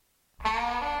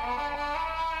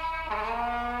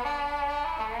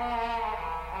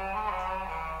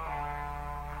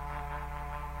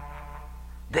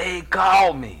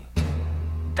call me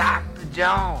Dr.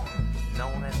 Jones,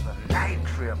 known as the Night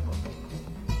Tripper.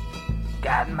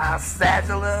 Got my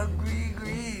satchel of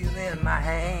grease in my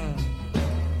hand.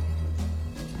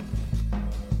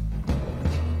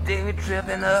 They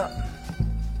tripping up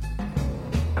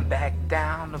and back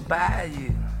down the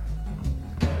bayou.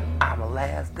 I'm the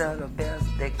last of the best,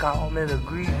 they call me the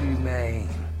Greasy Man.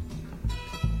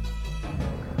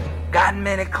 Got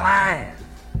many clients,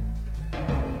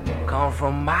 come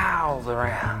from miles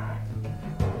around,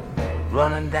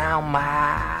 running down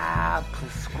my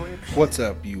prescription. What's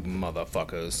up, you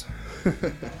motherfuckers?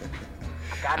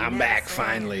 I'm back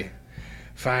finally.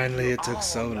 Finally, it took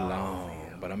so long,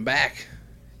 but I'm back.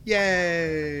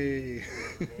 Yay!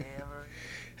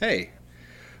 Hey,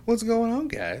 what's going on,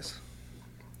 guys?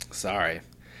 Sorry,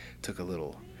 took a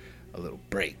little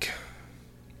break.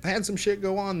 I had some shit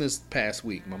go on this past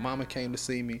week. My mama came to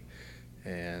see me,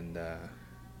 and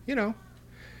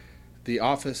the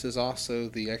office is also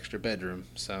the extra bedroom.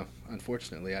 So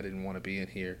unfortunately, I didn't want to be in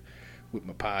here with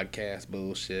my podcast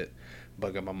bullshit,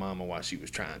 bugging my mama while she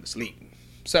was trying to sleep.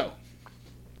 So,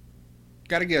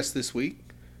 got a guest this week,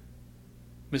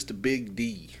 Mr. Big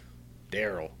D,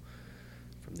 Daryl,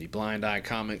 from the Blind Eye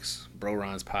Comics, Bro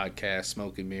Ron's podcast,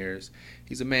 Smoke and Mirrors.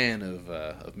 He's a man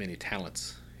of many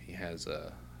talents. He has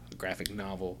a graphic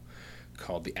novel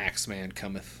called The Axeman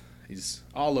Cometh. He's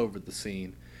all over the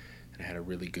scene, and I had a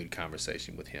really good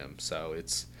conversation with him. So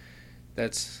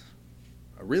that's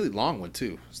a really long one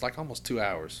too. It's like almost 2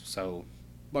 hours. So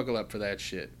buckle up for that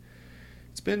shit.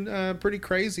 It's been pretty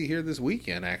crazy here this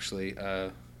weekend, actually.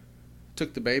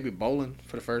 Took the baby bowling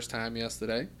for the first time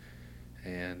yesterday,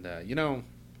 and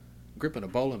gripping a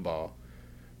bowling ball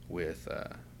with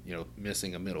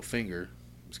missing a middle finger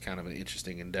is kind of an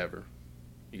interesting endeavor.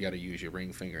 You got to use your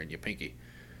ring finger and your pinky.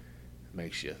 It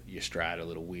makes your stride a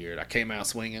little weird. I came out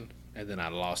swinging, and then I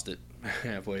lost it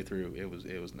halfway through. It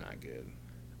was not good,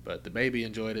 but the baby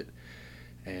enjoyed it,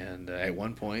 and at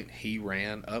one point he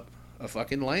ran up a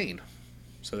fucking lane,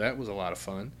 so that was a lot of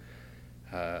fun.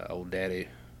 Old daddy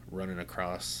running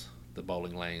across the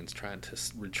bowling lanes trying to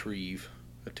retrieve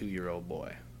a 2-year-old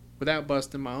boy without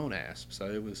busting my own ass. So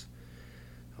it was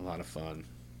a lot of fun.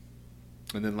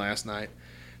 And then last night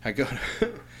I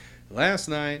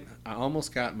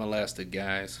almost got molested,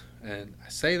 guys. And I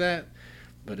say that,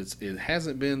 but it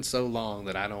hasn't been so long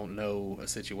that I don't know a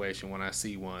situation when I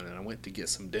see one. And I went to get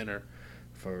some dinner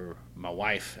for my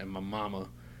wife and my mama,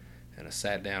 and I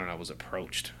sat down and I was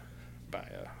approached by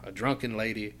a drunken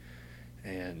lady,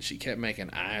 and she kept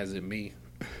making eyes at me,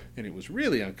 and it was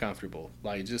really uncomfortable.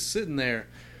 Like just sitting there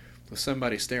with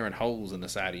somebody staring holes in the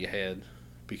side of your head,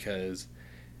 because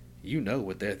you know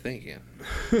what they're thinking.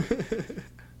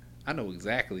 I know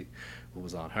exactly what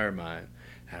was on her mind,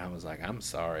 and I was like, I'm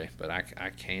sorry, but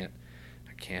I can't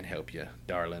help you,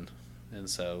 darling. And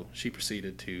so she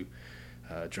proceeded to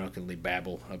drunkenly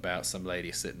babble about some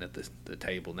lady sitting at the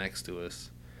table next to us,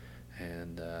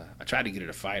 and I tried to get her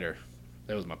to fight her.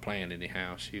 That was my plan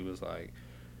anyhow. She was like,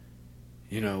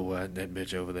 you know what, that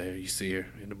bitch over there, you see her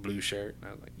in the blue shirt? And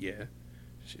I was like, yeah.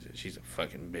 She said, she's a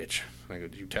fucking bitch. I go,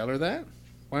 did you tell her that?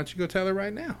 Why don't you go tell her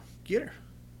right now? Get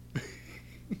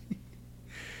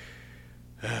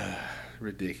her.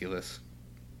 Ridiculous.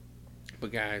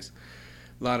 But guys,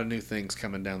 a lot of new things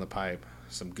coming down the pipe.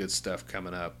 Some good stuff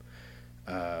coming up.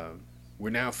 We're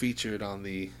now featured on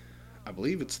I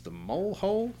believe it's the Mole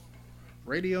Hole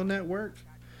Radio Network.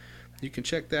 You can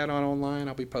check that out online.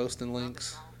 I'll be posting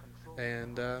links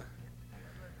and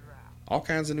all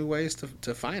kinds of new ways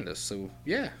to find us. So,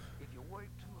 yeah,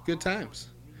 good times.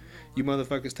 You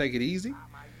motherfuckers take it easy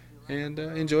and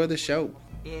enjoy the show.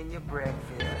 In your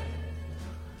breakfast,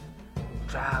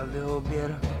 try a little bit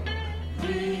of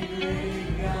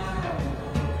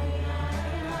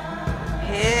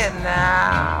here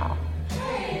now.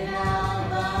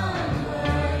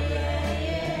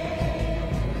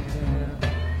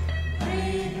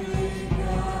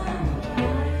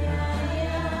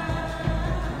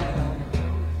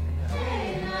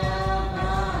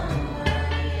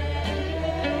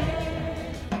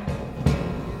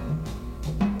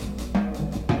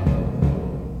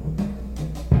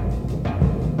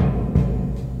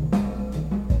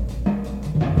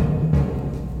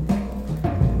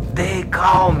 They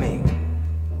call me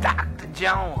Dr.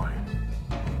 John,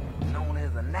 known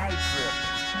as the Night Tripper.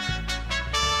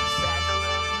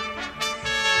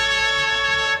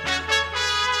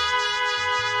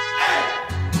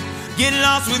 Get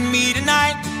lost with me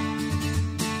tonight.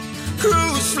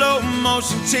 Cruise slow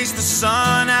motion, chase the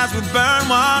sun as we burn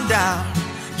one down.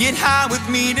 Get high with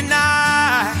me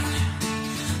tonight.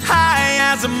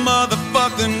 High as a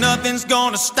motherfucker, nothing's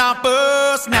gonna stop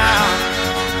us now.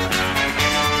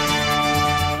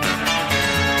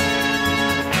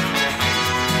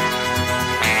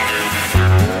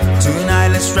 Tonight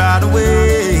let's ride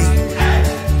away.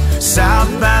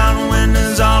 Southbound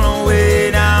windows on the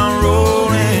way down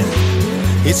rolling.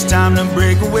 It's time to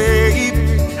break away.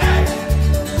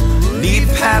 Leave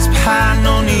past behind,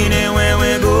 no need anywhere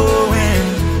we're going.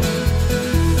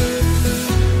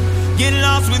 Get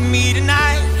lost with me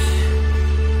tonight.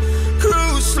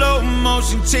 Cruise slow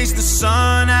motion, chase the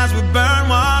sun as we burn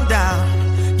one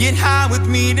down. Get high with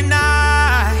me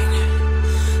tonight.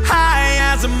 High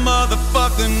as a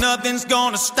motherfucker, nothing's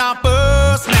gonna stop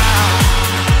us now.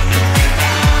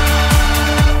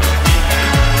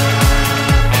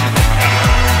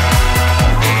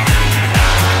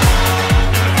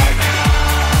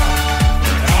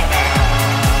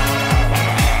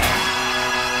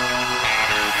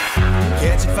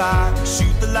 Catch a fire,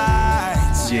 shoot the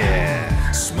lights.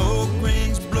 Yeah. Smoke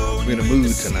rings blowing. We're in a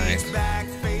mood tonight.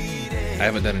 I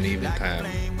haven't done an evening time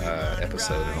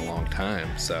episode in a long time,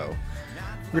 so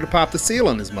we're gonna pop the seal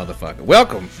on this motherfucker.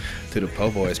 Welcome to the Po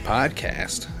Boys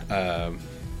podcast.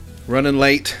 Running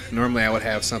late. Normally I would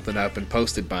have something up and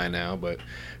posted by now, but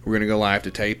we're gonna go live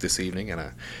to tape this evening, and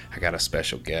I got a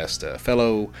special guest, a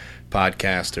fellow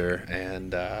podcaster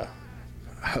and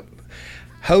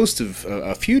host of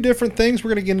a few different things.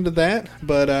 We're gonna get into that,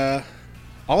 but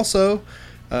also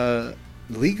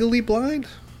legally blind,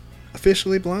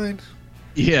 officially blind.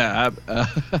 Yeah,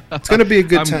 it's gonna be a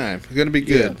good time. It's gonna be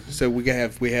good. Yeah. So we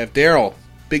have Daryl,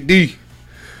 Big D,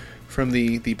 from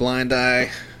the Blind Eye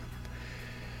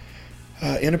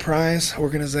Enterprise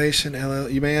Organization.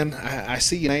 LLU, man, I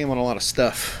see your name on a lot of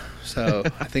stuff. So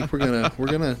I think we're gonna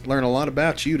learn a lot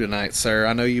about you tonight, sir.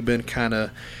 I know you've been kind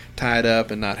of tied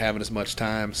up and not having as much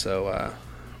time, so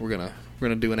we're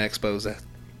gonna do an expose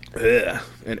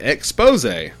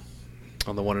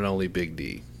on the one and only Big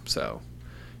D. So.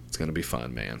 It's gonna be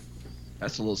fun, man.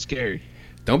 That's a little scary.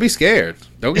 Don't be scared.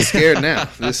 Don't get scared now.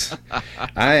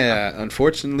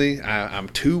 Unfortunately, I'm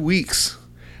 2 weeks.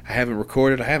 I haven't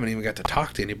recorded. I haven't even got to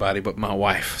talk to anybody but my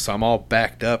wife. So I'm all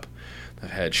backed up.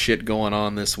 I've had shit going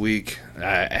on this week.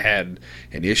 I had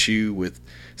an issue with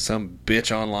some bitch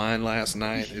online last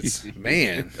night. It's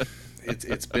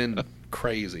been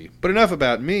crazy. But enough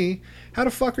about me. How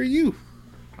the fuck are you?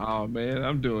 Oh, man,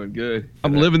 I'm doing good.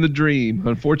 I'm living the dream.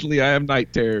 Unfortunately, I have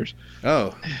night terrors.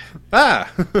 Oh.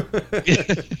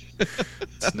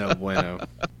 It's no bueno.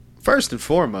 First and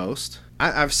foremost,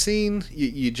 I've seen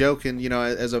you joking, you know,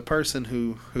 as a person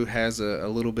who has a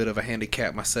little bit of a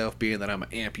handicap myself, being that I'm an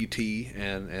amputee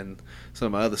and some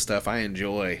of my other stuff, I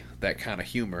enjoy that kind of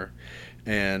humor.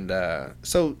 And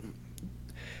so,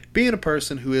 being a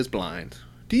person who is blind,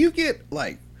 do you get,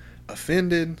 like,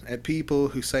 offended at people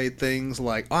who say things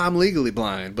like, "Oh, I'm legally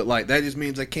blind," but like that just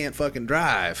means I can't fucking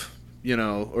drive, you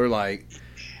know, or like,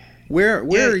 where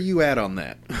are you at on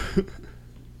that?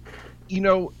 You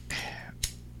know,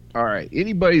 all right,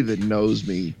 anybody that knows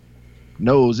me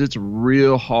knows it's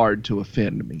real hard to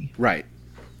offend me. Right.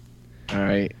 All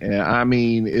right, and I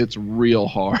mean it's real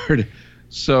hard.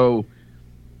 So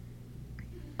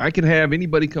I can have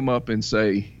anybody come up and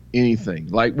say anything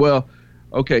like, well,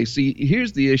 okay, see,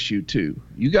 here's the issue, too.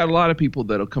 You got a lot of people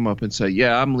that'll come up and say,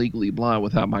 yeah, I'm legally blind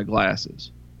without my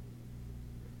glasses.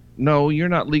 No, you're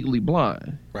not legally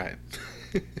blind. Right.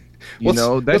 You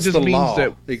know, that just means law?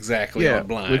 that... Exactly, yeah, I'm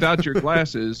blind. Without your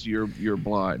glasses, you're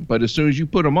blind. But as soon as you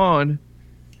put them on,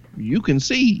 you can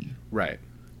see. Right.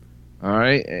 All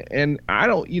right? And I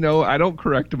don't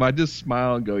correct them. I just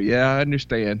smile and go, yeah, I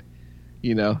understand.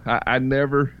 You know, I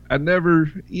never,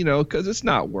 you know, because it's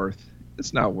not worth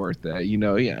that, you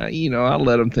know. Yeah, you know, I'll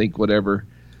let them think whatever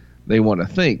they want to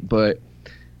think, but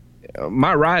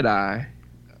my right eye,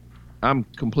 I'm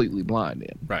completely blind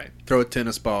in. Right. Throw a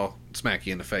tennis ball, smack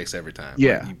you in the face every time.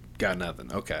 Yeah. Like, you got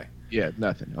nothing. Okay. Yeah,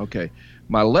 nothing. Okay.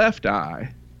 My left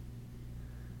eye,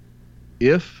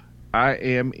 if I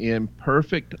am in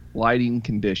perfect lighting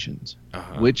conditions,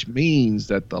 which means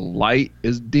that the light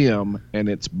is dim and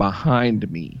it's behind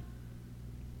me.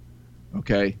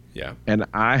 Okay. Yeah. And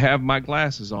I have my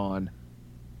glasses on.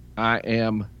 I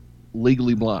am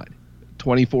legally blind,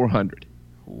 2400.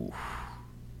 Oof.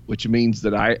 Which means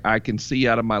that I can see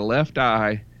out of my left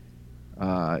eye.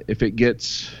 If it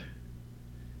gets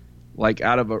like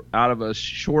out of a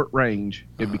short range,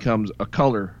 it becomes a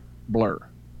color blur.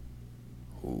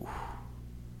 Ooh.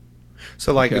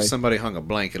 So like if somebody hung a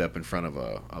blanket up in front of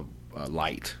a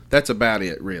light, that's about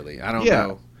it, really. I don't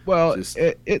know. Well,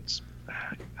 it's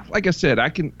like I said, I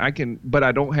can, but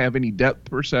I don't have any depth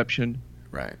perception.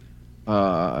 Right.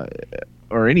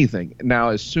 or anything. Now,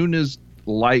 as soon as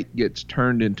light gets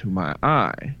turned into my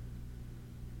eye,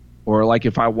 or like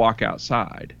if I walk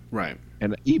outside, Right.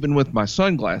 and even with my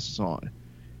sunglasses on,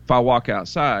 if I walk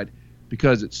outside,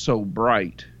 because it's so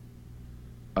bright,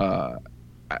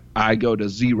 I go to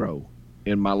 0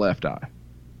 in my left eye.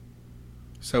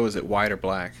 So is it white or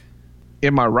black?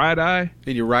 In my right eye,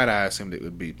 In your right eye, I assumed it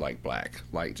would be like black,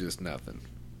 like just nothing.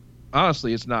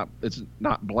 honestly, it's not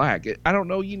black. I don't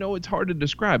know. It's hard to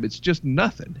describe. It's just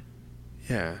nothing.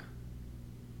 Yeah.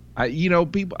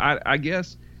 People. I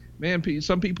guess, man.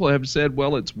 Some people have said,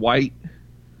 well, it's white,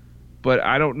 but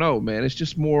I don't know, man. It's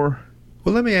just more.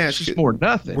 Well, let me It's ask just you. more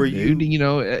nothing, were dude.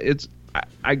 you- It's.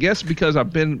 I guess because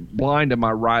I've been blind in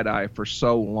my right eye for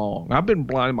so long. I've been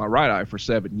blind in my right eye for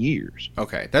 7 years.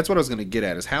 Okay, that's what I was going to get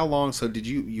at. Is how long? So did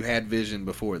you had vision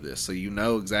before this? So you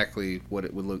know exactly what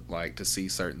it would look like to see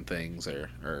certain things,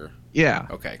 or Yeah.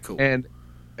 okay, cool.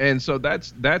 And so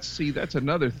that's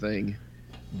another thing,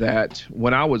 that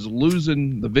when I was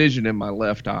losing the vision in my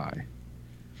left eye,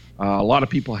 a lot of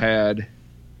people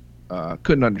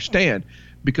couldn't understand,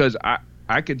 because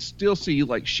I could still see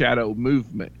like shadow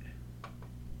movement.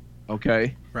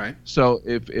 Okay. Right. So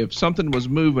if something was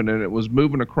moving and it was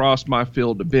moving across my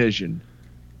field of vision,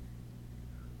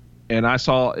 and I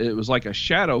saw it was like a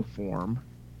shadow form,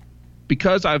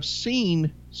 because I've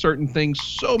seen certain things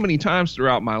so many times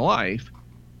throughout my life,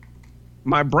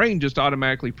 my brain just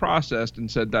automatically processed and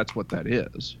said that's what that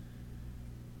is.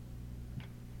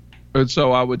 And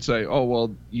so I would say, oh,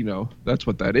 well, that's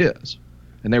what that is.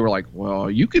 And they were like, well,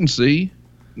 you can see.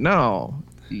 No,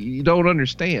 you don't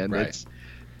understand. Right.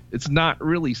 It's not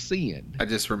really seeing. I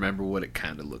just remember what it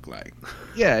kind of looked like.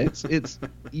 Yeah, it's it's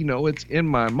in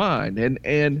my mind.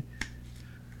 And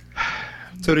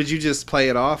So did you just play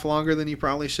it off longer than you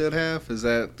probably should have? Is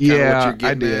that kind Yeah, of what you're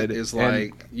getting I did. at? Is And-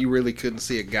 like you really couldn't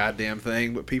see a goddamn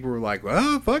thing, but people were like,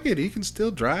 "Well, fuck it, he can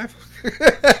still drive."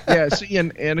 yeah, see,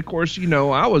 and of course,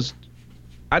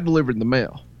 I delivered the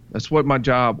mail. That's what my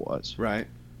job was. Right.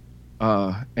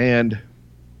 And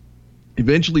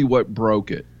eventually what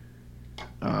broke it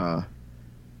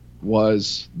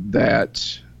was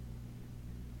that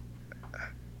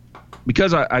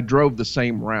because I drove the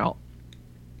same route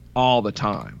all the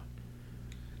time,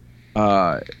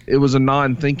 it was a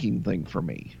non-thinking thing for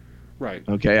me. Right.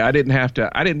 Okay,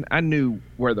 I knew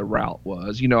where the route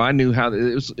was. I knew how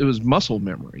it was muscle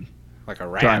memory. Like a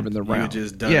rat. Driving the You had route.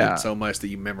 just done Yeah. it so much that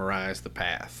you memorized the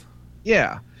path.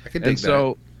 Yeah. I could dig And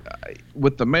so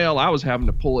with the mail, I was having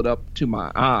to pull it up to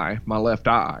my eye, my left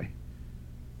eye,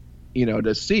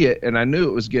 to see it, and I knew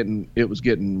it was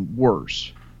getting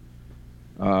worse.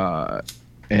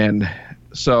 And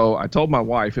so I told my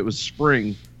wife, it was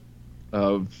spring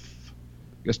of,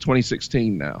 I guess,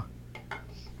 2016 now.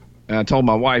 And I told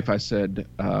my wife, I said,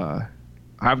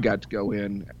 I've got to go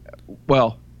in.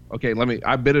 Well, okay,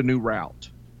 I bid a new route.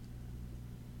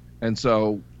 And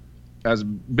so as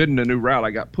bidding a new route,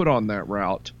 I got put on that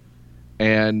route,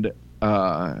 and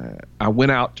I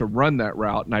went out to run that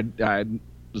route, and it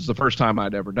was the first time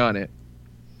I'd ever done it.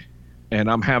 And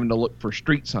I'm having to look for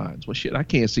street signs. Well, shit, I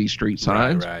can't see street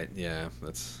signs. Right. Yeah.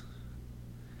 That's.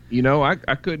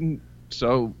 I couldn't.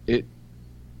 So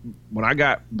when I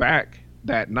got back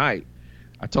that night,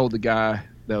 I told the guy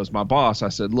that was my boss, I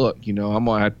said, look, I'm going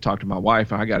to have to talk to my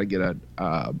wife. I got to get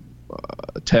a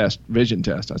vision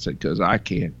test. I said, because I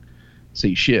can't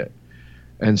see shit.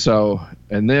 And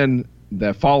then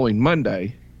the following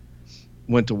Monday,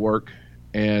 went to work,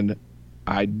 and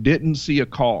I didn't see a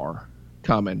car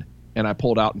coming, and I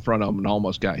pulled out in front of them and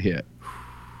almost got hit.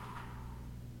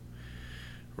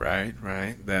 Right.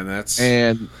 Then that's.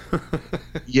 And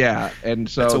yeah, and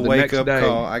so that's a the wake next up day,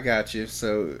 call. I got you.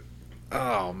 So,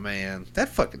 oh man, that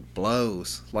fucking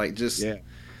blows. Like just. Yeah.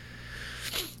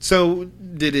 So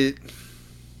did it?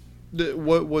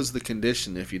 What was the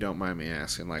condition, if you don't mind me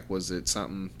asking? Like, was it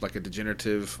something like a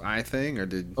degenerative eye thing, or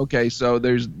did? Okay, so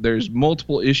there's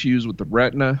multiple issues with the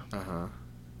retina,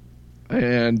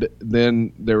 and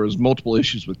then there was multiple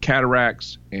issues with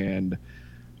cataracts and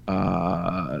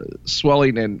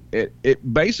swelling, and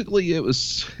it basically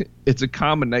it's a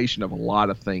combination of a lot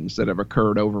of things that have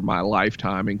occurred over my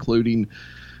lifetime, including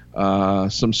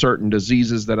some certain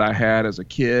diseases that I had as a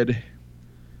kid.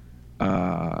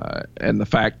 And the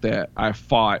fact that I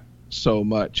fought so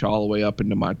much all the way up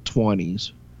into my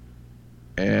 20s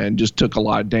and just took a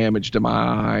lot of damage to my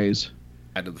eyes.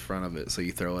 Add to the front of it, so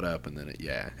you throw it up, and then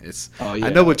it's. Oh, yeah. I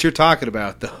know what you're talking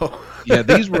about, though. Yeah,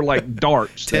 these were like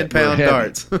darts. 10-pound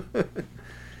darts.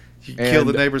 You can kill the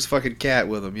And- neighbor's fucking cat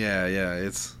with them. Yeah,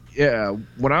 it's. Yeah,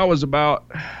 when I was about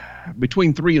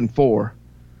between 3 and 4,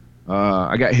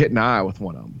 I got hit in the eye with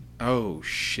one of them. Oh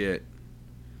shit.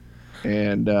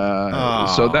 And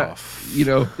so that,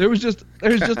 there's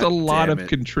just a lot of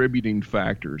contributing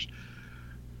factors.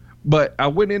 But I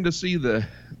went in to see the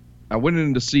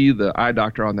eye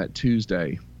doctor on that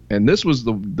Tuesday, and this was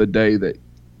the day that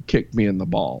kicked me in the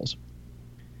balls,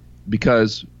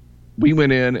 because we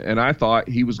went in and I thought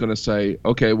he was going to say,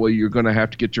 okay, well, you're going to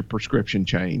have to get your prescription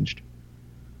changed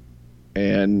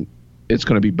and it's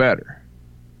going to be better.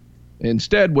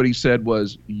 Instead, what he said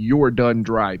was, you're done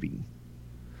driving.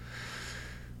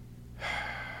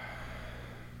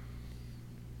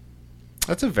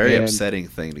 That's a very upsetting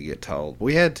thing to get told.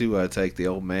 We had to take the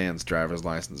old man's driver's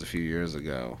license a few years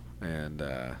ago, and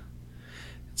it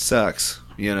sucks.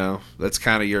 That's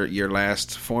kind of your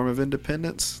last form of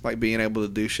independence, like being able to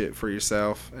do shit for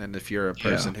yourself. And if you're a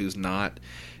person who's not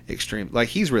extreme, like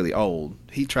he's really old,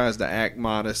 he tries to act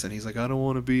modest, and he's like, I don't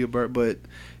want to be a bird, but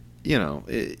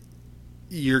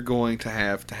you're going to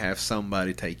have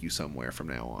somebody take you somewhere from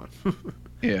now on.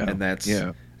 And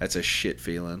that's a shit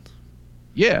feeling.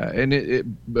 Yeah,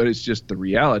 and but it's just the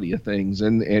reality of things.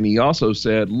 And he also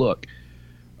said, look,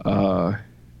 it's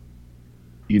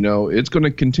going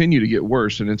to continue to get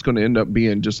worse, and it's going to end up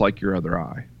being just like your other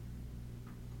eye.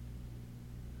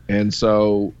 And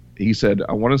so he said,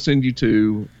 I want to send you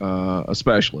to a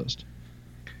specialist.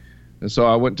 And so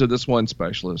I went to this one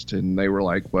specialist, and they were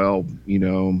like, well,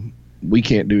 we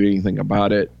can't do anything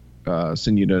about it.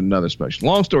 Send you to another specialist.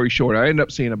 Long story short, I ended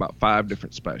up seeing about 5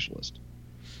 different specialists.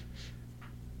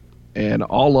 And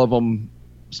all of them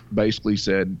basically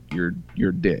said, you're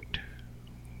dicked.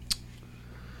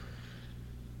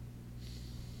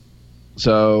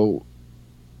 So,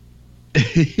 but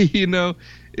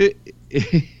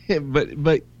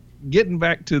getting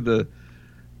back to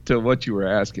what you were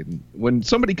asking, when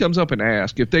somebody comes up and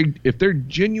asks, if they're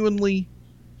genuinely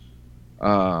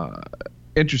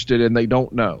interested and they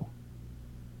don't know,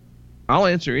 I'll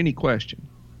answer any question.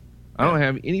 I don't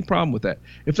have any problem with that.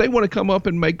 If they want to come up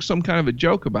and make some kind of a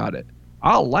joke about it,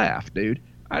 I'll laugh, dude.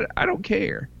 I don't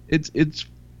care. It's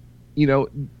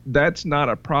that's not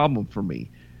a problem for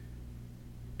me.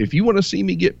 If you want to see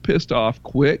me get pissed off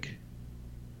quick,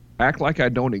 act like I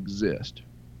don't exist.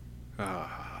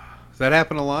 Does that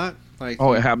happen a lot?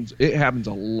 It happens. It happens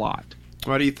a lot.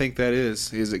 Why do you think that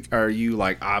is? Are you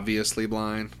like obviously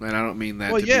blind? And I don't mean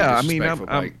that. Well, to be disrespectful,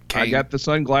 I got the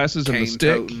sunglasses and the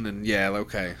stick. Toting and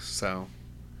okay. So,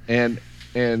 and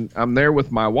I'm there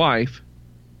with my wife,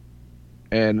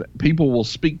 and people will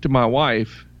speak to my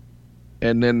wife,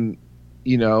 and then,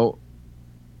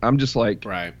 I'm just like,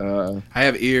 right. I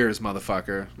have ears,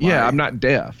 motherfucker. Yeah, I'm not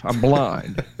deaf. I'm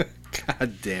blind.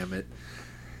 God damn it.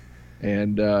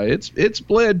 And it's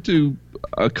led to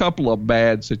a couple of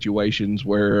bad situations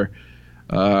where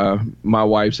my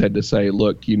wife's had to say,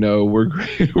 "Look, we're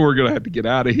gonna have to get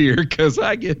out of here," because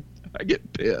I get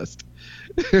pissed.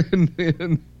 And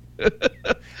then, I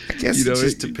guess it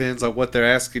just depends on what they're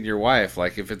asking your wife.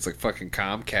 Like if it's a fucking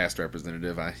Comcast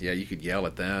representative, you could yell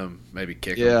at them, maybe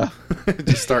kick them,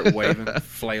 just start waving,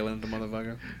 flailing the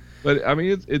motherfucker. But I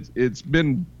mean, it's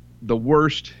been the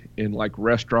worst in like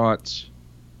restaurants.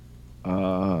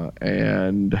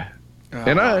 And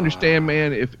I understand,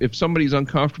 man, if somebody's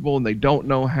uncomfortable and they don't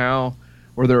know how,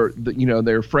 or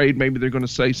they're afraid maybe they're going to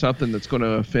say something that's going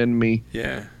to offend me.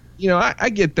 Yeah. I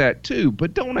get that too,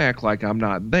 but don't act like I'm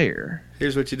not there.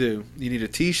 Here's what you do. You need a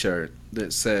t-shirt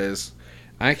that says,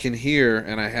 I can hear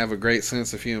and I have a great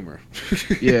sense of humor.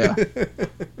 Yeah.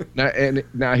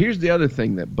 Now here's the other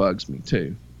thing that bugs me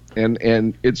too.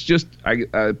 And it's just, I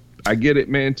get it,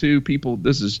 man, too. People,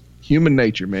 this is human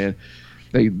nature, man.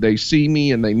 They see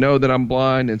me and they know that I'm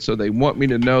blind, and so they want me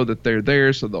to know that they're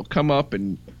there, so they'll come up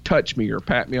and touch me or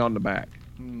pat me on the back.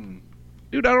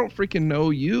 Dude, I don't freaking know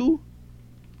you.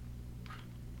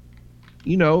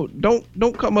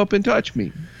 Don't come up and touch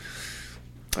me.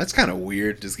 That's kind of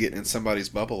weird, just getting in somebody's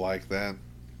bubble like that.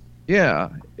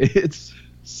 Yeah, it's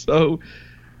so.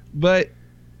 But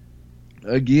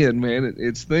again, man,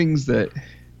 it's things that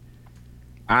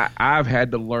I've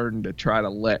had to learn to try to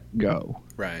let go.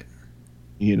 Right.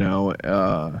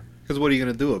 Because what are you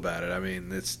going to do about it? I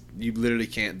mean, you literally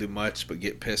can't do much but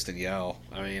get pissed and yell.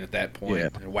 I mean, at that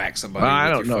point, and whack somebody.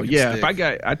 I don't know. Yeah,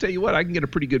 stick. I tell you what, I can get a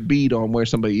pretty good bead on where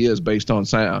somebody is based on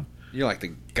sound. You're like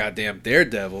the goddamn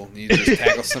daredevil. You just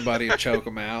tackle somebody and choke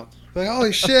them out. Like,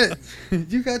 holy shit,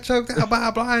 you got choked out by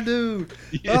a blind dude.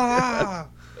 Yeah.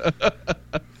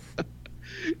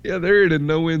 Yeah, they're in a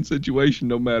no-win situation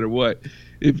no matter what.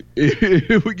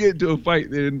 If we get into a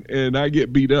fight and I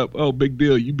get beat up, oh, big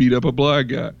deal. You beat up a blind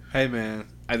guy. Hey, man,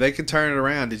 they can turn it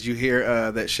around. Did you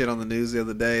hear that shit on the news the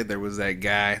other day? There was that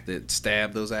guy that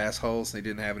stabbed those assholes and he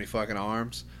didn't have any fucking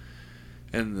arms.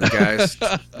 And the guy's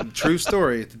true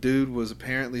story. The dude was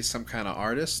apparently some kind of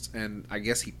artist, and I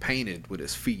guess he painted with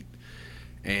his feet.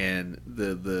 And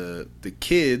the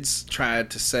kids tried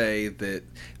to say that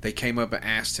they came up and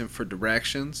asked him for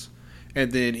directions,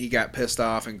 and then he got pissed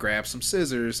off and grabbed some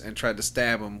scissors and tried to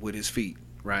stab him with his feet.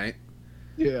 Right?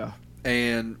 Yeah.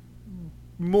 And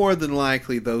more than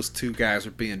likely, those two guys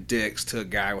were being dicks to a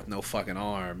guy with no fucking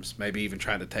arms. Maybe even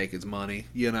trying to take his money.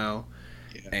 You know.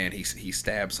 Yeah. And he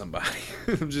stabbed somebody.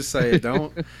 I'm just saying,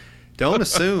 don't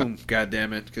assume,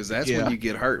 goddammit, because that's when you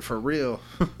get hurt for real.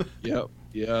 Yep.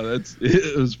 Yeah,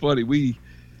 it was funny. We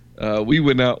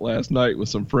went out last night with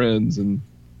some friends, and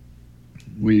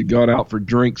we had gone out for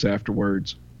drinks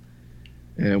afterwards.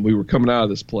 And we were coming out of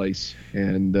this place,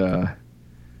 and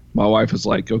my wife was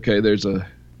like, "Okay,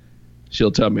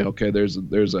 she'll tell me, okay,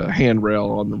 there's a handrail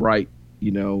on the right,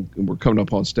 you know, and we're coming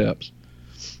up on steps."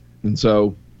 And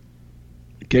so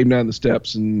came down the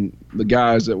steps, and the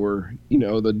guys that were, you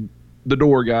know, the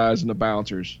door guys and the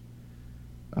bouncers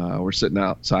were sitting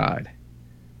outside.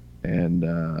 And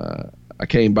I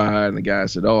came by, and the guy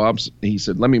said, he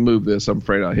said, "Let me move this. I'm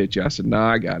afraid I'll hit you." I said, "No,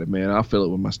 I got it, man. I'll fill it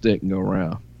with my stick and go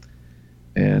around."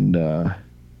 And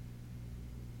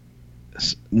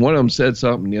one of them said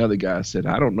something. The other guy said,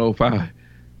 "I don't know if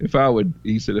I would,"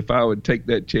 he said, "if I would take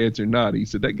that chance or not." He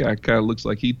said, "That guy kind of looks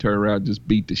like he'd turn around and just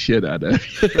beat the shit out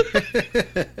of you."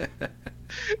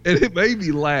 And it made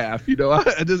me laugh. You know,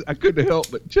 I couldn't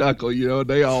help but chuckle. You know,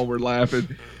 they all were laughing.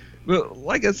 But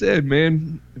like I said,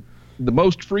 man, the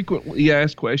most frequently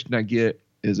asked question I get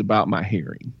is about my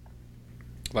hearing.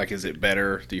 Like, is it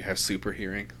better? Do you have super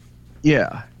hearing?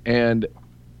 Yeah, and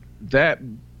that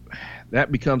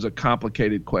becomes a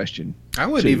complicated question. I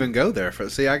wouldn't even go there.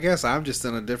 I guess I'm just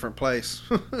in a different place.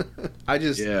 I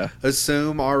just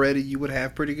assume already you would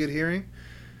have pretty good hearing.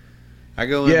 I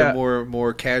go into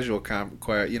more casual,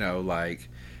 you know, like,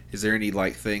 is there any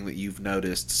like thing that you've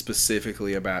noticed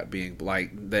specifically about being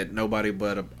like that nobody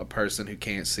but a person who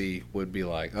can't see would be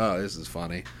like, "Oh, this is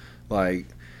funny." Like,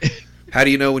 how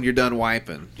do you know when you're done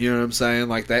wiping? You know what I'm saying?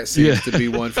 Like, that seems to be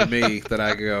one for me that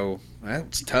I go,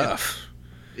 "That's tough."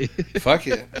 Fuck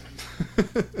it.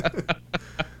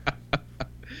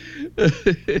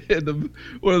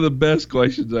 One of the best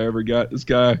questions I ever got, this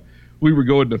guy, we were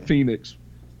going to Phoenix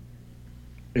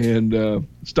and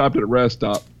stopped at a rest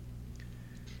stop.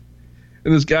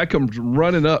 And this guy comes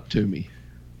running up to me.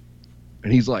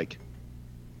 And he's like,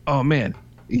 "Oh, man."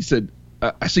 He said,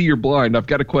 I see you're blind. I've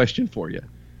got a question for you."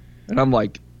 And I'm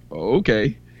like, "Oh,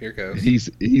 okay." Here goes.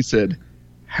 He said,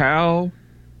 "How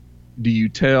do you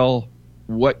tell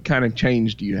what kind of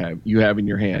change do you have in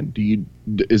your hand?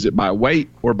 Is it by weight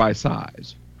or by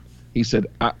size?" He said,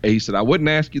 I wouldn't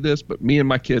ask you this, but me and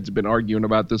my kids have been arguing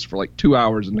about this for like 2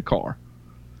 hours in the car.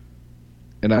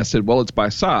 And I said, "Well, it's by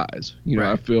size. You know,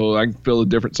 right. I can feel a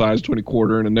different size,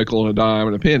 20-quarter and a nickel and a dime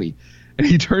and a penny." And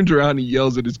he turns around and he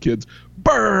yells at his kids,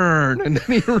 "Burn!" And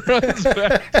then he runs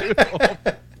back to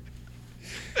them.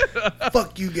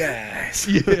 Fuck you guys.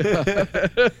 Yeah.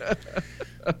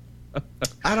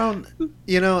 I don't,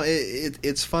 you know,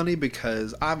 it's funny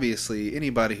because obviously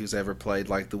anybody who's ever played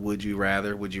like the Would You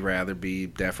Rather be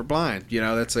deaf or blind? You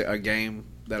know, that's a game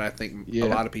that I think a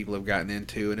lot of people have gotten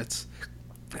into, and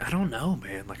I don't know,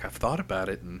 man. Like, I've thought about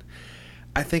it, and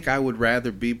I think I would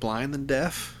rather be blind than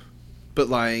deaf. But,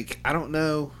 like, I don't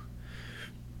know.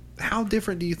 How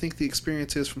different do you think the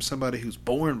experience is from somebody who's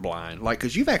born blind? Like,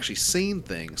 because you've actually seen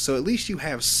things, so at least you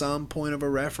have some point of a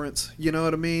reference. You know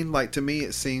what I mean? Like, to me,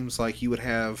 it seems like you would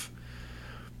have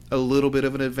a little bit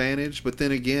of an advantage. But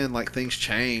then again, like, things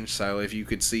change. So if you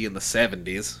could see in the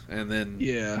 70s, and then,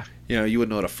 you know, you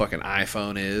wouldn't know what a fucking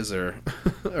iPhone is, or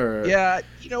Yeah,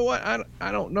 you know what?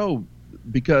 I don't know,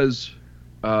 because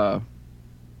I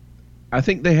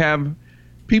think they have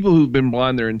people who've been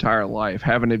blind their entire life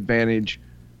have an advantage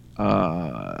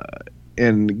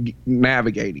in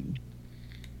navigating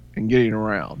and getting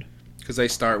around, because they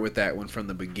start with that one from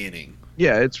the beginning.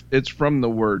 Yeah, it's from the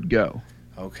word go.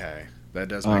 Okay, that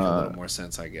does make a little more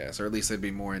sense, I guess, or at least they'd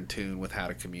be more in tune with how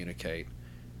to communicate.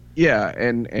 Yeah,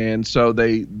 and so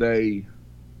they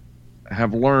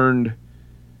have learned,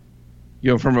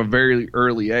 you know, from a very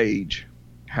early age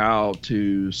how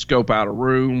to scope out a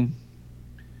room,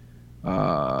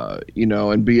 you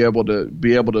know, and be able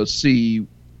to see.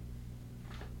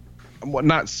 Well,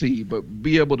 not see, but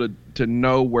be able to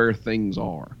know where things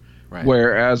are. Right.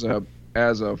 Whereas a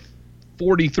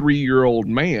 43-year-old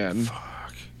man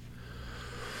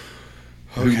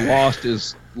who lost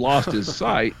his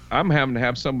sight, I'm having to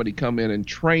have somebody come in and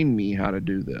train me how to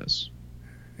do this.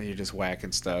 And you're just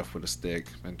whacking stuff with a stick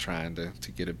and trying to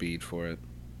get a bead for it.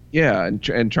 Yeah,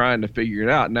 and trying to figure it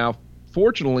out. Now,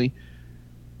 fortunately,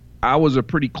 I was a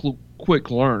pretty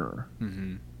quick learner.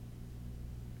 Mm-hmm.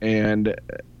 And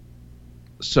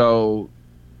so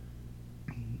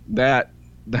that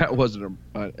wasn't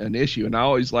an issue. And I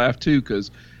always laugh too,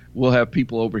 because we'll have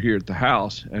people over here at the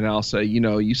house, and I'll say,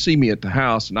 you see me at the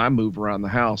house, and I move around the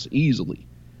house easily,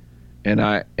 and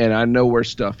I know where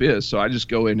stuff is, so I just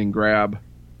go in and grab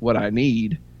what I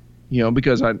need,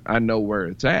 because I know where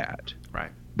it's at.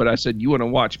 Right. But I said, you want to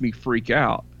watch me freak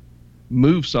out,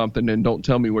 move something, and don't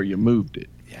tell me where you moved it.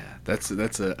 Yeah, that's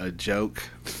a joke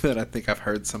that I think I've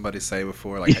heard somebody say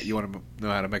before. Like, you want to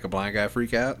know how to make a blind guy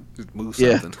freak out? Just move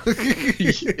something.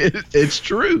 It's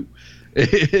true.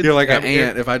 You're like an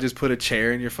ant. If I just put a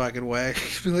chair in your fucking way,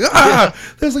 you'd be like,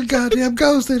 there's a goddamn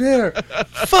ghost in here.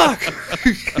 Fuck.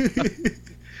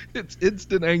 It's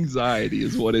instant anxiety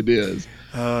is what it is.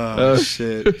 Oh,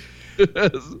 shit.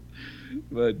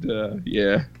 But,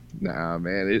 yeah. Nah,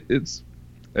 man. It's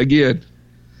again,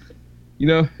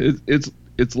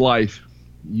 it's life.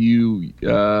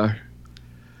 What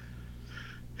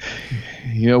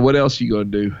else you gonna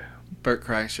do? Bert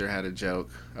Kreischer had a joke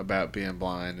about being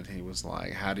blind, and he was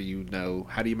like, how do you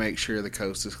make sure the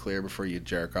coast is clear before you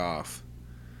jerk off?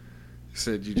 He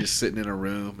said, you're just sitting in a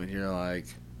room, and you're like,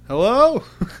 hello?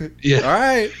 Yeah. All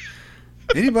right.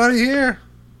 Anybody here?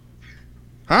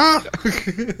 Huh?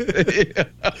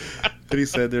 And he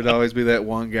said there'd always be that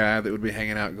one guy that would be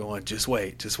hanging out going, just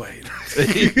wait. Sitting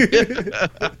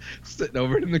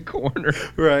over in the corner.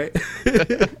 Right.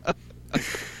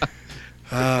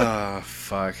 Ah,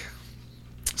 fuck.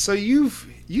 So you've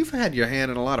had your hand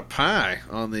in a lot of pie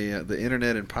on the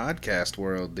internet and podcast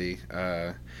world.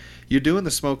 You're doing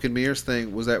the Smoke and Mirrors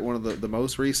thing. Was that one of the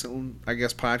most recent, I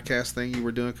guess, podcast thing you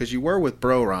were doing? Because you were with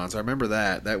Bro Rons. I remember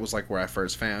that. That was like where I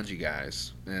first found you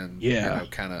guys. And yeah,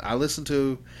 I listened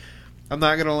to, I'm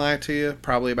not gonna lie to you,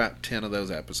 probably about 10 of those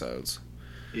episodes.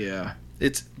 Yeah,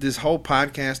 it's this whole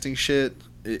podcasting shit.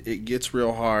 It gets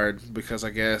real hard because I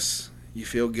guess you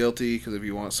feel guilty because if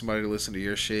you want somebody to listen to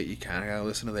your shit, you kind of gotta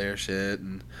listen to their shit,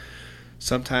 and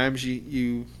sometimes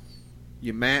you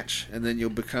match, and then you'll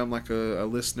become like a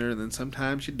listener, and then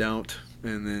sometimes you don't,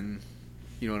 and then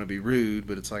you don't want to be rude,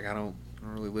 but it's like I don't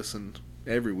really listen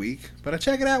every week, but I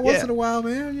check it out once in a while,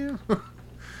 man. Yeah.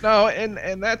 No,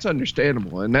 and that's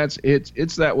understandable, and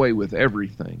it's that way with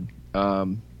everything.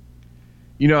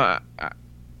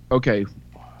 Okay,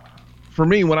 for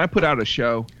me, when I put out a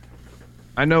show,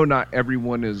 I know not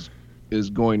everyone is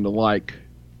going to like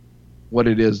what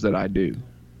it is that I do.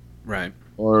 Right.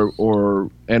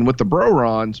 And with the Bro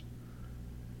Rons,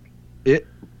 it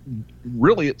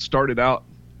started out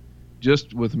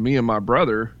just with me and my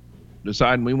brother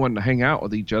deciding we wanted to hang out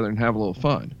with each other and have a little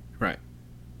fun. Right.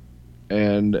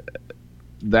 And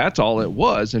that's all it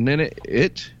was. And then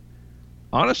it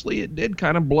honestly, it did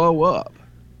kind of blow up.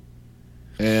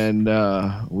 And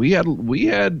we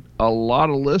had a lot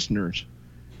of listeners,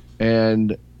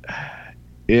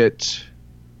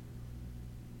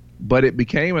 but it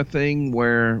became a thing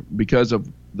where, because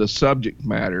of the subject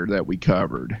matter that we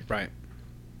covered, right,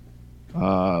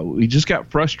 we just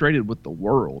got frustrated with the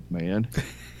world, man.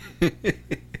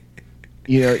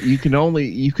 You can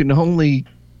only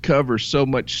cover so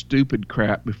much stupid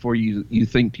crap before you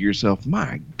think to yourself,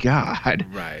 my God,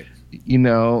 right.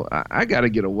 I got to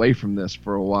get away from this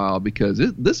for a while because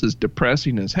this is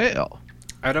depressing as hell.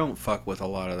 I don't fuck with a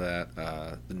lot of that,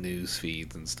 the news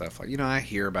feeds and stuff. Like, I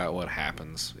hear about what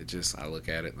happens. I look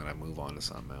at it and then I move on to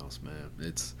something else, man.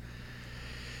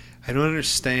 I don't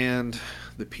understand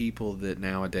the people that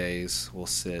nowadays will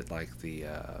sit like the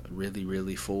really,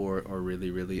 really for or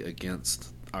really, really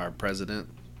against our president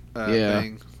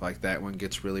thing. Like, that one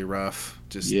gets really rough.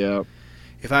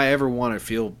 If I ever want to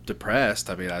feel depressed,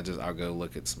 I'll go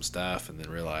look at some stuff and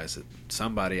then realize that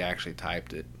somebody actually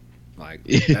typed it. Like,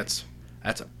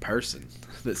 that's a person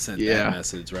that sent that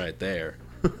message right there.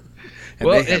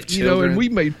 And we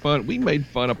made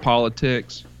fun of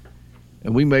politics,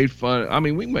 and we made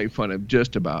fun of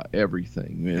just about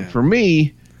everything. And for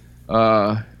me,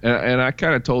 and I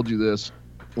kind of told you this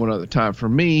one other time, for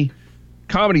me,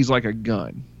 comedy's like a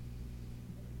gun.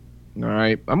 All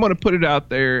right, I'm going to put it out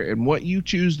there, and what you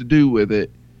choose to do with it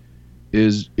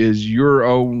is your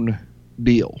own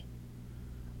deal.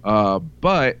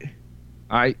 But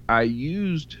I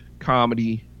used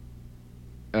comedy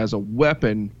as a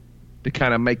weapon to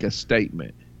kind of make a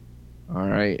statement. All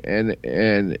right,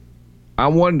 and I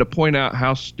wanted to point out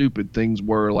how stupid things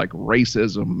were, like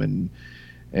racism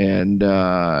and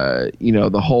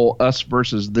the whole us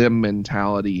versus them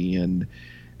mentality and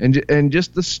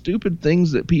just the stupid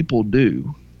things that people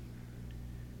do.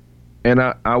 And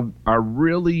I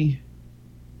really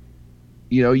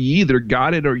you either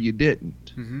got it or you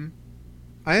didn't. Mm-hmm.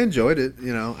 I enjoyed it.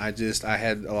 I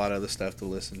had a lot of other stuff to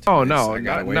listen to. Oh, so no, I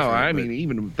got away no. from it, I but mean,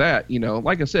 even with that,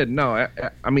 like I said, no,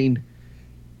 I mean,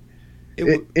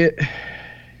 it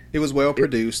was well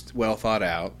produced, well thought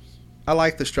out. I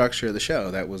like the structure of the show.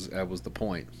 That was the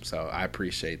point. So I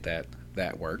appreciate that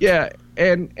work. Yeah,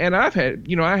 and I've had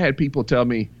I had people tell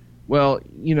me, well,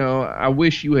 I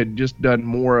wish you had just done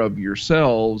more of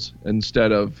yourselves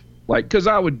instead of like, because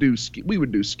we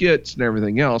would do skits and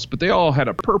everything else, but they all had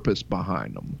a purpose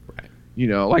behind them. Right.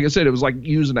 Like I said, it was like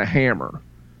using a hammer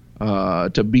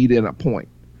to beat in a point.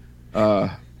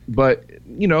 But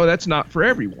that's not for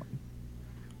everyone.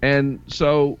 And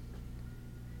so,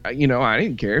 I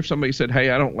didn't care if somebody said, "Hey,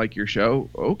 I don't like your show."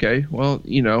 Okay, well,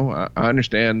 I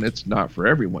understand it's not for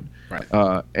everyone.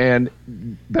 Right. And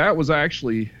that was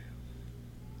actually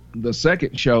the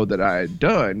second show that I had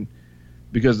done,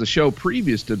 because the show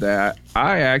previous to that,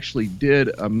 I actually did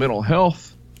a mental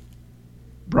health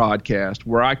broadcast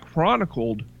where I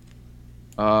chronicled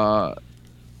the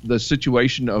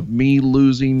situation of me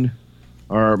losing,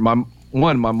 or my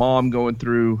mom going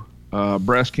through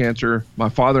breast cancer, my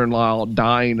father-in-law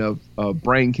dying of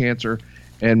brain cancer,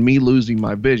 and me losing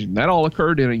my vision. That all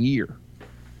occurred in a year.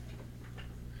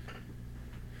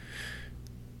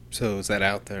 So is that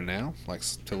out there now, like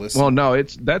to listen? Well, no,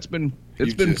 it's been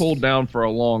pulled down for a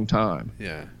long time.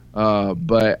 Yeah.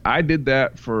 But I did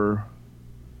that for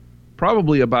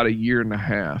probably about a year and a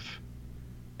half,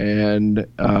 and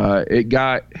it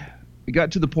got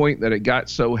to the point that it got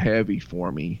so heavy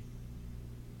for me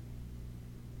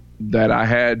that I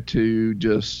had to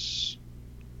just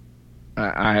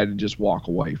walk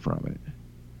away from it.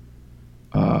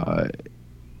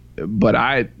 But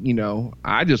I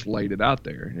just laid it out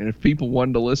there, and if people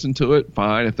wanted to listen to it,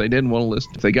 fine. If they didn't want to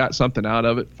listen, if they got something out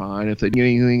of it, fine. If they didn't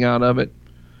get anything out of it,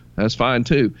 that's fine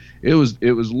too. It was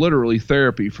literally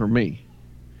therapy for me.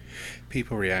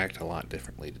 People react a lot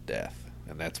differently to death,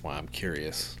 and that's why I'm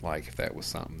curious, like if that was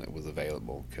something that was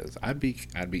available, because I'd be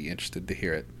interested to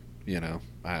hear it.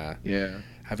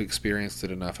 I've experienced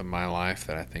it enough in my life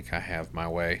that I think I have my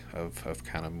way of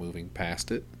kind of moving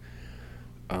past it.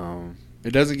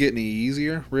 It doesn't get any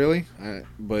easier, really,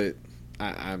 but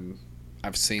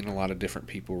I've seen a lot of different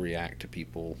people react to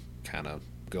people kind of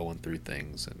going through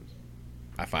things, and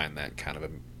I find that kind of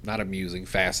not amusing,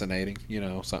 fascinating,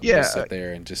 something to sit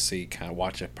there and just see, kind of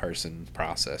watch a person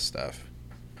process stuff.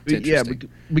 Yeah,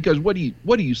 because what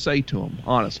do you say to them,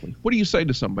 honestly? What do you say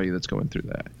to somebody that's going through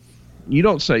that? You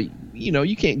don't say,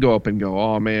 you can't go up and go,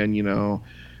 "Oh man,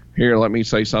 here, let me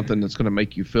say something that's going to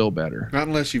make you feel better." Not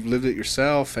unless you've lived it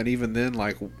yourself, and even then,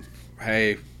 like,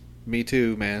 hey, me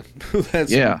too, man.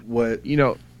 That's what...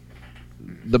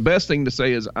 the best thing to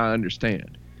say is, "I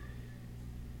understand."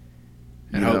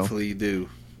 And hopefully you do.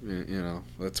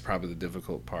 That's probably the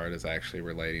difficult part, is actually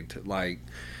relating to, like,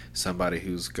 somebody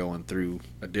who's going through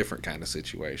a different kind of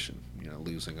situation,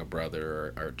 losing a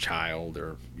brother or a child,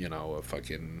 or,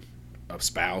 a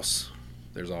spouse.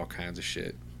 There's all kinds of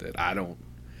shit that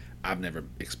I've never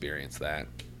experienced that.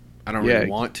 I don't really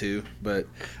want to, but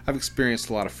I've experienced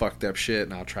a lot of fucked up shit,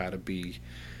 and I'll try to be,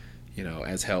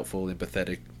 as helpful,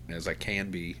 empathetic as I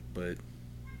can be. But,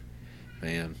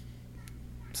 man,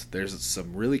 there's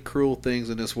some really cruel things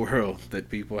in this world that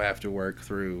people have to work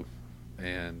through,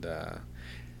 and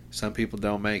some people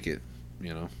don't make it,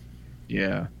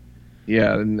 Yeah,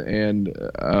 and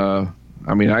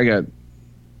I mean, I got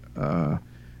a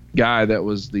guy that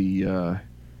was the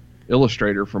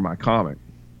illustrator for my comic.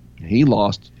 He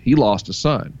lost a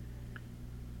son,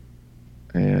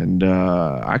 and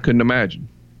I couldn't imagine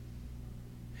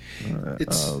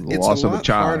it's the loss a of a lot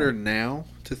child. harder now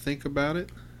to think about it.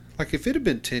 Like, if it had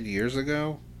been 10 years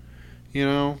ago,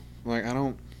 like,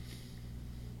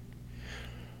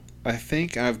 I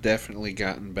think I've definitely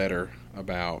gotten better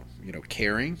about,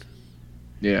 caring.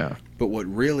 Yeah. But what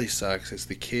really sucks is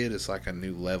the kid is like a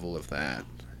new level of that.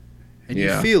 And you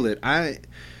Yeah. feel it.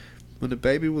 When the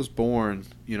baby was born,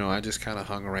 I just kind of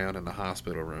hung around in the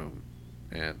hospital room,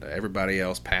 and everybody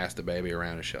else passed the baby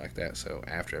around and shit like that. So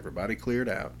after everybody cleared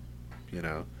out,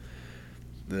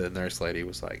 the nurse lady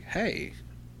was like, "Hey,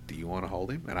 do you want to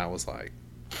hold him?" And I was like,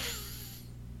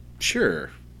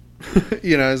 "Sure."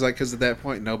 It's like, because at that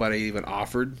point nobody even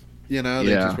offered. They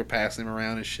just were passing him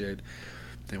around and shit.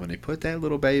 And when they put that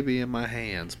little baby in my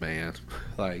hands, man,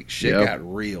 like, shit got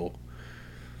real.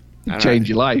 Change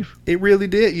your life. It really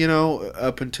did,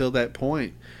 up until that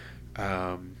point.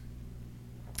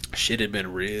 Shit had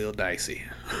been real dicey.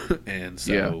 And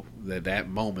so that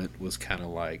moment was kind of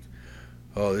like,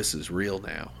 oh, this is real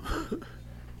now.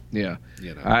 Yeah.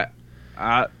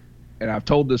 And I've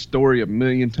told this story a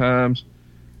million times,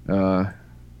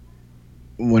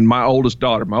 when my oldest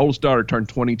daughter turned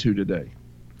 22 today.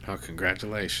 Oh,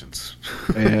 congratulations.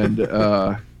 And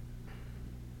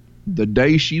the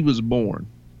day she was born,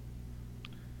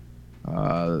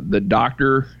 the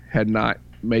doctor had not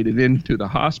made it into the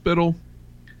hospital.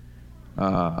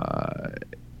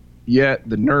 Yet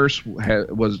the nurse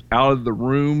was out of the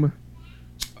room,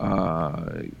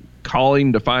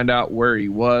 calling to find out where he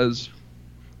was.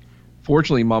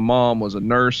 Fortunately, my mom was a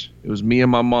nurse. It was me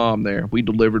and my mom there. We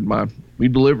delivered my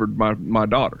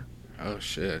daughter. Oh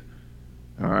shit.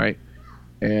 All right.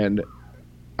 And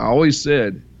I always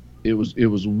said it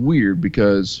was weird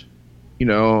because, you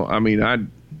know, I mean, I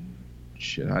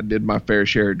did my fair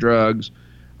share of drugs.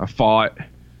 I fought.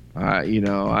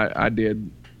 I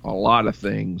did a lot of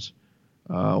things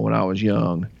when I was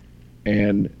young.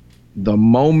 And the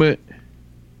moment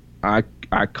I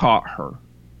caught her,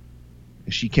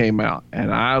 she came out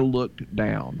and I looked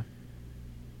down,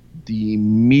 the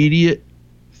immediate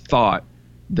thought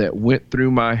that went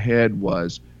through my head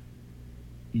was,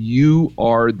 you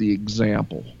are the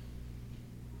example.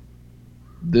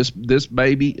 This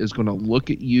baby is going to look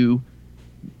at you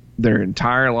their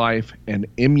entire life and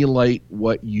emulate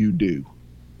what you do.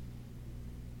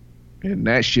 And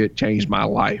that shit changed my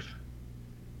life.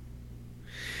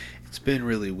 It's been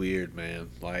really weird, man.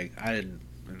 Like, I didn't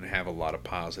have a lot of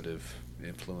positive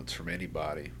influence from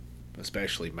anybody,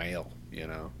 especially male, you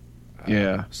know.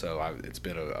 Yeah. So it's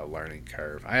been a learning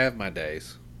curve. I have my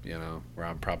days, you know, where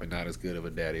I'm probably not as good of a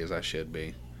daddy as I should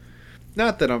be.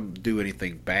 Not that I'm do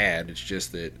anything bad. It's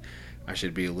just that I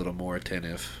should be a little more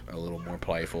attentive, a little more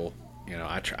playful. You know,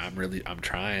 I'm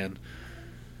trying.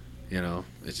 You know,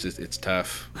 it's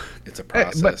tough. It's a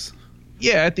process. But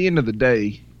yeah, at the end of the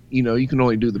day, you know, you can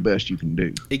only do the best you can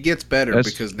do. It gets better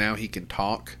because now he can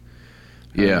talk.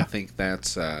 Yeah, I think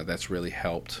that's really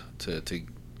helped to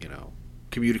you know,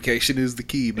 communication is the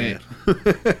key, man.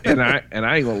 and I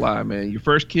ain't gonna lie, man. Your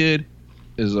first kid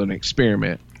is an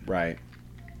experiment, right?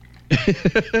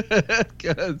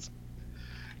 Because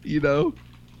you know,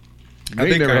 I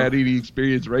ain't never had any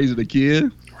experience raising a kid.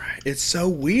 Right. It's so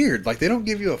weird. Like, they don't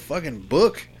give you a fucking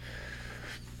book.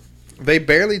 They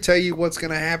barely tell you what's going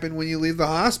to happen when you leave the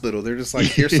hospital. They're just like,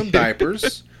 here's some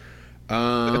diapers,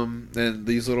 and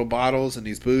these little bottles and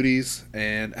these booties,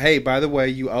 and hey, by the way,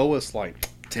 you owe us like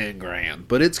 $10,000,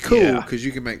 but it's cool because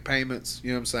you can make payments. You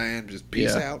know what I'm saying? Just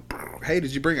peace out. Hey,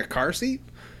 did you bring a car seat?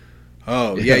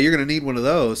 Oh yeah, you're going to need one of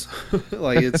those.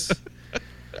 Like, it's.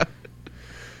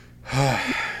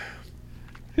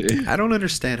 I don't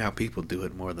understand how people do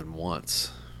it more than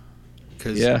once.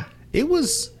 Because it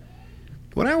was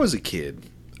when I was a kid.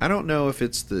 I don't know if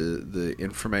it's the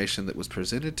information that was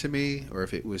presented to me or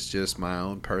if it was just my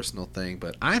own personal thing,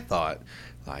 but I thought,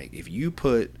 like, if you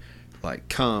put like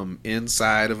cum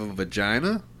inside of a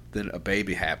vagina, then a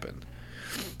baby happened.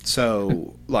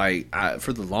 So, like,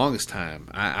 for the longest time,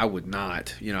 I would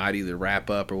not, you know, I'd either wrap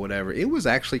up or whatever. It was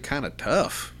actually kind of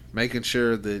tough making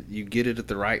sure that you get it at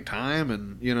the right time,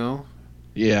 and, you know.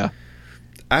 Yeah.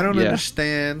 I don't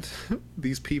understand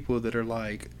these people that are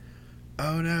like,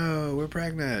 oh no, we're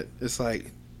pregnant. It's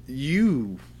like,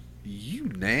 you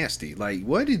nasty. Like,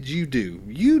 what did you do?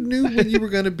 You knew when you were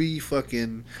going to be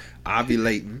fucking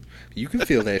ovulating. You can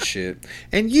feel that shit.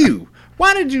 And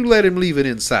why did you let him leave it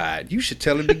inside? You should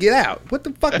tell him to get out. What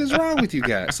the fuck is wrong with you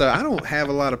guys? So I don't have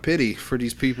a lot of pity for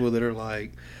these people that are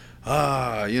like,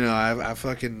 you know,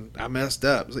 I messed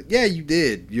up. It's like, yeah, you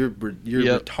did. You're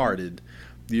retarded.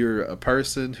 You're a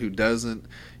person who doesn't,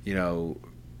 you know,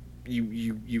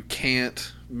 you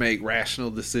can't make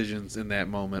rational decisions in that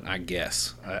moment, I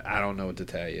guess. I don't know what to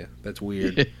tell you. That's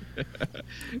weird.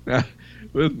 Now,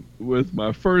 with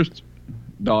my first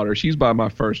daughter, she's by my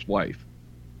first wife.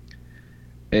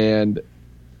 And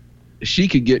she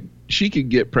could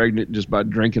get pregnant just by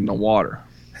drinking the water.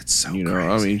 That's so crazy.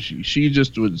 I mean, she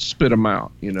just would spit them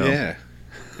out, you know. Yeah.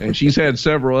 And she's had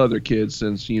several other kids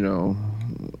since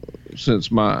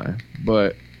mine.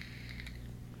 But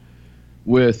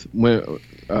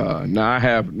now I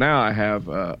have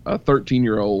a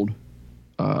 13-year-old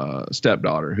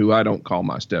stepdaughter who I don't call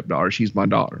my stepdaughter. She's my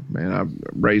daughter, man. I've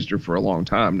raised her for a long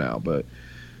time now. But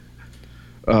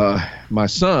my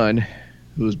son,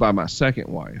 who is by my second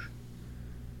wife,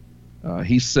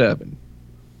 he's 7.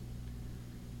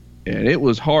 And it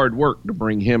was hard work to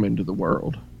bring him into the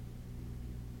world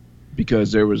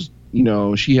because there was, you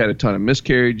know, she had a ton of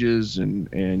miscarriages and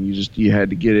you had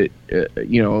to get it,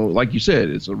 you know, like you said,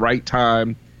 it's the right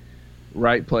time,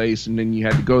 right place. And then you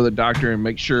had to go to the doctor and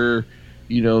make sure,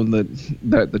 you know,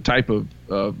 that the type of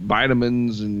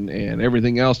vitamins and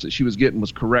everything else that she was getting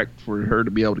was correct for her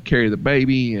to be able to carry the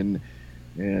baby. And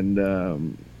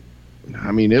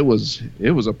I mean, it was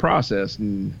a process,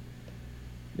 and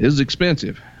it was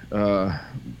expensive.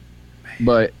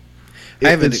 But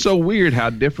it's so weird how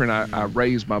different I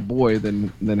raised my boy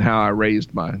than how I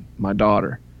raised my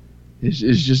daughter. It's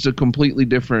just a completely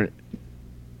different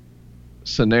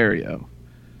scenario.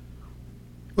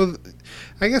 Well,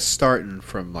 I guess starting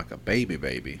from like a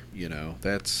baby, you know,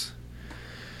 that's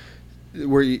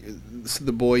where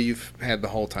the boy you've had the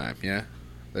whole time, yeah?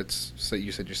 That's, so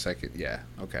you said your second, yeah,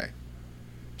 okay.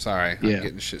 Sorry, I'm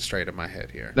getting shit straight in my head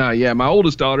here. No, yeah, my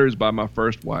oldest daughter is by my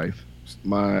first wife.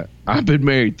 I've been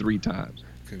married 3 times.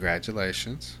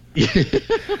 Congratulations.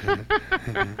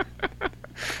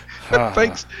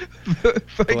 Thanks,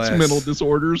 Bless. mental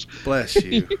disorders. Bless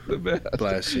you. The best.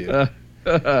 Bless you.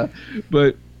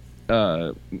 But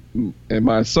and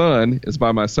my son is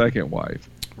by my second wife.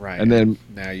 Right. And then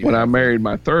now you when I married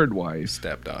my third wife,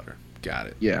 stepdaughter. Got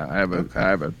it. yeah, I have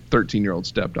a 13-year-old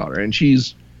stepdaughter, and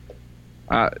she's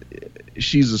the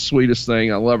sweetest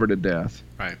thing. I love her to death.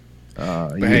 Right.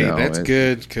 But hey, that's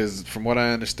good, because from what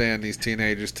I understand, these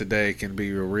teenagers today can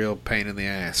be a real pain in the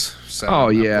ass. So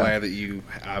I'm glad that you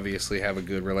obviously have a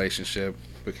good relationship,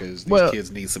 because these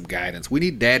kids need some guidance. We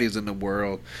need daddies in the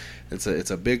world. It's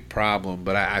a big problem,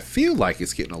 but I feel like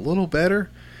it's getting a little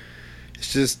better.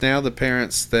 It's just now the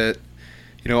parents that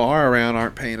are around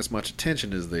aren't paying as much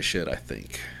attention as they should. I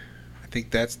think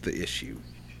that's the issue.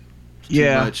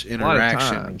 Too much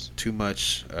interaction, too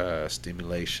much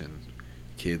stimulation.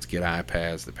 Kids get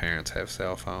iPads, the parents have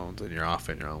cell phones, and you're off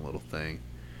in your own little thing.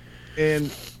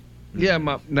 And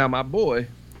my boy,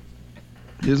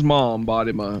 his mom bought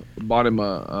him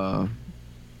a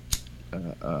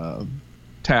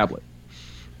tablet.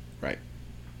 Right.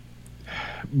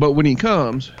 But when he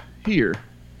comes here,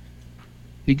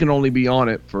 he can only be on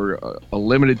it for a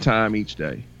limited time each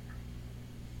day.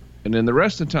 And then the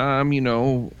rest of the time,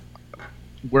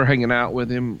 we're hanging out with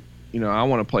him. I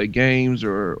want to play games,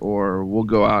 or we'll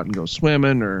go out and go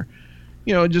swimming, or,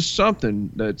 just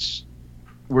something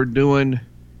we're doing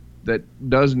that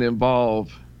doesn't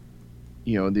involve,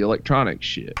 the electronic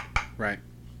shit. Right.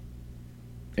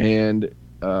 And,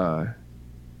 for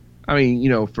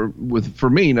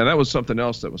me, now that was something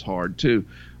else that was hard too,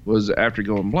 was after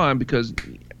going blind, because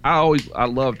I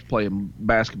loved playing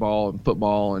basketball and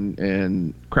football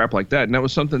and crap like that. And that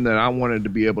was something that I wanted to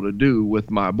be able to do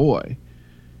with my boy.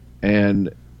 And,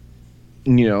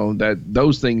 that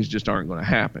those things just aren't going to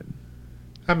happen.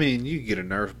 I mean, you can get a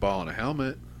Nerf ball and a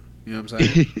helmet. You know what I'm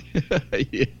saying?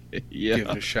 Yeah. Give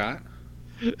it a shot.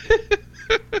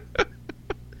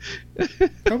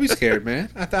 Don't be scared, man.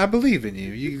 I believe in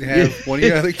you. You can have one of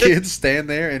your other kids stand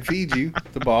there and feed you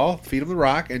the ball, feed him the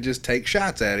rock, and just take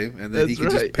shots at him. And then he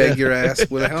can just peg your ass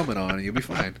with a helmet on, and you'll be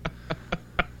fine.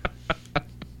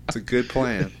 It's a good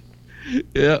plan.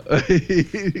 Yeah,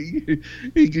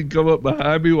 he could come up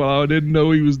behind me while I didn't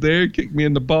know he was there, kick me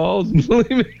in the balls, and leave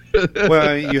me. Well,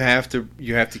 I mean, you have to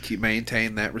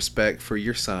maintain that respect for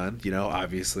your son.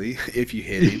 Obviously, if you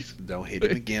hit him, don't hit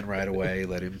him again right away.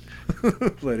 Let him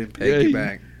peg you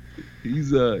back.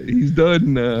 He's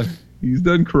done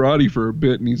karate for a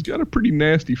bit, and he's got a pretty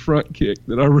nasty front kick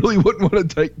that I really wouldn't want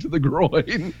to take to the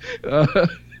groin.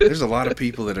 There's a lot of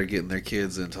people that are getting their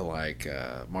kids into like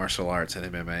martial arts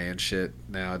and MMA and shit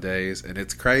nowadays, and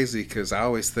it's crazy because I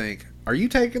always think, are you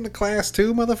taking the class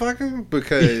too, motherfucker?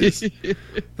 Because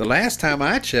the last time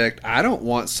I checked, I don't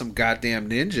want some goddamn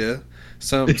ninja,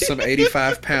 some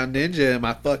 85-pound ninja in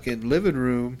my fucking living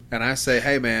room, and I say,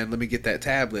 hey man, let me get that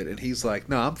tablet, and he's like,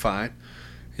 no, I'm fine.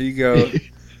 And you go,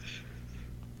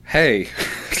 hey,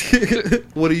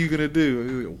 what are you gonna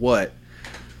do? What?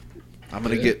 I'm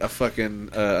gonna get a fucking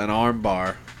an arm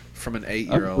bar from an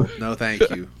 8-year-old. No, thank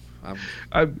you.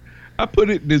 I put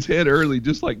it in his head early,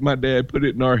 just like my dad put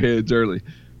it in our heads early,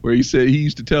 where he said he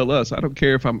used to tell us, I don't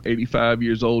care if I'm 85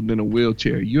 years old and in a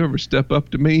wheelchair. You ever step up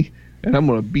to me, and I'm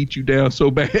gonna beat you down so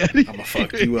bad. I'm gonna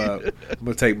fuck you up. I'm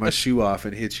gonna take my shoe off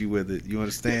and hit you with it. You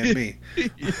understand me?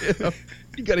 Yeah.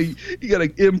 You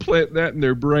gotta implant that in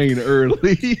their brain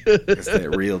early. That's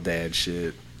that real dad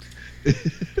shit.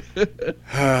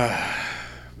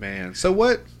 Man, so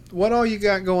what all you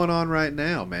got going on right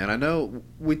now, man? I know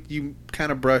you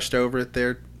kind of brushed over it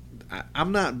there.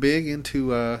 I'm not big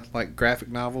into like graphic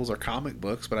novels or comic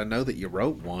books, but I know that you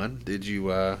wrote one. Did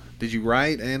you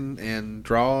write and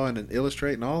draw and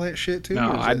illustrate and all that shit too?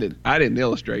 No, I didn't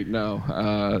illustrate.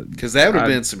 No, because that would have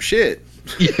been some shit.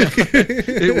 Yeah,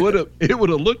 it would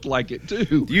have looked like it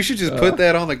too. You should just put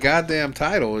that on the goddamn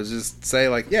title and just say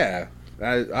like, yeah,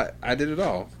 I did it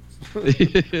all.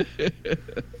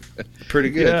 Pretty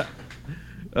good. Yeah.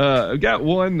 I've got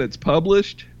one that's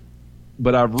published,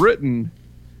 but I've written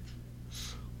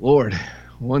Lord,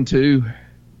 1, 2,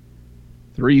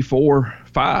 3, 4,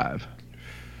 5.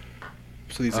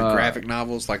 So these are graphic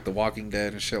novels like The Walking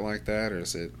Dead and shit like that, or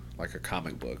is it like a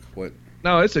comic book? What?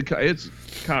 No, it's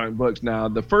comic books now.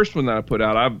 The first one that I put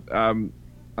out, I'm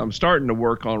starting to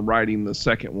work on writing the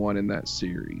second one in that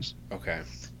series. Okay.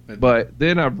 But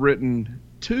then I've written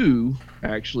 2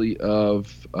 actually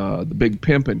of the Big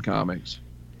Pimpin' comics.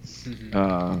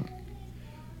 Mm-hmm.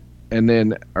 And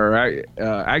then,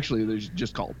 actually, there's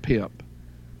just called Pimp,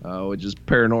 which is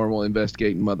Paranormal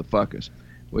Investigating Motherfuckers,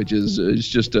 which is it's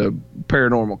just a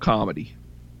paranormal comedy.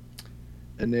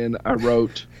 And then I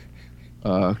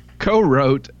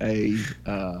co-wrote a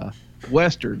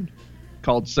Western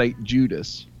called St.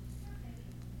 Judas.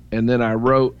 And then I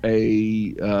wrote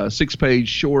a 6-page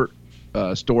short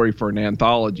story for an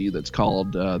anthology that's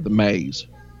called The Maze.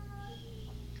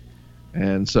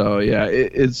 And so, yeah,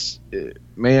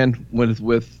 man, with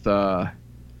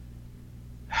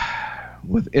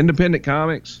independent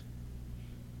comics,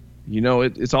 you know,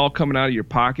 it's all coming out of your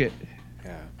pocket.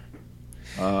 Yeah.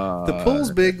 The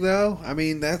pool's big, though. I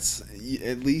mean, that's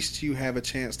at least you have a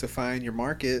chance to find your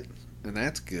market, and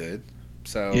that's good.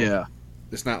 So yeah,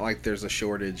 it's not like there's a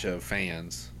shortage of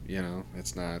fans. You know,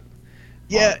 it's not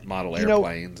model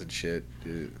airplanes and shit.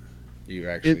 You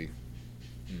actually.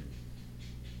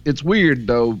 It's weird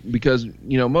though, because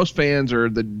you know most fans are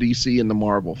the DC and the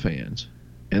Marvel fans,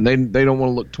 and they don't want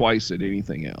to look twice at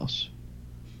anything else.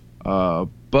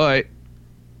 But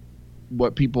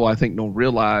what people I think don't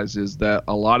realize is that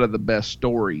a lot of the best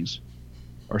stories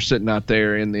are sitting out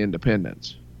there in the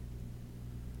independents.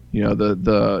 You know,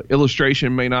 the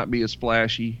illustration may not be as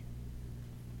flashy,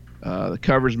 the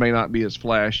covers may not be as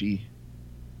flashy,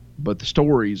 but the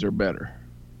stories are better.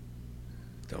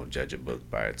 Don't judge a book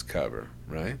by its cover,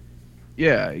 right?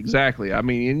 Yeah, exactly. I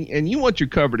mean, and you want your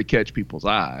cover to catch people's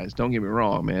eyes. Don't get me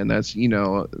wrong, man. That's, you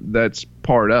know, that's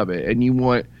part of it. And you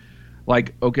want,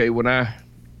 like, okay, when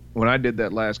I did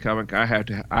that last comic, I have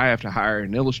to hire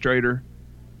an illustrator,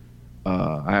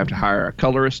 I have to hire a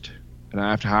colorist, and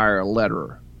I have to hire a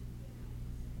letterer.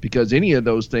 Because any of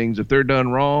those things, if they're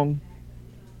done wrong,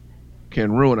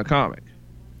 can ruin a comic.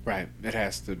 Right. It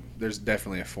has to. There's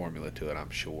definitely a formula to it, I'm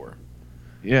sure.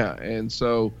 Yeah, and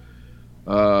so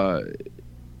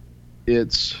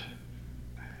it's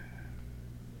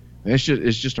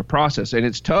just a process, and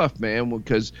it's tough, man,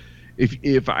 because if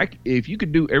you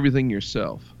could do everything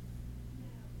yourself,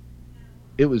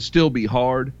 it would still be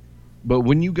hard. But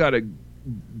when you got to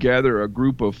gather a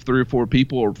group of 3 or 4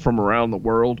 people from around the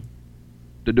world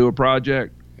to do a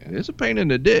project, it's a pain in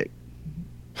the dick.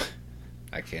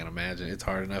 I can't imagine. It's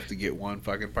hard enough to get one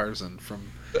fucking person from,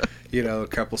 you know, a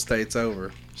couple states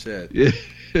over. Shit. Yeah.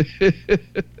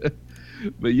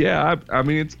 But yeah, I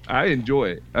mean, I enjoy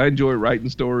it. I enjoy writing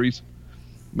stories.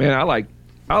 Man, I like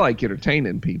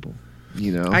entertaining people.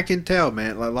 You know, I can tell,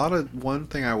 man. One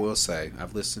thing I will say,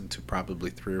 I've listened to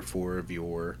probably 3 or 4 of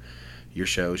your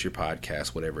shows, your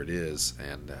podcasts, whatever it is,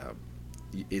 and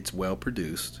it's well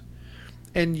produced.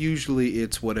 And usually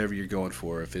it's whatever you're going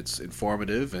for. If it's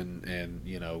informative and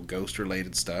you know, ghost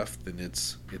related stuff, then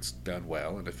it's done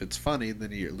well. And if it's funny,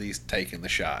 then you're at least taking the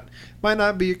shot. Might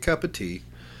not be a cup of tea,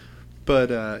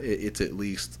 but it's at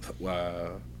least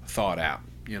thought out,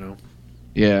 you know?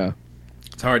 Yeah.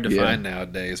 It's hard to find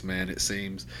nowadays, man, it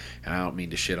seems. And I don't mean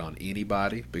to shit on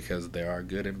anybody, because there are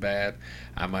good and bad.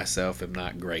 I myself am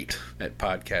not great at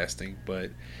podcasting,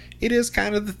 but it is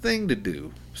kind of the thing to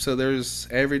do. So there's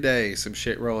every day some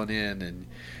shit rolling in, and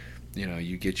you know,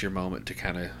 you get your moment to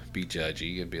kind of be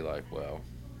judgy and be like, well,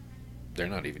 they're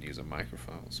not even using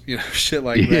microphones, you know, shit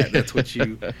like that. That's what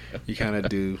you kind of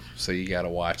do. So you got to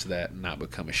watch that and not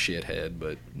become a shithead.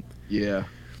 But yeah,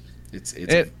 it's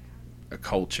a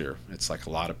culture. It's like a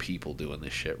lot of people doing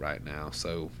this shit right now.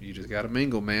 So you just got to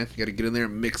mingle, man. You got to get in there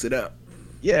and mix it up.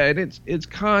 Yeah, and it's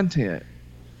content.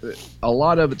 A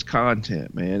lot of it's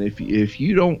content, man. If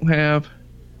you don't have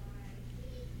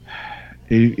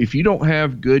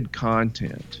good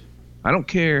content, I don't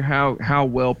care how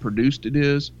well produced it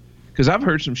is, because I've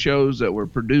heard some shows that were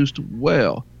produced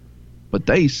well, but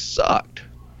they sucked.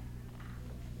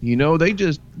 You know,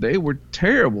 they were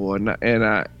terrible, and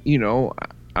I, you know,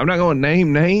 I'm not going to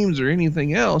name names or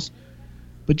anything else,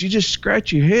 but you just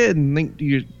scratch your head and think to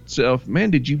yourself, man,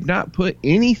 did you not put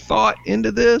any thought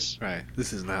into this? Right.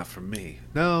 This is not for me.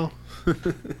 No.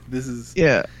 This is...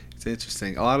 Yeah. It's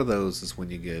interesting. A lot of those is when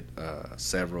you get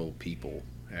several people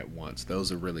at once.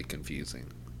 Those are really confusing.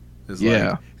 It's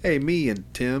like, hey, me and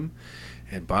Tim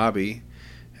and Bobby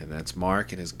And that's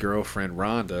Mark and his girlfriend,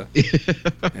 Rhonda.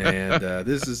 And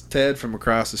this is Ted from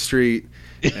across the street.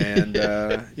 And,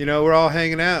 we're all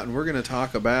hanging out, and we're going to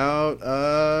talk about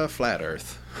Flat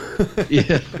Earth.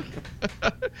 Yeah.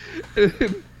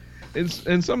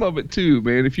 And some of it, too,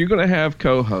 man. If you're going to have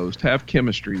co-host, have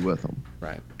chemistry with them.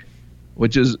 Right.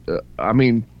 Which is,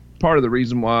 part of the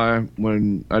reason why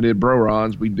when I did Bro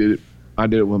Rons, I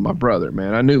did it with my brother,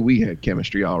 man. I knew we had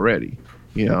chemistry already.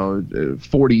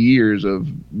 40 years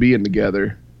of being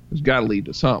together has got to lead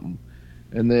to something.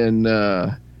 And then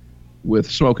with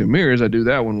Smoke and Mirrors, I do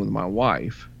that one with my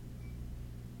wife.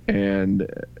 And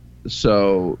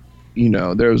so,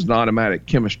 there was an automatic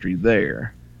chemistry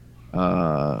there.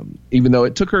 Even though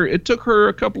it took her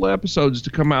a couple of episodes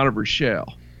to come out of her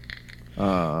shell.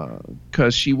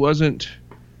 'Cause she wasn't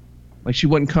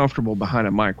comfortable behind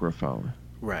a microphone.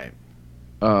 Right.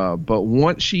 But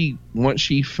once she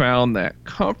found that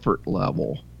comfort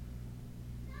level,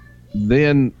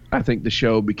 then I think the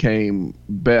show became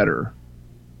better,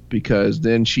 because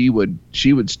then she would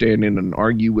stand in and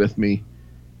argue with me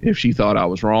if she thought I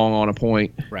was wrong on a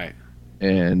point. Right.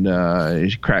 And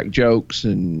she cracked jokes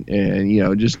and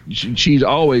just she's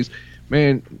always,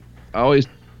 man,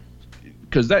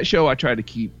 because that show I try to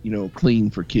keep clean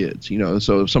for kids,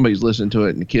 so if somebody's listening to it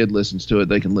and the kid listens to it,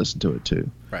 they can listen to it too.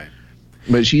 Right.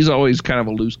 But she's always kind of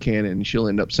a loose cannon, and she'll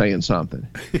end up saying something.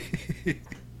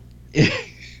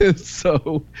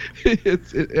 So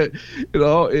it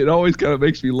always kind of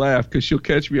makes me laugh, because she'll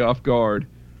catch me off guard,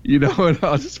 and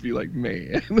I'll just be like,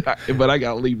 man, but I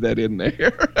gotta leave that in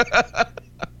there.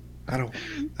 I don't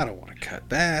want to cut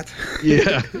that.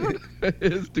 Yeah,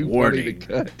 it's too Warning. funny to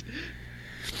cut.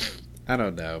 I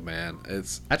don't know, man.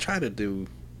 I try to do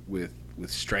with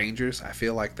strangers. I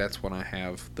feel like that's when I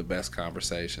have the best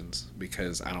conversations,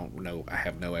 because I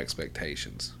have no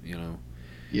expectations,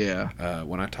 Yeah.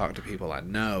 When I talk to people I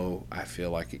know, I feel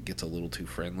like it gets a little too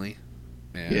friendly.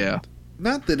 And Yeah.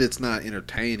 Not that it's not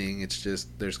entertaining, it's just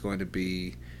there's going to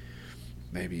be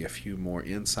maybe a few more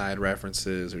inside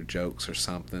references or jokes or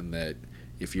something that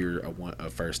if you're a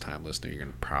first-time listener, you're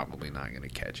probably not going to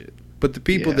catch it. But the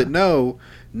people that know,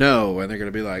 and they're going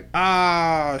to be like,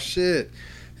 ah, shit.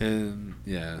 And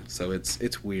yeah, so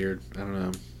it's weird. I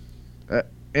don't know.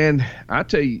 And I'll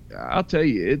tell you,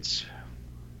 it's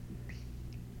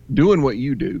doing what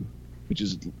you do, which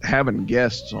is having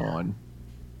guests on,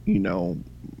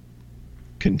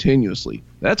 continuously.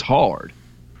 That's hard.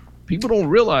 People don't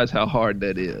realize how hard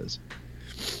that is.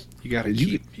 You got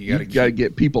to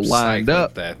get people lined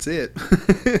up. That's it.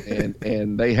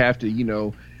 and they have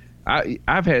to,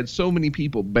 I've had so many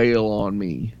people bail on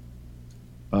me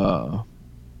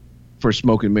for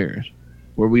Smoke and Mirrors,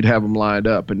 where we'd have them lined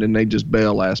up and then they just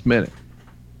bail last minute.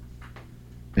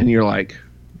 And you're like,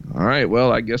 all right,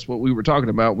 well, I guess what we were talking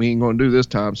about, we ain't going to do this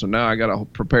time. So now I got to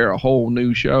prepare a whole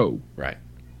new show. Right.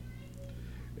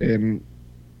 And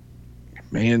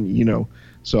man,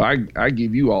 so I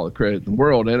give you all the credit in the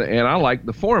world. And I like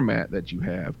the format that you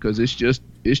have, because it's just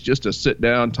a sit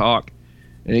down talk,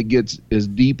 and it gets as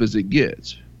deep as it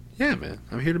gets. Yeah, man.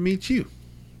 I'm here to meet you.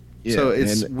 Yeah, so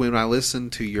it's when I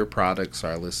listen to your products or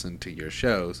I listen to your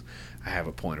shows, I have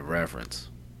a point of reference.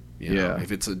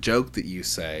 If it's a joke that you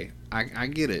say, I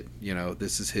get it.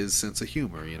 This is his sense of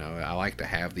humor. I like to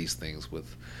have these things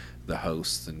with the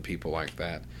hosts and people like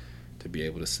that, to be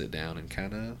able to sit down and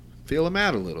kind of feel them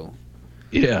out a little.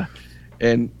 Yeah.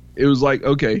 And it was like,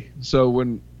 okay, so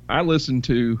when I listen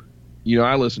to,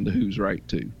 I listen to Who's Right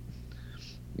too.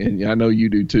 And I know you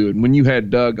do too. And when you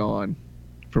had Doug on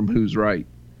from Who's Right,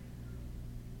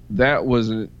 that was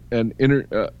an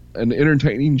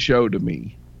entertaining show to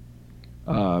me,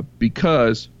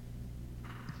 because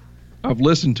I've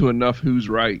listened to enough Who's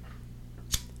Right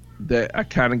that I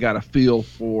kind of got a feel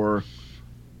for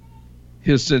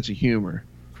his sense of humor.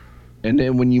 And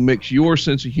then when you mix your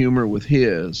sense of humor with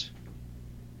his,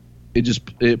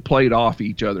 it played off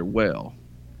each other well.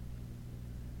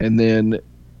 And then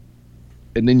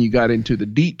you got into the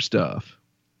deep stuff.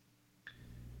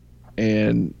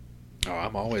 And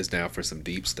I'm always down for some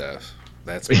deep stuff.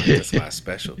 That's my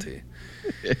specialty.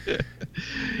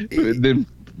 Then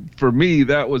for me,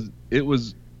 it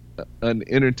was an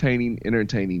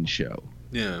entertaining show.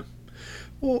 Yeah.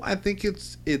 Well, I think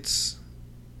it's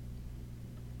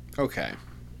okay.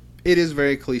 It is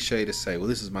very cliche to say, well,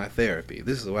 this is my therapy.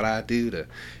 This is what I do to,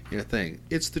 thing.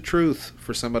 It's the truth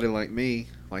for somebody like me.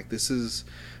 Like, this is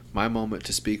my moment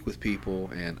to speak with people,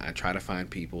 and I try to find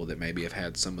people that maybe have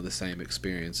had some of the same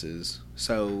experiences.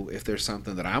 So if there's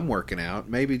something that I'm working out,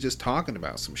 maybe just talking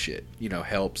about some shit,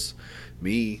 helps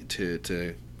me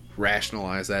to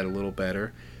rationalize that a little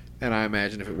better. And I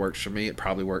imagine if it works for me, it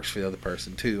probably works for the other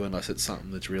person too, unless it's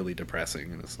something that's really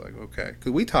depressing. And it's like, okay,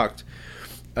 because we talked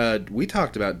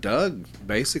about Doug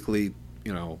basically,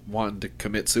 wanting to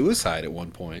commit suicide at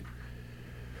one point.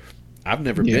 I've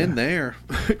never been there.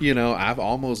 I've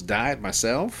almost died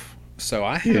myself, so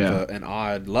I have an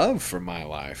odd love for my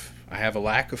life. I have a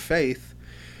lack of faith,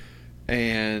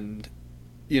 and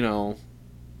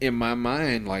in my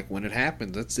mind, like when it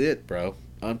happens, that's it, bro.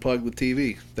 Unplug the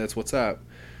TV. That's what's up.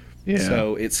 Yeah.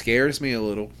 So it scares me a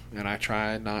little, and I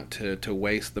try not to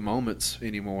waste the moments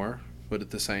anymore. But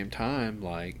at the same time,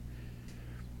 like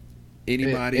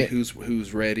anybody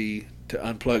who's ready to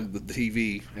unplug the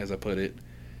TV, as I put it,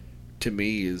 to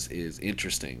me is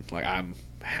interesting. Like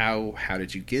how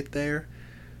did you get there?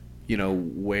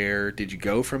 Where did you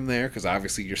go from there? Because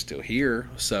obviously you're still here.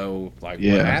 So like,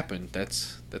 what happened?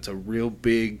 That's a real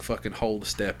big fucking hole to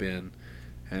step in,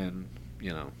 and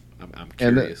I'm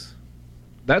curious.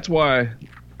 That's why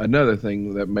another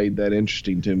thing that made that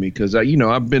interesting to me, because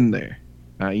I've been there,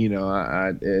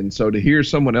 and so to hear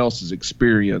someone else's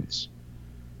experience,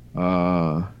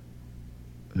 who's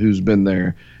been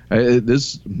there,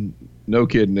 this no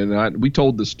kidding, and we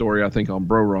told this story I think on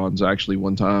Bro Ron's actually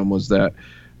one time, was that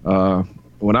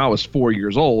when I was 4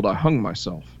 years old I hung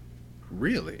myself.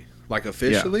 Really? Like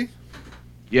officially?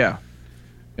 Yeah.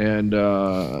 And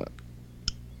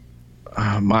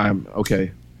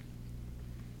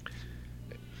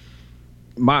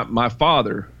My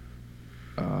father,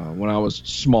 when I was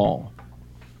small,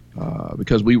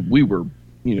 because we were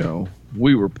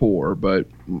poor, but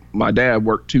my dad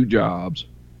worked 2 jobs,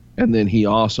 and then he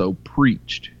also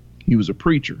preached. He was a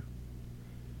preacher.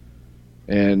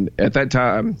 And at that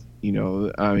time,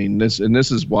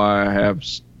 this is why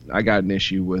I got an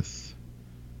issue with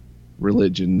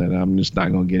religion that I'm just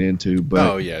not going to get into.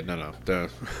 But no.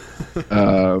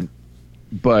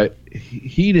 But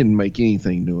he didn't make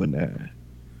anything doing that.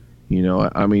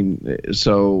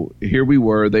 So here we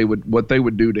were. What they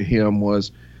would do to him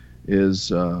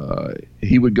is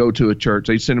he would go to a church.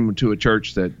 They'd send him to a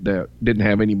church that didn't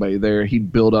have anybody there.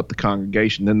 He'd build up the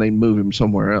congregation, then they'd move him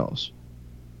somewhere else.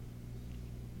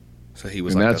 So he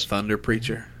was like a thunder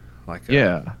preacher, like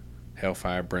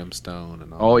hellfire, brimstone,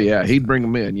 and all. Oh yeah, he'd bring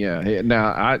them in. Yeah.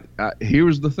 Now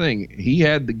here's the thing: he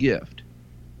had the gift.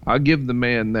 I'll give the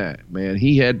man that. Man,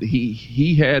 he had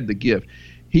the gift.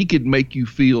 He could make you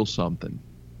feel something,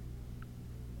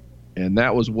 and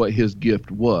that was what his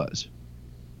gift was.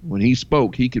 When he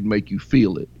spoke, he could make you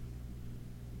feel it.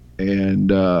 And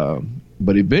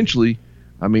but eventually,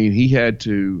 he had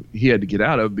to get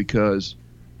out of it, because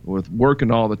with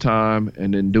working all the time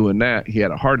and then doing that, he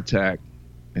had a heart attack,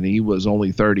 and he was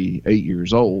only 38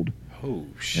 years old. Oh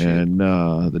shit! And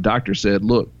the doctor said,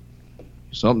 "Look,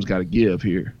 something's got to give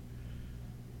here."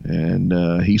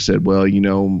 And he said, "Well,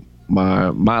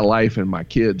 my life and my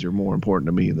kids are more important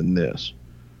to me than this."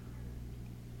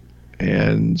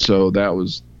 And so that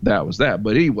was that.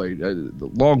 But anyway,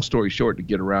 the long story short, to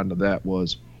get around to that,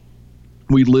 was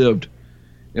we lived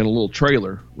in a little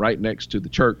trailer right next to the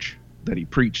church that he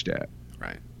preached at.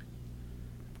 Right.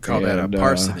 Call that a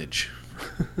parsonage.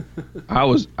 I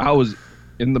was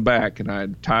in the back, and I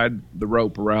had tied the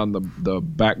rope around the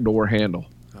back door handle.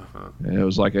 Uh-huh. And it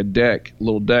was like a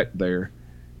little deck there,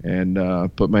 and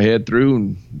put my head through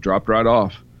and dropped right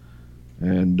off.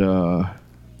 And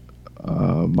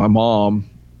my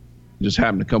mom just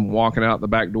happened to come walking out the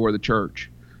back door of the church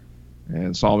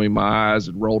and saw me. My eyes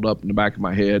had rolled up in the back of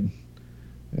my head,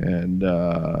 and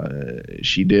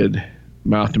she did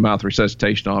mouth-to-mouth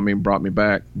resuscitation on me and brought me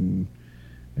back. And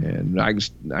I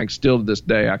still to this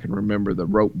day I can remember the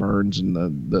rope burns and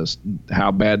the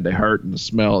how bad they hurt and the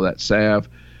smell of that salve.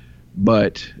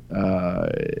 But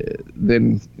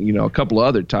then a couple of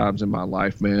other times in my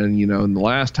life, man, and the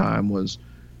last time was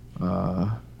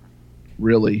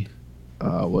really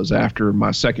was after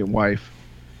my second wife,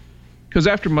 because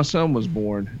after my son was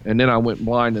born, and then I went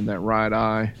blind in that right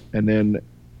eye, and then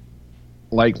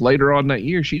like later on that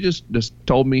year, she just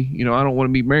told me, I don't want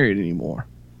to be married anymore.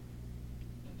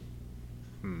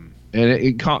 And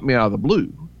it caught me out of the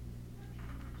blue,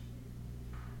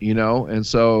 and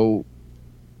so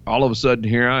all of a sudden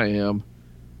here I am.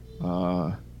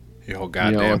 Your whole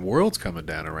goddamn world's coming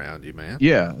down around you, man.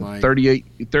 Yeah, like,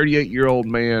 38-year-old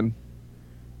man.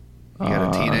 You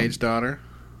got a teenage daughter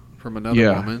from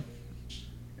another woman.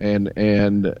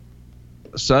 And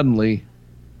suddenly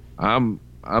I'm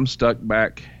stuck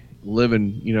back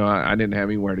living, I didn't have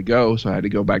anywhere to go, so I had to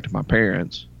go back to my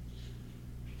parents.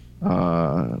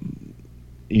 And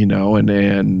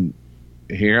then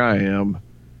here I am.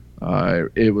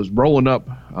 It was rolling up.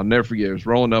 I'll never forget. It was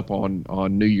rolling up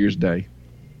on New Year's Day.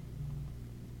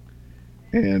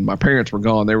 and my parents were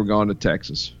gone. They were gone to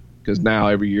Texas because now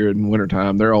every year in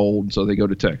wintertime they're old, so they go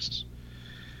to Texas.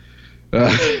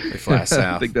 They fly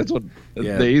south. I think that's what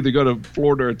Yeah. they either go to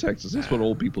Florida or Texas. That's what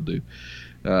old people do.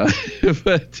 But I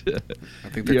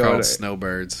think they're you know, called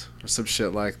snowbirds or some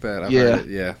shit like that. I've Yeah. heard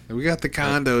it, yeah. We got the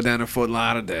condo down in Fort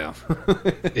Lauderdale.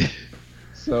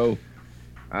 So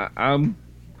I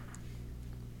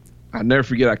never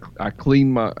forget. I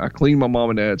cleaned my mom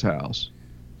and dad's house,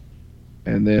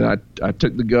 and then I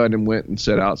took the gun and went and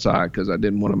sat outside because I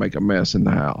didn't want to make a mess in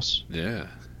the house. Yeah.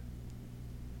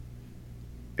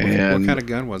 And what kind of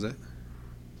gun was it?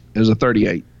 it was a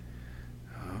 38.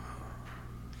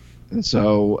 And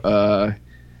so,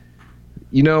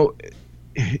 you know,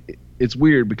 it's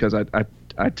weird because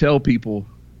I tell people,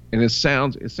 and it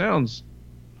sounds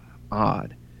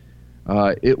odd.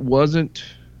 It wasn't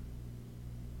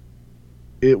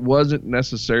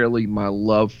necessarily my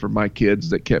love for my kids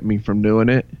that kept me from doing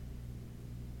it.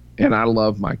 And I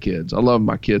love my kids. I love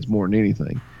my kids more than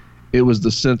anything. It was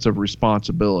the sense of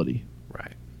responsibility.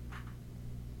 Right.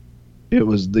 It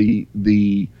was the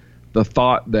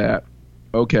thought that,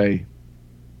 okay,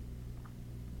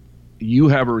 you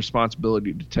have a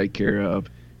responsibility to take care of,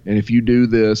 and if you do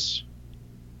this,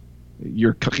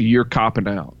 you're copping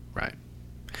out. Right.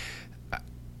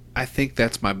 I think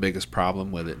that's my biggest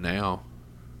problem with it now,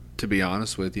 to be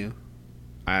honest with you.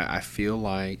 I feel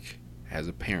like as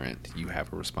a parent, you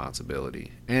have a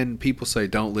responsibility. And people say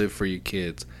don't live for your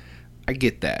kids. I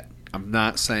get that. I'm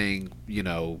not saying,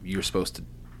 you're supposed to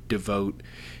devote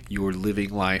your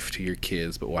living life to your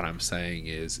kids, but what I'm saying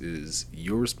is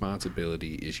your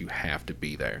responsibility is you have to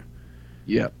be there.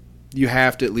 Yep. You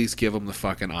have to at least give them the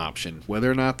fucking option.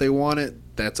 Whether or not they want it,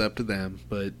 that's up to them,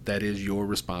 but that is your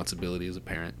responsibility as a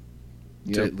parent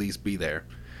to at least be there.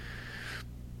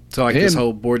 So like this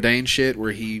whole Bourdain shit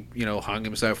where he, hung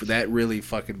himself, that really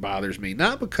fucking bothers me.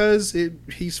 Not because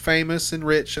he's famous and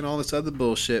rich and all this other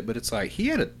bullshit, but it's like he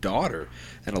had a daughter,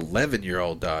 an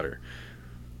 11-year-old daughter.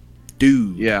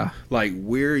 Dude, yeah, like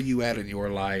where are you at in your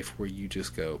life where you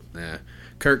just go, nah.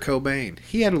 Kurt Cobain,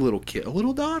 he had a little kid, a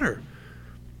little daughter.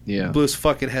 Yeah, Blew his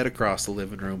fucking head across the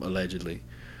living room allegedly.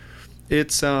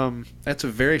 It's that's a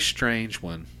very strange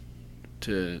one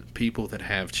to people that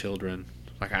have children.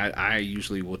 Like I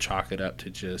usually will chalk it up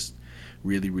to just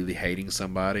really, really hating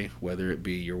somebody, whether it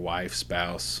be your wife,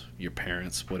 spouse, your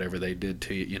parents, whatever they did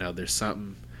to you. There's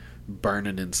something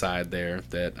burning inside there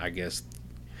that I guess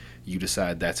you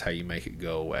decide that's how you make it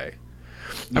go away.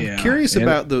 I'm curious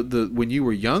about the when you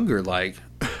were younger, like,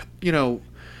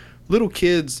 little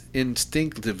kids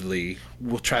instinctively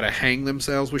will try to hang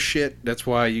themselves with shit. That's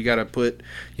why you got to put,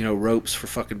 ropes for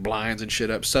fucking blinds and shit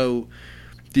up. So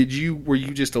were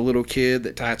you just a little kid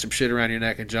that tied some shit around your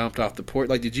neck and jumped off the porch?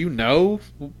 Like, did you know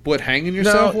what hanging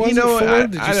yourself was before?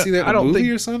 Did you see that in a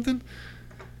movie or something?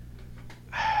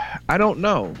 I don't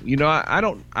know.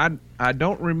 I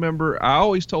don't remember. I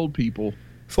always told people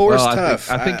Forrest Tough.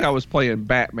 I think I was playing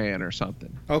Batman or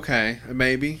something. Okay,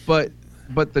 maybe.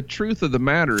 But the truth of the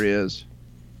matter is,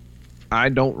 I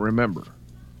don't remember.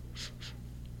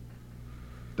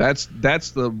 That's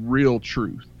the real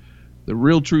truth. The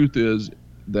real truth is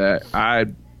that I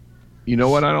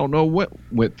don't know what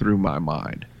went through my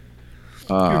mind.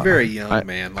 You're very young,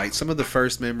 man. Like some of the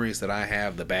first memories that I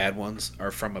have, the bad ones,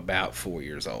 are from about 4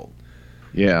 years old.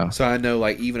 Yeah. So I know,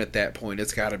 like, even at that point,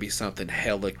 it's got to be something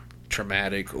hella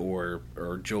traumatic or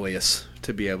joyous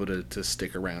to be able to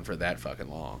stick around for that fucking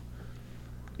long.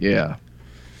 Yeah.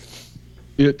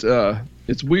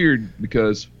 It's weird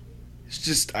because it's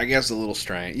just, I guess, a little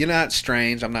strange. You're not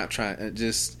strange. I'm not trying.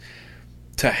 Just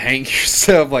to hang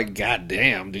yourself, like,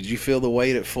 goddamn, did you feel the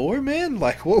weight at 4, man?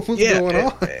 Like, what was going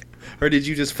on? Or did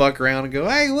you just fuck around and go,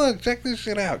 hey, look, check this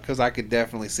shit out? Because I could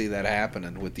definitely see that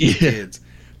happening with these kids.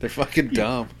 They're fucking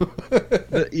dumb.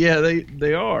 Yeah,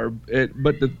 they are.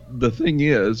 But the thing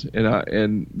is,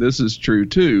 and this is true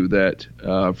too, that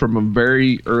from a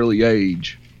very early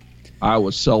age, I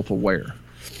was self-aware,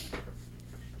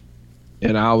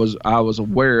 and I was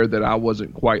aware that I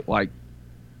wasn't quite like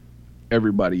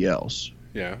everybody else.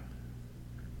 Yeah.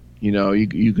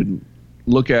 You could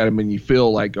look at them and you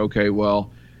feel like, okay, well,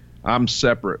 I'm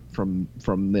separate from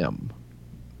them,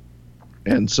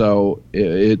 and so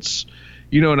it's.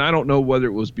 And I don't know whether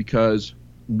it was because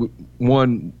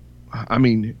one, I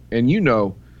mean, and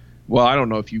well, I don't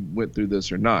know if you went through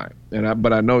this or not,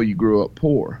 but I know you grew up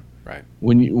poor. Right.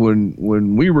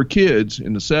 When we were kids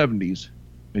in the 70s,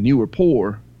 and you were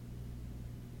poor,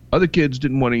 other kids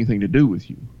didn't want anything to do with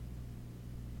you.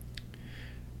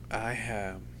 I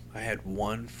had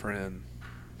one friend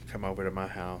come over to my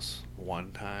house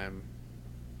one time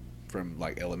from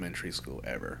like elementary school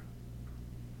ever.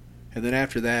 And then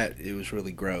after that, it was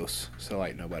really gross. So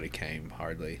like nobody came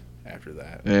hardly after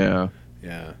that. Yeah.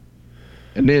 Yeah.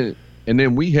 And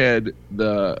then we had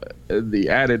the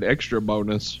added extra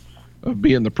bonus of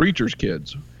being the preacher's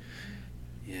kids.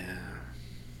 Yeah.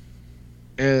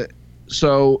 And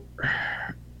so,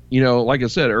 like I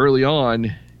said early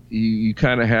on, you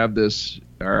kind of have this,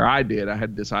 or I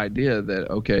had this idea that,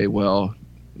 okay, well,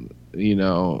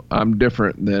 I'm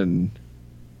different than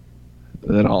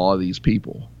all of these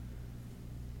people.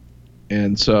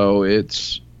 And so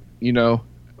it's,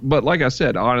 but like I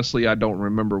said, honestly, I don't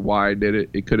remember why I did it.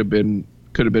 It could have been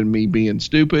me being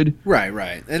stupid.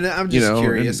 Right. And I'm just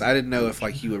curious. I didn't know if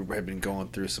like you had been going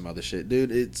through some other shit.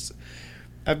 Dude,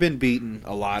 I've been beaten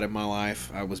a lot in my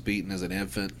life. I was beaten as an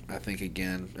infant, I think,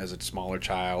 again, as a smaller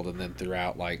child, and then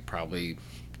throughout like probably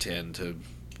 10 to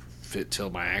fit till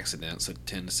my accident, so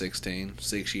 10 to 16,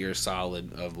 6 years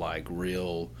solid of like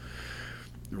real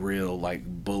like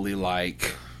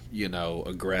bully-like,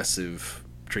 aggressive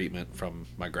treatment from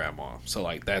my grandma. So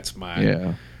like that's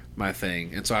my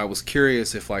thing. And so I was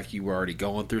curious if like you were already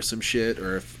going through some shit,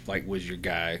 or if like was your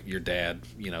dad,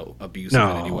 abusive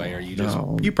in any way, or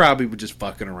you probably were just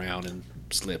fucking around and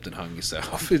slipped and hung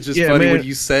yourself. It's just funny when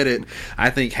you said it. I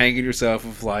think hanging yourself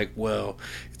of like, well,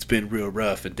 it's been real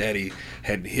rough and daddy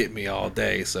hadn't hit me all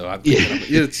day, so I'm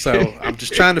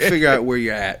just trying to figure out where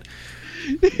you're at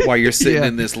while you're sitting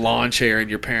in this lawn chair in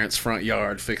your parents' front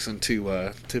yard fixing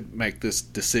to make this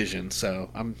decision. So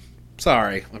I'm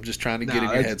sorry. I'm just trying to get in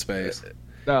your headspace.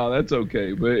 No, that's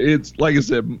okay. But it's like I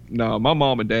said, no, my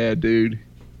mom and dad, dude,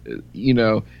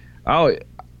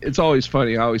 it's always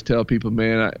funny. I always tell people,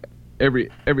 man, every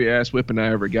ass whipping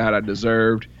I ever got, I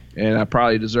deserved, and I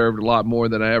probably deserved a lot more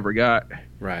than I ever got.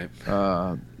 Right.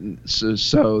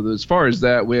 So as far as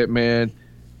that went, man,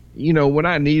 when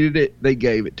I needed it, they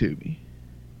gave it to me.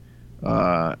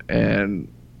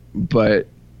 But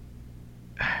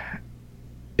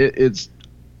it's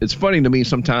funny to me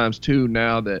sometimes too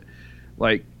now that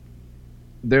like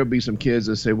there'll be some kids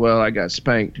that say, well, I got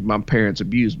spanked, my parents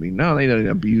abused me. No, they didn't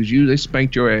abuse you, they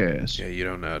spanked your ass. Yeah, you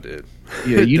don't know, dude.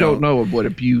 Yeah, you don't know what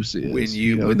abuse is. When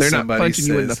they're not punching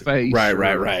you in the face.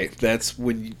 Right. That's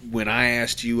when I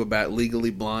asked you about Legally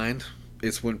Blind,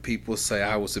 it's when people say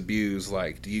I was abused.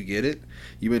 Like, do you get it?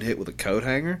 You've been hit with a coat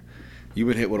hanger, you've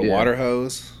been hit with a water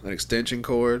hose, an extension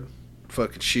cord,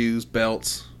 fucking shoes,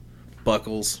 belts,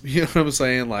 buckles. You know what I'm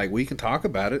saying? Like, we can talk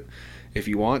about it if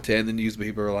you want to. And then these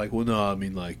people are like, well, no, I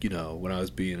mean, like, when I was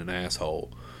being an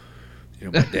asshole,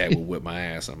 my dad would whip my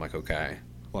ass. I'm like, okay.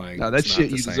 Like, no, that's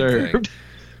shit you deserved.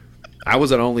 I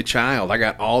was an only child. I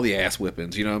got all the ass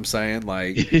whippings. You know what I'm saying?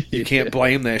 Like, you can't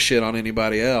blame that shit on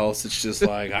anybody else. It's just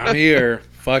like, I'm here.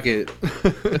 Fuck it.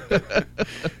 It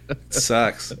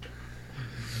sucks.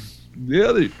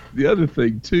 The other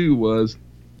thing too was,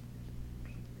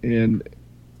 and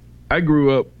I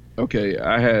grew up. Okay,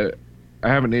 I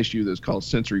have an issue that's called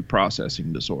sensory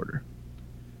processing disorder,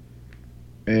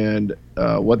 and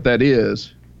what that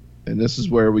is, and this is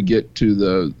where we get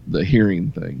to the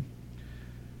hearing thing.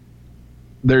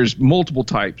 There's multiple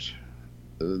types.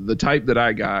 The type that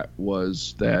I got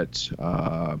was that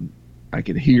I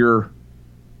could hear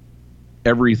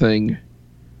everything.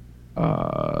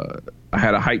 I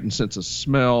had a heightened sense of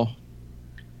smell,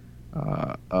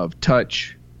 of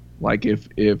touch, like if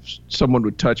someone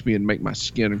would touch me and make my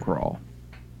skin crawl.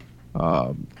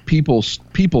 People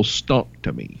stunk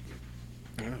to me.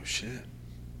 Oh shit.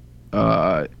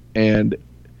 And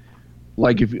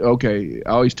like I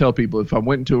always tell people, if I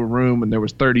went into a room and there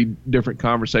was 30 different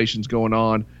conversations going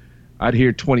on, I'd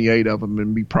hear 28 of them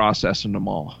and be processing them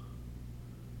all.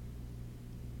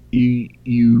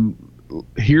 You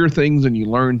hear things and you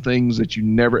learn things that you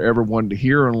never ever wanted to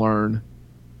hear and learn.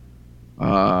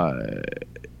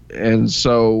 And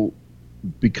so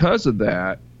because of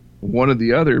that, one of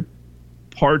the other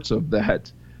parts of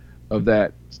that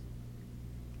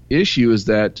issue is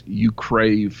that you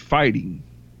crave fighting.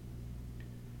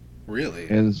 Really?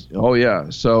 And oh yeah.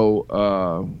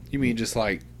 So you mean just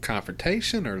like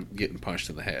confrontation or getting punched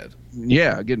in the head?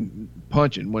 Yeah,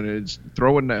 punching when it's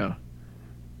throwing down.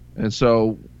 And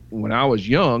so when I was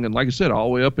young, and like I said, all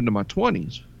the way up into my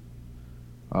 20s,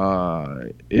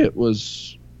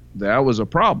 that was a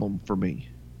problem for me.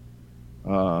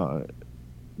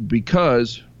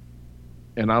 Because,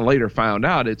 and I later found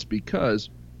out it's because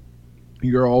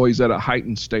you're always at a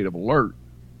heightened state of alert.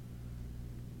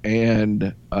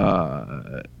 And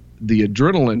the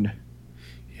adrenaline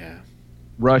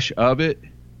rush of it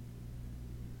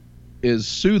is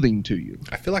soothing to you.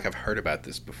 I feel like I've heard about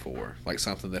this before, like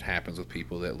something that happens with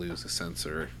people that lose the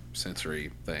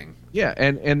sensory thing. Yeah,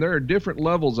 and there are different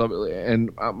levels of it, and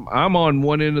I'm on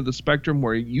one end of the spectrum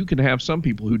where you can have some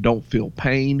people who don't feel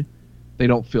pain, they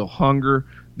don't feel hunger,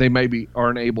 they maybe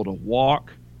aren't able to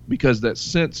walk because the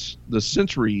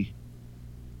sensory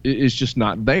is just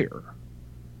not there.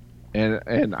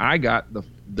 And I got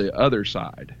the other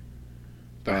side,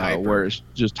 where it's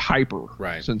just hyper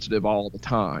sensitive all the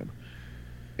time.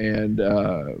 And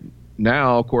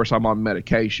now, of course, I'm on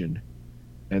medication,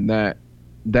 and that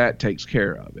takes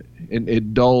care of it. And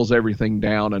it dulls everything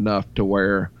down enough to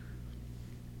where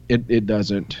it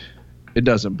doesn't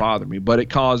bother me, but it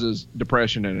causes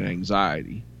depression and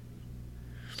anxiety.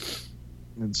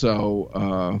 And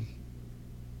so,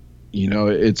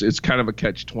 it's kind of a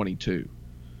catch-22.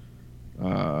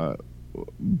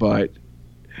 But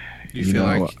you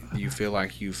feel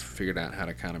like you've figured out how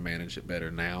to kind of manage it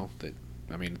better now that,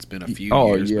 I mean, it's been a few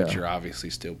years, but you're obviously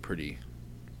still pretty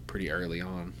early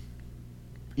on.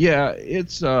 Yeah,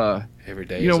 it's every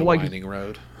day is a winding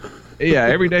road. Yeah,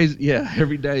 every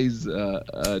day's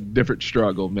a different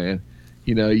struggle, man.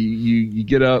 You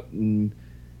get up and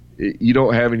you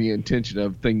don't have any intention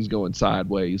of things going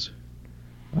sideways,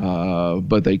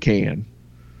 but they can.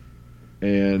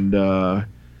 And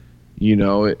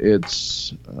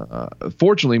it's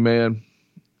fortunately, man,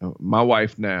 my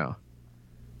wife now,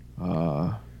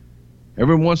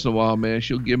 every once in a while, man,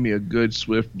 she'll give me a good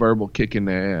swift verbal kick in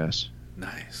the ass.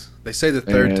 Nice. They say the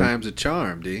third time's a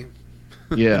charm, D.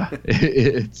 Yeah,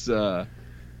 it's I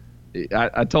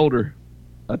told her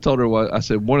what I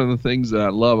said. One of the things that I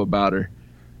love about her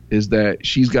is that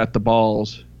she's got the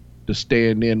balls to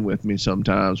stand in with me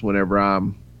sometimes whenever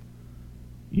I'm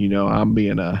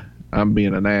being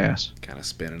an ass, kind of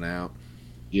spinning out.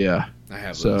 Yeah, I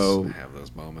have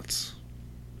those moments.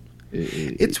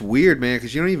 It's weird, man,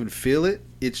 because you don't even feel it.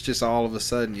 It's just all of a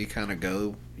sudden you kind of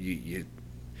go.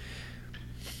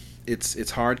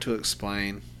 It's hard to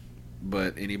explain,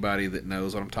 but anybody that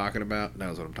knows what I'm talking about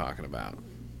knows what I'm talking about.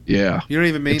 Yeah, you don't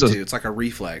even mean to. It's like a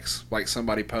reflex, like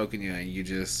somebody poking you, and you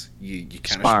just you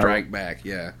kind of strike back.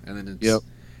 Yeah, and then it's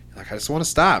like, I just want to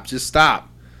stop. Just stop.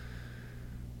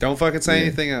 Don't fucking say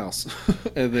anything else.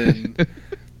 And then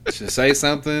just say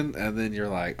something, and then you're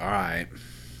like, all right,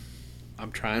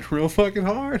 I'm trying real fucking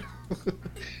hard.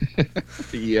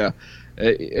 Yeah.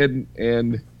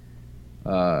 And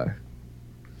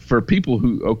for people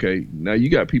who, now you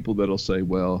got people that'll say,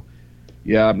 well,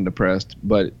 yeah, I'm depressed,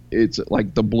 but it's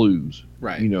like the blues.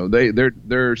 Right.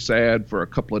 They're sad for a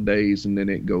couple of days, and then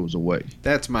it goes away.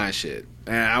 That's my shit.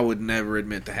 And I would never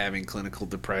admit to having clinical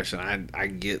depression. I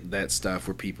get that stuff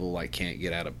where people like can't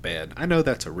get out of bed. I know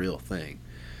that's a real thing.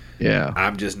 Yeah.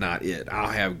 I'm just not it.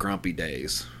 I'll have grumpy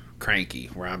days, cranky,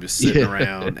 where I'm just sitting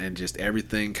around and just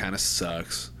everything kind of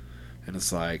sucks. And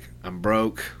it's like, I'm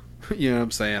broke. You know what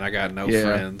I'm saying? I got no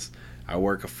friends. I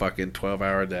work a fucking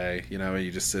 12-hour day. And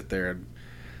you just sit there and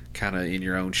kind of in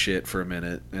your own shit for a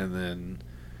minute. And then,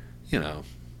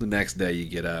 the next day you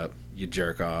get up. You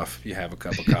jerk off, you have a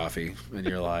cup of coffee, and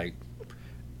you're like,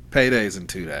 payday's in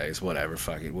 2 days, whatever,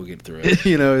 fuck it, we'll get through it.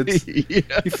 It's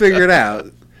you figure it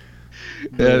out.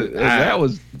 That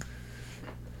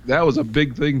was a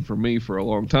big thing for me for a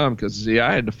long time, because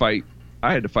I had to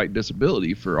fight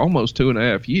disability for almost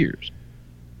 2.5 years.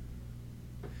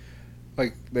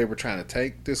 Like they were trying to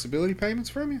take disability payments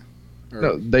from you? Or?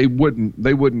 No, they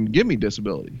wouldn't give me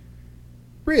disability.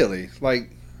 Really? Like,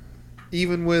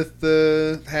 even with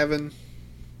having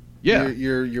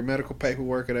your medical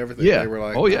paperwork and everything, they were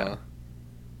like,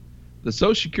 The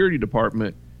Social Security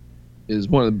Department is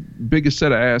one of the biggest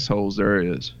set of assholes there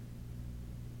is.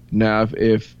 Now,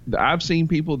 if I've seen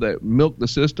people that milk the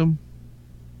system,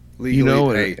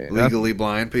 legally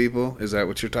blind people, is that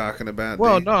what you're talking about?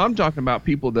 Well, no, I'm talking about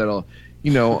people that'll,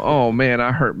 oh man,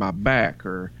 I hurt my back,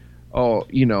 or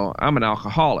I'm an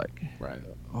alcoholic. Right.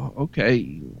 Oh,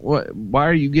 okay, why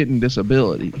are you getting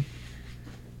disability?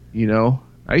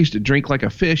 I used to drink like a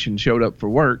fish and showed up for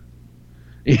work.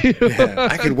 Yeah,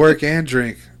 I could work and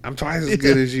drink. I'm twice as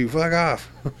good as you. Fuck off.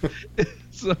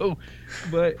 So,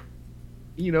 but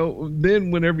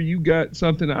then whenever you got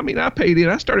something, I mean, I paid in.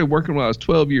 I started working when I was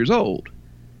 12 years old.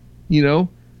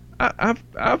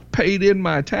 I've paid in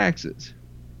my taxes.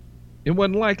 It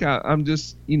wasn't like I'm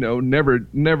just,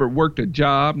 never worked a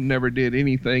job, never did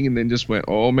anything, and then just went,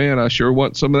 oh, man, I sure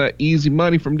want some of that easy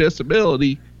money from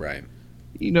disability. Right.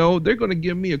 They're going to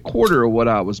give me a quarter of what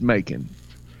I was making.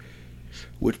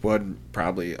 Which wasn't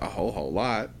probably a whole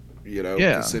lot,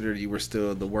 considering you were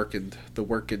still in the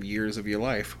working years of your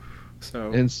life.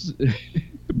 So,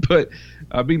 but,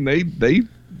 I mean,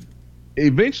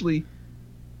 eventually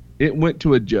it went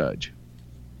to a judge,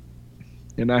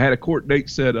 and I had a court date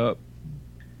set up,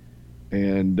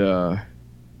 and the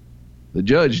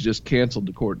judge just canceled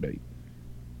the court date.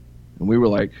 And we were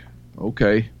like,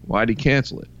 okay, why'd he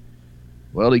cancel it?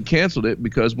 Well, he canceled it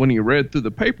because when he read through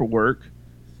the paperwork,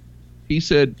 he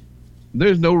said,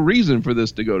 there's no reason for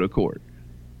this to go to court.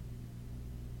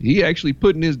 He actually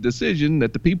put in his decision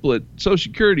that the people at Social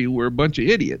Security were a bunch of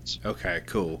idiots. Okay,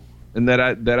 cool. And that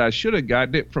I should have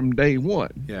gotten it from day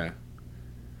one. Yeah.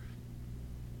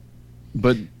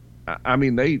 But I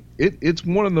mean, it's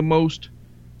one of the most,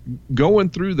 going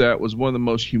through that was one of the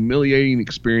most humiliating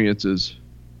experiences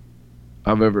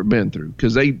I've ever been through,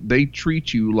 because they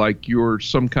treat you like you're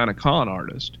some kind of con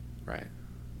artist. Right.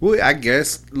 Well, I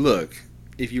guess, look,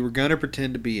 if you were going to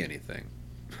pretend to be anything,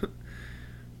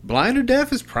 blind or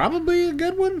deaf is probably a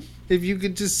good one. If you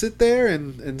could just sit there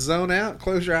and zone out,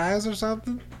 close your eyes or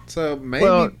something. So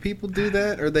maybe people do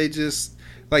that, or they just,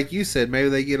 like you said, maybe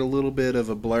they get a little bit of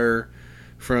a blur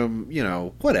from,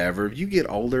 whatever. You get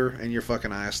older and your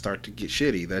fucking eyes start to get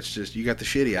shitty. That's just, you got the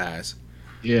shitty eyes.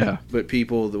 Yeah. But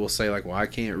people that will say, like, well, I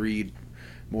can't read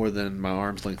more than my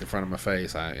arm's length in front of my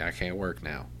face. I can't work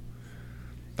now.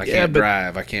 I can't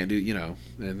drive. I can't do, And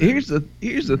then, here's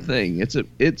the thing.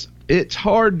 It's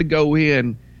hard to go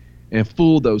in and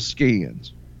fool those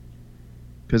scans,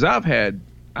 because I've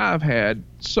had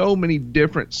so many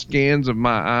different scans of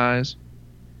my eyes.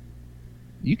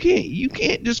 You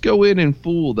can't just go in and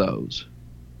fool those.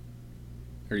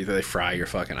 Or either they fry your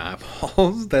fucking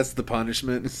eyeballs. That's the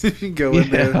punishment. If you go in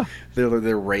there,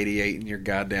 they're radiating your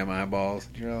goddamn eyeballs.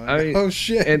 You're like, oh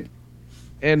shit.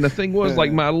 And the thing was,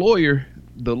 like, my lawyer,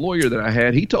 the lawyer that I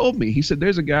had, he told me, he said,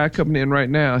 there's a guy coming in right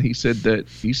now. He said,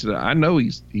 I know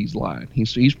he's lying.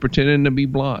 He's pretending to be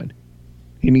blind.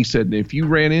 And he said, if you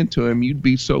ran into him, you'd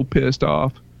be so pissed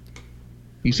off.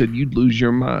 He said, you'd lose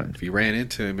your mind. If you ran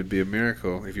into him, it'd be a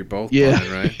miracle if you're both blind,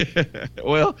 right?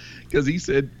 Well, because he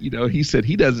said he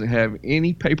doesn't have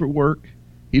any paperwork.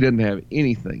 He doesn't have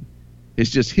anything. It's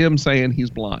just him saying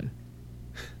he's blind.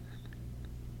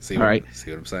 See what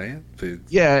I'm saying?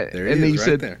 Yeah. There he is,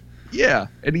 right there. Yeah.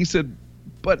 And he said,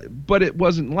 but it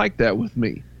wasn't like that with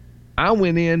me.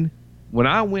 When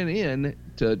I went in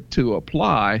to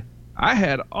apply, I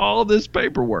had all this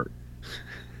paperwork.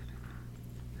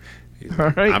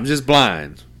 All right. I'm just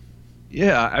blind.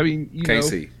 Yeah, I mean, can't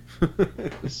see.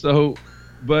 So,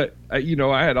 but I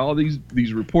had all these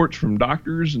reports from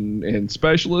doctors and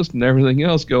specialists and everything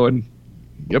else going,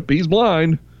 yep, he's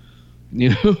blind.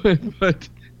 But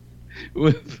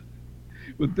with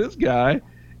this guy,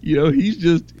 he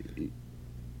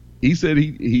said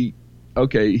he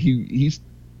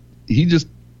just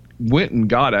went and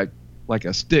got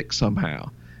a stick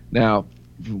somehow. Now,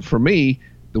 for me,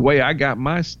 the way I got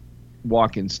my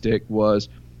walking stick was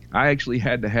I actually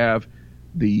had to have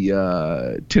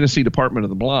the Tennessee Department of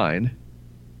the Blind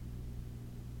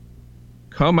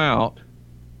come out,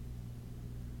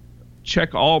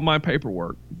 check all my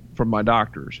paperwork from my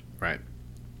doctors, right,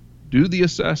 do the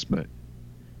assessment,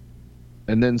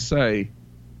 and then say,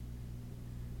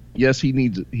 yes, he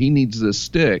needs this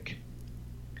stick,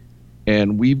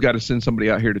 and we've got to send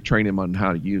somebody out here to train him on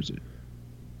how to use it.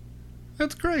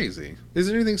 That's crazy. Is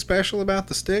there anything special about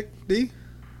the stick, D?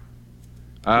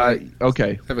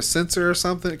 Okay. Have a sensor or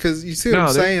something? Because you see what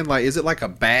I'm saying? Like, is it like a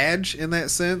badge in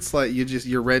that sense? Like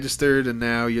you're registered and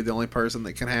now you're the only person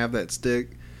that can have that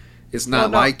stick? It's not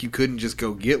like you couldn't just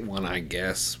go get one, I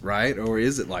guess, right? Or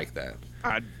is it like that?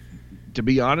 To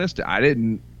be honest, I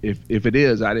didn't. If it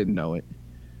is, I didn't know it.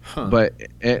 Huh. But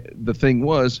the thing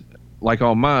was, like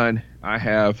on mine, I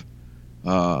have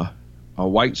a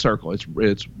white circle.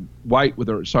 It's white with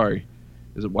a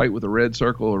is it white with a red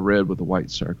circle or red with a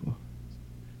white circle?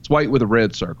 It's white with a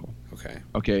red circle.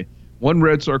 Okay. One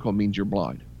red circle means you're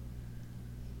blind.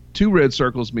 2 red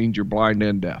circles means you're blind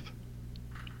and deaf.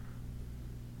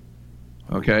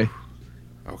 Okay.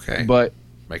 But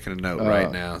making a note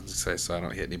right now to say so I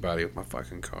don't hit anybody with my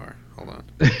fucking car. Hold on.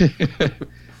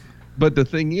 But the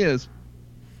thing is,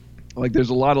 like, there's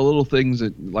a lot of little things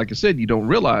that, like I said, you don't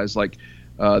realize. Like,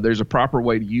 there's a proper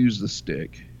way to use the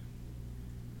stick.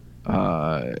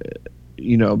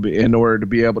 In order to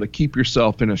be able to keep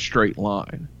yourself in a straight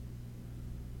line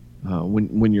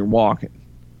when you're walking.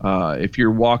 If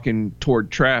you're walking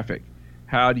toward traffic,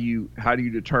 how do you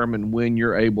determine when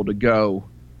you're able to go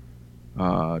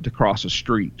to cross a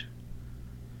street?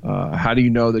 How do you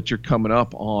know that you're coming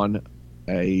up on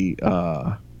a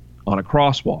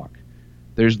crosswalk?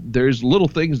 There's little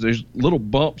things. There's little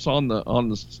bumps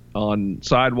on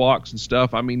sidewalks and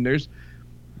stuff. I mean,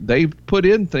 they've put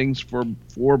in things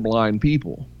for blind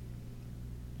people.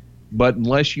 But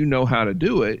unless you know how to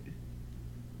do it,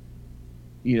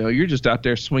 you're just out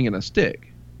there swinging a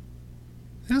stick.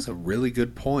 That's a really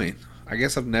good point. I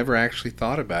guess I've never actually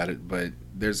thought about it, but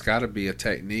there's got to be a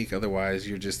technique. Otherwise,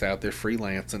 you're just out there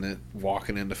freelancing it,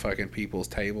 walking into fucking people's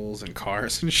tables and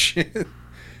cars and shit.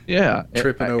 Yeah.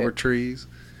 Tripping over trees.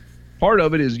 Part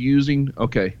of it is using,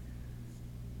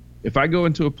 if I go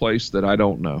into a place that I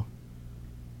don't know,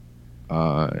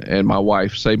 and my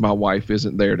wife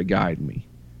isn't there to guide me,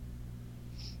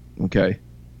 okay,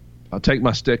 I'll take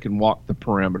my stick and walk the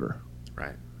perimeter.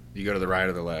 Right. You go to the right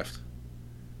or the left?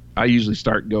 I usually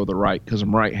go the right because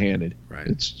I'm right-handed. Right.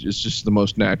 It's just the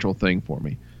most natural thing for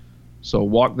me. So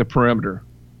walk the perimeter.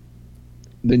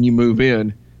 Then you move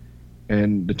in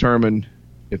and determine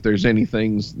if there's any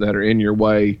things that are in your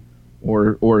way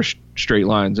or straight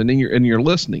lines. And then you're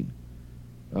listening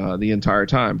the entire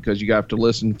time, because you have to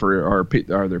listen for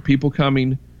are there people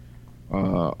coming?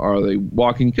 Are they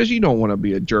walking? Because you don't want to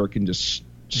be a jerk and just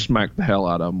smack the hell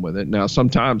out of them with it. Now,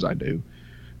 sometimes I do.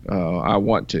 I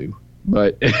want to.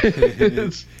 But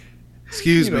it's,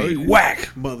 excuse me, whack,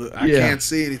 mother! I can't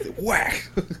see anything. Whack.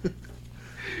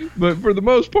 But for the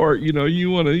most part,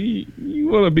 you want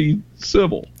to be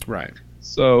civil, right?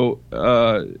 So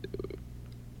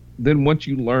then once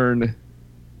you learn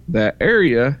that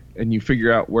area and you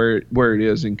figure out where it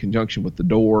is in conjunction with the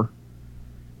door,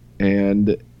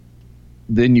 and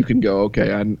then you can go,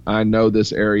 okay, I know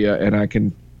this area, and I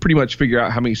can pretty much figure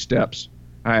out how many steps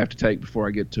I have to take before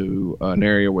I get to an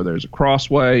area where there's a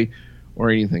crossway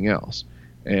or anything else.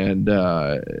 And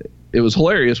it was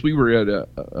hilarious. We were at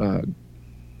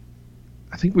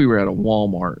I think we were at a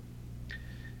Walmart.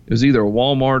 It was either a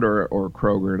Walmart or a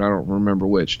Kroger, and I don't remember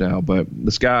which now. But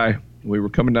this guy, we were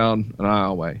coming down an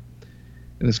aisleway,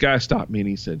 and this guy stopped me and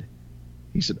he said,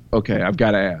 okay, I've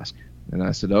got to ask. And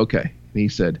I said, okay. And he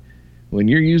said, when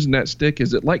you're using that stick,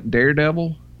 is it like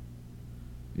Daredevil?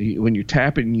 When you're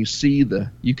tapping, you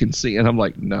can see, and I'm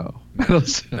like, no, I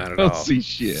don't see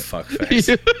shit. Fuck face.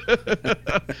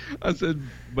 I said,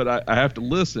 but I have to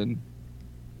listen,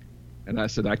 and I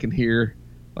said I can hear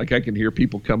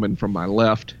people coming from my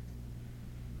left,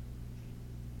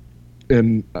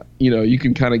 and you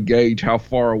can kind of gauge how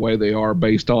far away they are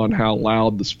based on how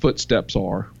loud the footsteps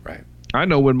are. Right. I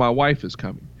know when my wife is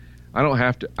coming. I don't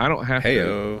have to.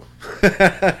 Hey-o.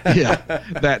 Yeah,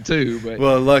 that too. But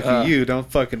well, lucky you. Don't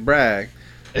fucking brag.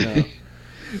 No.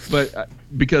 But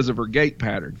because of her gait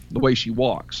pattern, the way she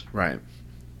walks. Right.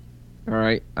 All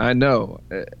right. I know.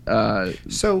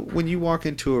 So when you walk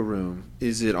into a room,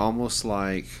 is it almost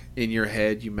like in your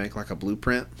head you make like a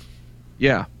blueprint?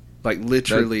 Yeah. Like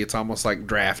literally, it's almost like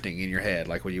drafting in your head.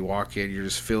 Like when you walk in, you're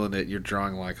just feeling it. You're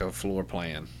drawing like a floor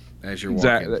plan as you're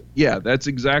walking. Yeah, that's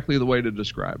exactly the way to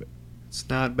describe it. It's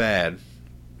not bad.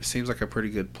 It seems like a pretty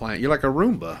good plan. You're like a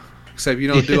Roomba, except you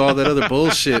don't do all that other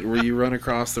bullshit where you run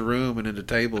across the room and into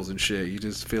tables and shit. You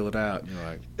just fill it out, and you're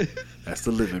like, that's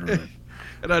the living room.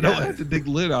 And I don't have to dig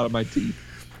lint out of my teeth.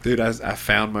 Dude, I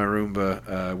found my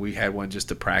Roomba. We had one just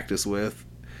to practice with.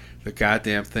 The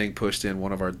goddamn thing pushed in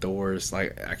one of our doors.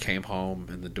 Like, I came home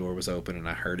and the door was open and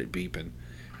I heard it beeping.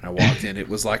 And I walked in. It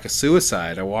was like a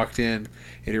suicide. I walked in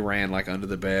and it ran like under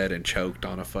the bed and choked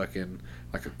on a fucking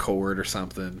like a cord or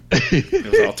something. It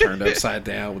was all turned upside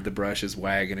down with the brushes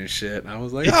wagging and shit. And I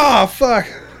was like, oh, fuck.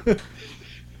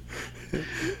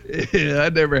 Yeah, I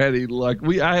never had any luck.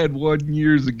 I had one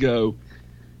years ago,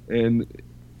 and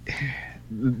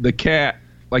the cat,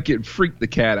 like, it freaked the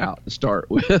cat out to start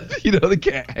with. The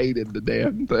cat hated the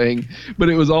damn thing, but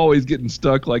it was always getting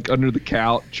stuck like under the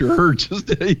couch or just,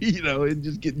 and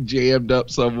just getting jammed up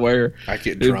somewhere. I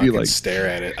get drunk and stare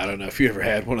at it. I don't know if you ever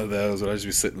had one of those, but I'd just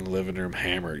be sitting in the living room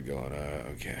hammered going,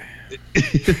 okay.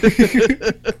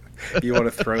 You want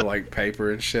to throw like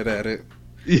paper and shit at it?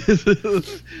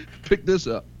 Pick this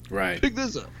up. Right. Pick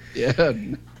this up. Yeah.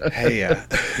 Hey,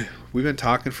 we've been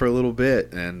talking for a little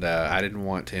bit, and I didn't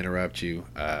want to interrupt you.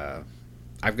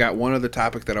 I've got one other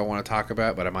topic that I want to talk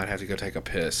about, but I might have to go take a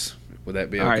piss. Would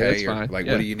that be okay? All right, that's fine. Like,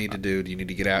 yeah. What do you need to do? Do you need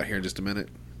to get out here in just a minute?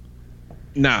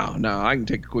 No, I can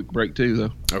take a quick break too,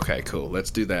 though. Okay, cool. Let's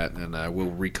do that, and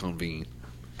we'll reconvene.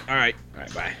 All right,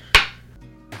 bye.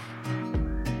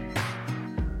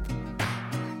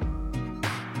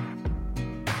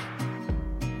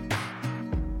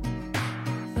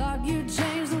 You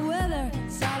change the weather,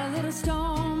 start a little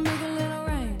storm, make a little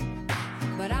rain.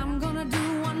 But I'm gonna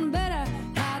do one better,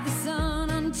 hide the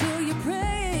sun until you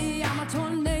pray. I'm a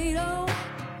tornado,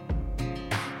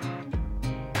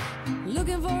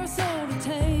 looking for a soul to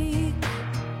take.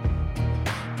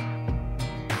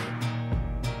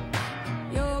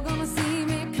 You're gonna see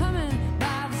me coming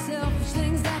by the selfish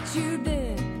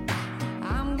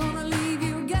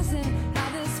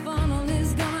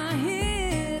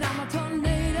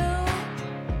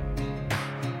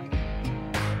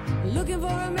looking for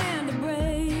a man to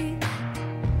break.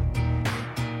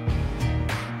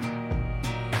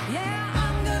 Yeah,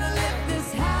 I'm gonna lift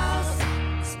this house,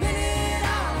 spin it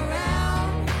all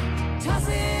around, toss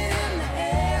it in the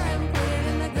air and put it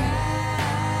in the ground.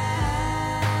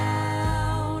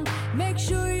 Make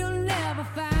sure you're never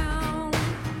found.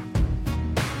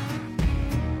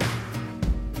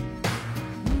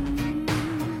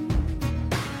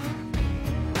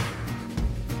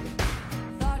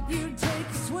 Thought you'd take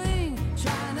a swing,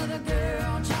 try another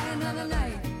girl, try another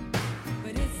night.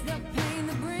 But it's the pain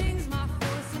that brings my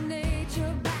force of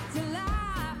nature back to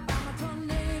life. I'm a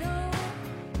tornado,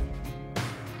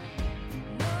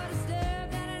 more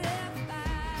disturbed than an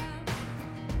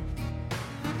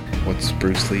F5. What's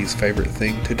Bruce Lee's favorite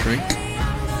thing to drink? Hey,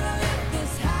 I'm gonna lift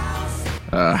this house.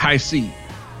 High C.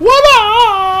 What?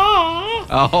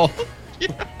 Oh.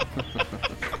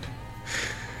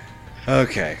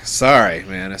 Okay, sorry,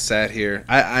 man. I sat here.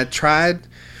 I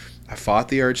fought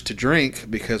the urge to drink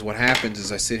because what happens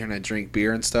is I sit here and I drink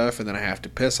beer and stuff, and then I have to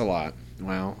piss a lot.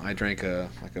 Well, I drank a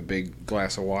big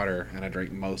glass of water, and I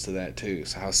drank most of that too.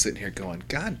 So I was sitting here going,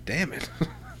 God damn it.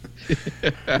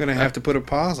 I'm going to have to put a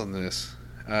pause on this.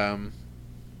 Okay,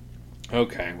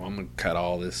 well, I'm going to cut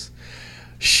all this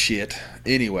shit.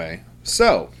 Anyway,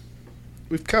 so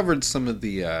we've covered some of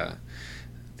the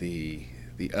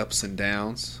ups and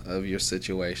downs of your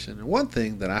situation. And one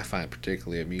thing that I find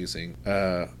particularly amusing,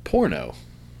 porno.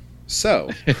 So,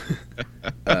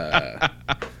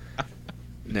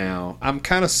 now, I'm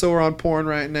kind of sore on porn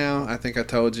right now. I think I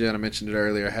told you, and I mentioned it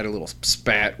earlier, I had a little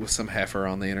spat with some heifer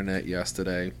on the internet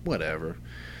yesterday. Whatever.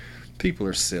 People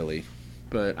are silly.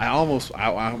 But I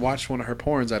watched one of her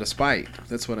porns out of spite.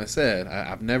 That's what I said.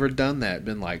 I've never done that.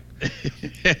 Been like,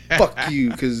 fuck you.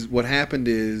 Because what happened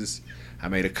is I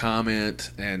made a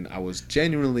comment, and I was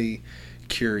genuinely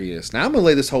curious. Now, I'm going to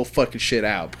lay this whole fucking shit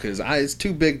out because it's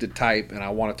too big to type, and I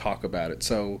want to talk about it.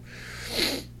 So,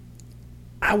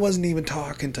 I wasn't even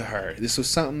talking to her. This was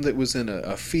something that was in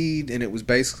a feed, and it was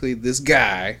basically this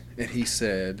guy, and he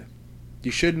said,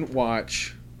 you shouldn't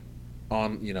watch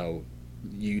on,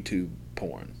 YouTube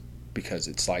porn because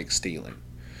it's like stealing.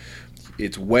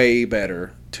 It's way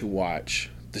better to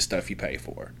watch the stuff you pay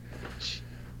for.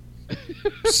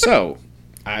 So,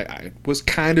 I was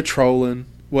kind of trolling,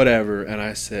 whatever, and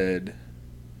I said,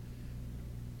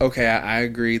 okay, I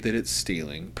agree that it's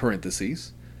stealing,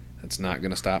 parentheses. That's not going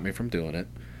to stop me from doing it.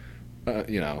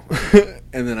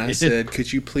 And then I said,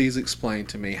 could you please explain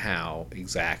to me how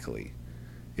exactly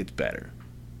it's better?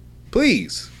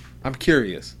 Please. I'm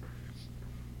curious.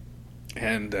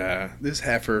 And this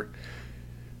heifer,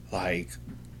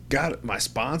 got my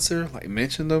sponsor,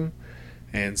 mentioned them,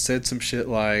 and said some shit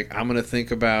like, I'm going to think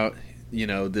about,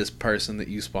 this person that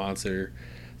you sponsor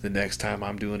the next time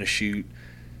I'm doing a shoot,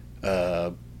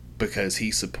 because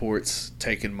he supports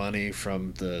taking money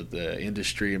from the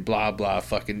industry and blah, blah,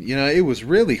 fucking, it was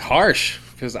really harsh,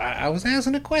 because I was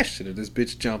asking a question, and this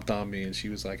bitch jumped on me, and she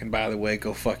was like, and by the way,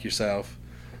 go fuck yourself.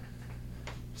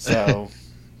 So,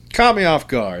 caught me off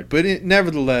guard, but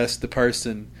nevertheless, the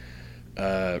person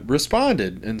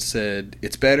responded and said,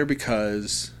 it's better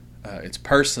because it's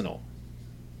personal.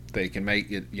 They can make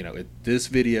it, this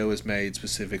video is made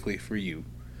specifically for you.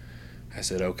 I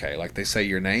said, okay, like they say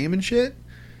your name and shit?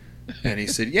 And he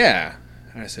said, yeah.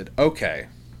 And I said, okay.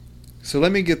 So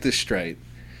let me get this straight.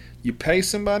 You pay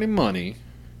somebody money,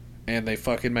 and they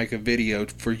fucking make a video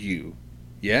for you.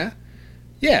 Yeah?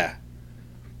 Yeah.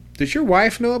 Does your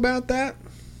wife know about that?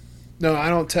 No, I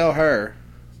don't tell her.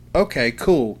 Okay,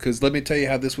 cool, because let me tell you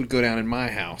how this would go down in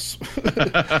my house.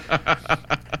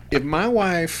 If my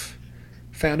wife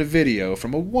found a video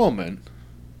from a woman,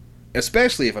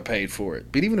 especially if I paid for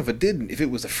it, but even if I didn't, if it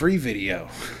was a free video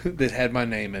that had my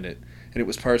name in it and it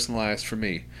was personalized for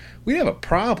me, we'd have a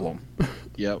problem.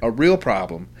 Yep. A real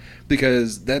problem,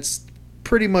 because that's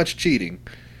pretty much cheating.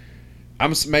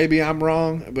 Maybe I'm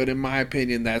wrong, but in my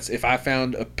opinion, that's if I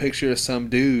found a picture of some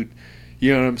dude,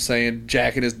 you know what I'm saying,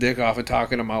 jacking his dick off and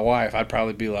talking to my wife, I'd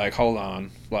probably be like, hold on,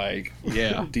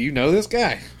 yeah. Do you know this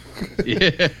guy?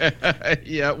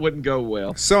 Yeah, it wouldn't go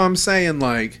well. So I'm saying,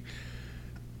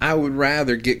 I would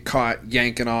rather get caught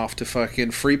yanking off to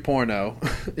fucking free porno,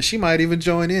 she might even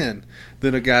join in,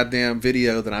 than a goddamn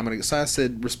video that I'm going to... So I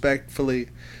said, respectfully,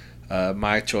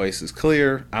 my choice is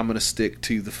clear. I'm going to stick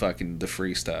to the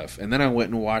free stuff. And then I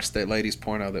went and watched that lady's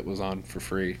porno that was on for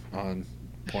free on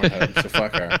Pornhub, so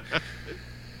fuck her.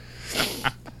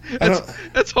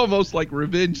 That's almost like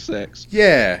revenge sex.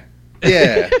 Yeah.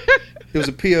 It was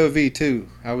a POV, too.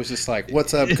 I was just like,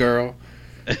 what's up, girl?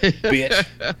 Bitch.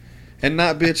 And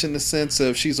not bitch in the sense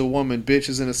of she's a woman.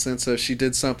 Bitches in the sense of she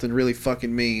did something really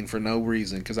fucking mean for no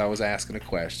reason because I was asking a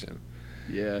question.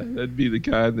 Yeah, that'd be the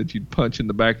kind that you'd punch in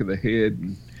the back of the head.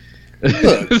 And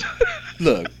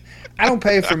Look, I don't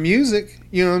pay for music.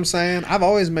 You know what I'm saying? I've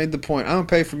always made the point. I don't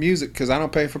pay for music because I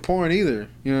don't pay for porn either.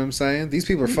 You know what I'm saying? These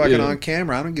people are fucking on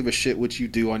camera. I don't give a shit what you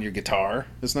do on your guitar.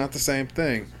 It's not the same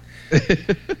thing.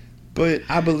 But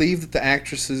I believe that the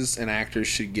actresses and actors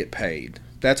should get paid.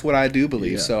 That's what I do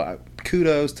believe. Yeah. So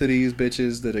kudos to these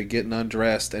bitches that are getting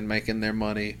undressed and making their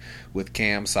money with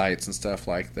cam sites and stuff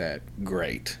like that.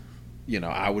 Great. You know,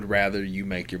 I would rather you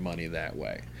make your money that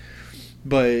way.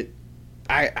 But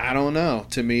I don't know.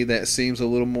 To me, that seems a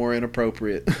little more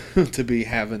inappropriate to be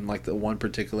having like the one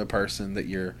particular person that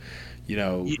you're, you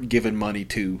know, giving money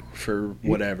to for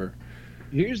whatever.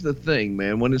 Here's the thing,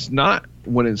 man. When it's not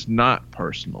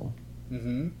personal,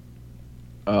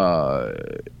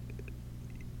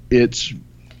 it's.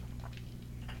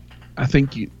 I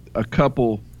think a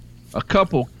couple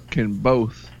can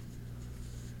both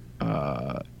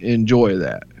enjoy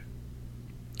that.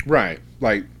 Right.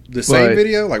 Like the same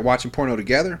video, like watching porno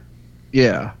together.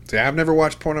 Yeah. See, I've never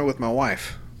watched porno with my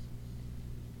wife.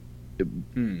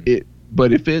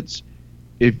 But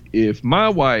if my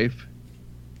wife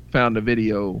found a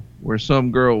video where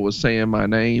some girl was saying my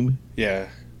name, yeah,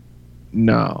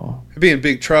 no, I'd be in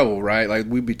big trouble, right? Like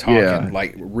we'd be talking,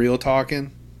 like real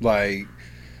talking, like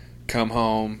come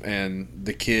home and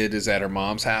the kid is at her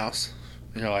mom's house,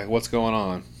 and you're like, "What's going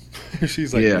on?"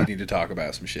 She's like, "We need to talk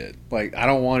about some shit." Like I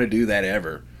don't want to do that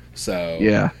ever. So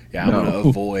I'm gonna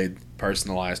avoid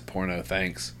personalized porno.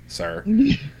 Thanks, sir.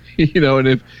 You know,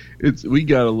 and if we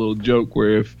got a little joke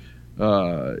where if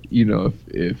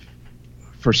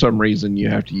for some reason you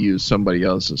have to use somebody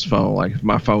else's phone, like if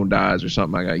my phone dies or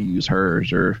something, I got to use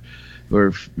hers, or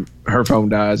if her phone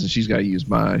dies and she's got to use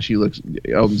mine, she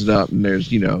opens it up and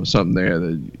there's, you know, something there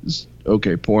that is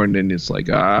okay porn, and it's like,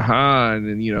 and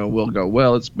then, you know, we'll go,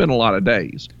 well, it's been a lot of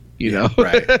days. You know,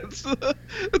 right. It's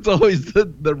always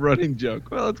the running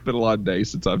joke. Well, it's been a lot of days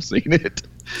since I've seen it.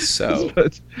 So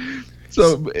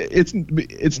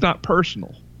it's not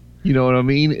personal. You know what I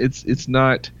mean? It's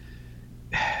not.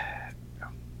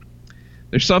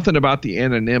 There's something about the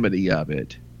anonymity of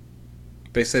it.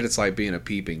 They said it's like being a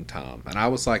peeping Tom, and I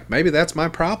was like, maybe that's my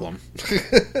problem.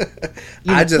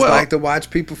 I just like to watch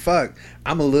people fuck.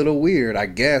 I'm a little weird, I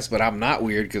guess, but I'm not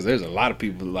weird because there's a lot of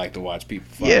people who like to watch people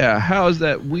fuck. Yeah, how is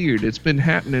that weird? It's been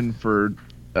happening for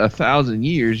 1,000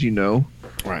 years, you know,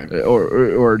 right?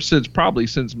 Or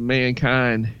since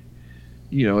mankind,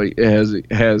 you know, has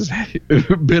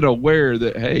been aware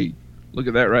that, hey, look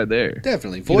at that right there.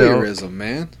 Definitely voyeurism,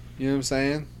 man. You know what I'm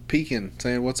saying? Peeking,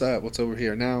 saying what's up, what's over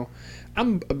here. Now,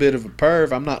 I'm a bit of a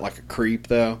perv. I'm not like a creep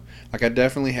though. Like I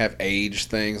definitely have age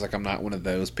things. Like I'm not one of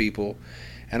those people.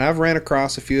 And I've ran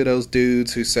across a few of those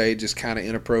dudes who say just kind of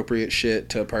inappropriate shit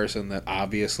to a person that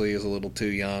obviously is a little too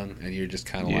young, and you're just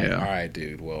kind of like, all right,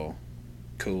 dude, well,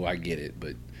 cool, I get it,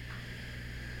 but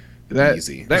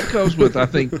easy. That goes with, I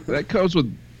think,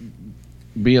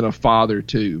 being a father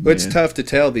too. But it's tough to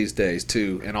tell these days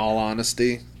too, in all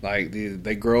honesty. Like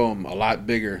they grow them a lot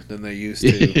bigger than they used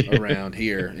to around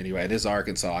here. Anyway, it is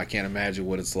Arkansas. I can't imagine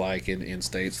what it's like in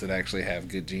states that actually have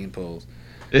good gene pools.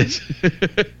 We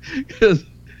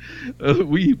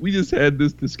just had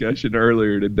this discussion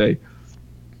earlier today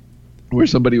where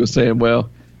somebody was saying,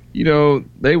 well, you know,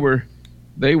 they were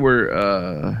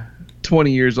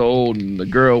 20 years old and the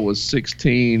girl was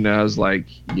 16. I was like,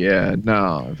 yeah,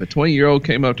 no. If a 20-year-old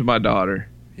came up to my daughter,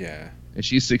 and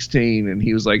she's 16, and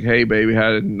he was like, hey, baby,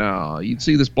 you'd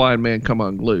see this blind man come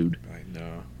unglued. Right,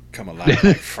 no. Come alive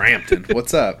like Frampton.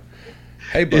 What's up?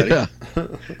 Hey, buddy. Yeah.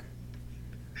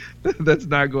 That's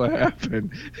not going to happen.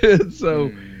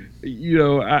 So, you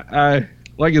know, I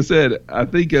like I said, I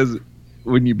think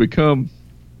when you become,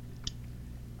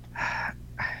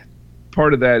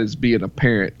 part of that is being a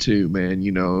parent too, man,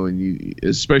 you know, and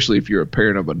especially if you're a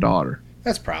parent of a daughter.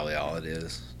 That's probably all it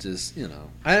is. Just, you know,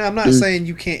 I'm not saying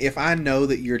you can't, if I know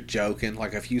that you're joking,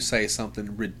 like if you say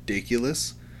something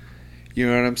ridiculous, you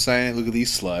know what I'm saying? Look at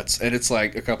these sluts. And it's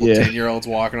like a couple 10-year-olds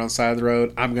walking on the side of the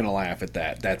road. I'm going to laugh at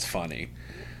that. That's funny.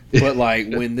 But like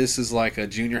when this is like a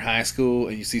junior high school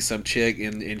and you see some chick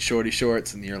in shorty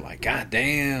shorts and you're like, God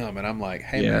damn. And I'm like,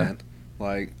 hey man,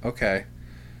 like, okay,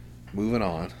 moving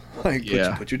on. Like,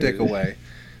 put your dick away.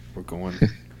 We're going.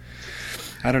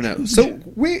 I don't know. So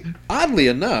oddly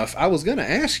enough, I was going to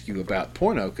ask you about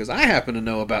porno because I happen to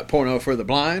know about Porno for the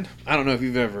Blind. I don't know if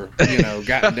you've ever, you know,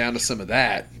 gotten down to some of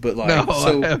that, but like, no,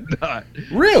 I have not.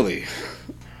 Really?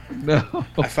 No.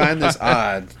 I find this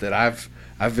odd that I've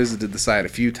I've visited the site a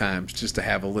few times just to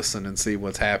have a listen and see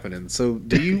what's happening. So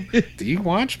do you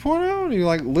watch porno? Do you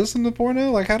like listen to porno?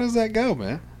 Like, how does that go,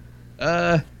 man?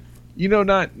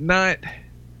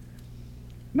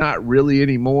 Not really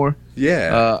anymore.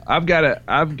 Yeah. I've got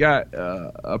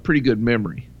a pretty good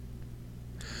memory.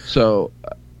 So,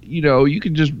 you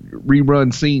can just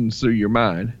rerun scenes through your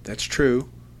mind. That's true.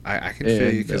 I can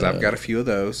feel you because I've got a few of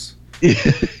those.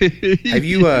 Have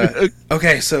you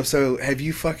okay, so have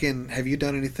you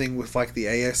done anything with like the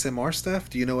ASMR stuff?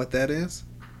 Do you know what that is?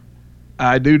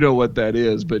 I do know what that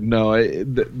is, but no,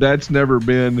 that's never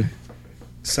been.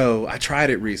 So I tried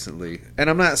it recently, and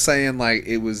I'm not saying like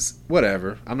it was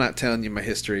whatever. I'm not telling you my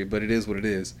history, but it is what it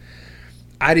is.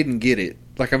 I didn't get it.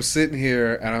 Like, I'm sitting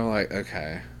here and I'm like,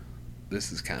 okay,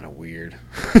 this is kind of weird.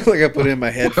 Like, I put in my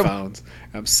headphones.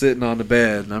 I'm sitting on the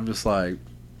bed and I'm just like,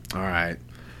 all right,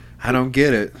 I don't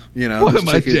get it. What am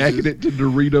I jacking it to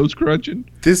Doritos crunching?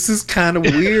 This is kind of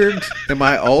weird. Am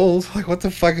I old? Like, what the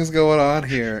fuck is going on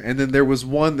here? And then there was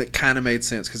one that kind of made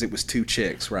sense because it was two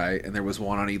chicks, right? And there was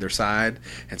one on either side.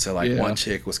 And so, like, one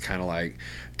chick was kind of like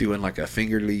doing like a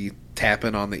fingerly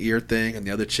tapping on the ear thing, and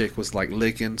the other chick was like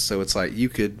licking. So it's like you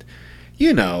could,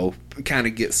 kind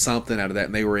of get something out of that.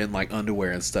 And they were in like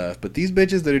underwear and stuff. But these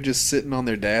bitches that are just sitting on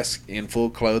their desk in full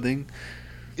clothing,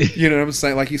 you know what I'm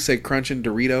saying? Like you said, crunching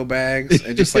Dorito bags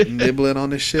and just like nibbling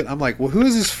on this shit. I'm like, well, who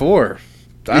is this for?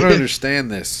 I don't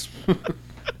understand this.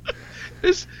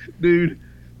 This dude,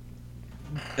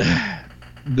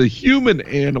 the human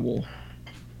animal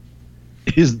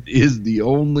is the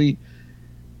only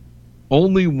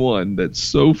one that's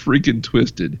so freaking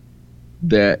twisted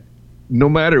that no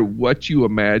matter what you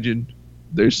imagine,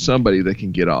 there's somebody that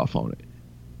can get off on it.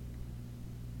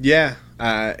 Yeah.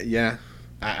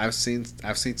 I've seen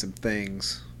some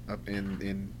things up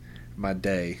in my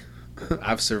day.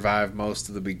 I've survived most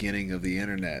of the beginning of the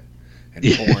internet and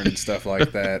porn and stuff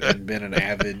like that, and been an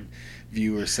avid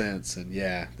viewer since. And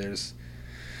yeah, there's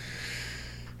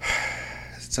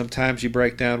sometimes you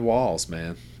break down walls,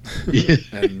 man.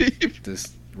 And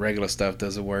this regular stuff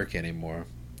doesn't work anymore.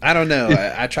 I don't know.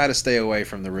 I try to stay away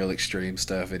from the real extreme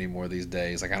stuff anymore these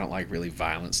days. Like, I don't like really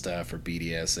violent stuff or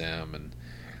BDSM, and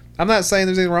I'm not saying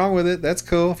there's anything wrong with it. That's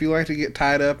cool. If you like to get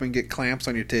tied up and get clamps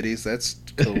on your titties, that's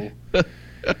cool.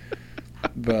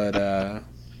 But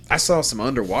I saw some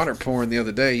underwater porn the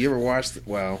other day. You ever watched?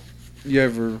 You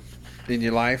ever in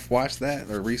your life watched that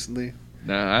or recently?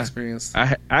 Nah, experienced?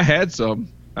 I had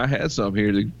some. I had some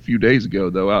here a few days ago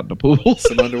though, out in the pool.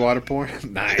 Some underwater porn.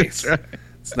 Nice. Right.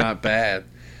 It's not bad.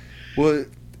 Well,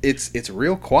 it's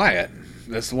real quiet.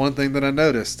 That's the one thing that I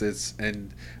noticed.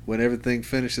 And when everything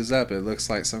finishes up, it looks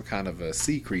like some kind of a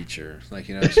sea creature. Like,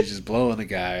 she's just blowing the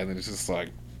guy, and then it's just like,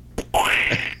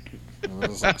 and it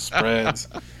just like spreads.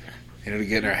 To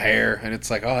get in her hair, and it's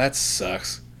like, oh, that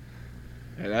sucks.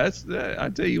 And I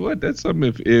tell you what, that's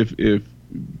something. If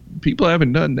people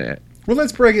haven't done that. Well,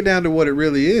 let's break it down to what it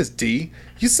really is, D.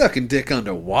 You sucking dick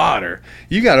underwater.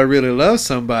 You got to really love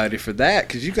somebody for that,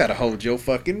 because you got to hold your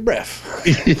fucking breath.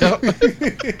 You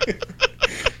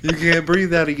can't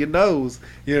breathe out of your nose.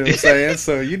 You know what I'm saying?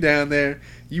 So you down there,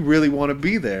 you really want to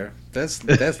be there. That's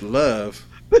love.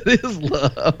 That is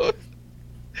love.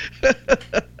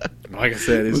 Like I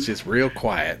said, it's just real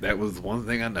quiet. That was one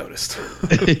thing I noticed.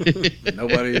 There's no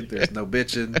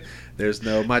bitching. There's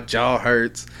no, my jaw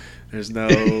hurts. There's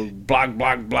no block,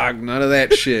 none of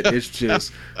that shit. It's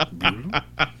just bloop,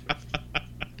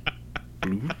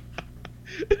 bloop,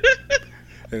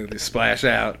 and they splash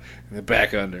out and then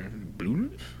back under.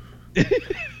 Bloop.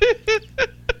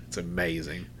 It's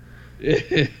amazing.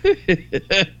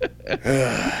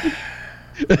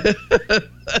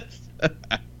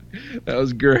 That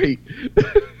was great.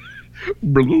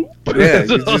 Bloop. Yeah,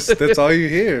 that's all you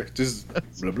hear. Just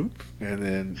bloop, bloop.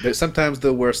 And then sometimes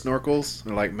they'll wear snorkels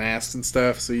or like masks and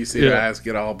stuff, so you see their eyes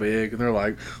get all big, and they're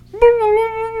like,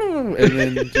 and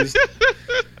then just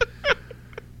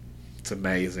it's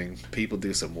amazing. People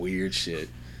do some weird shit.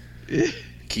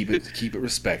 Keep it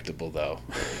respectable though.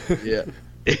 Yeah.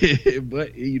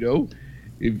 But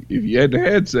if you hadn't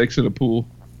had sex in a pool,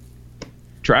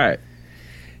 try it.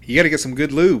 You got to get some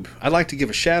good lube. I'd like to give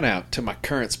a shout out to my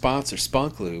current sponsor,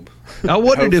 Spunk Lube. I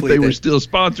wondered if they were still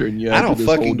sponsoring you. I don't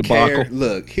fucking care.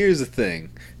 Look, here's the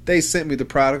thing. They sent me the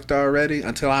product already.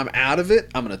 Until I'm out of it,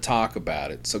 I'm going to talk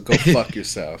about it. So go fuck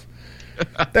yourself.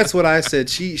 That's what I said.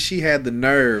 She had the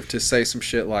nerve to say some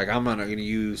shit like, I'm not going to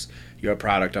use your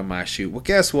product on my shoot. Well,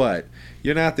 guess what?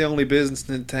 You're not the only business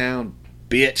in town,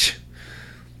 bitch.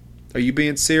 Are you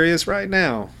being serious right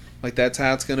now? Like, that's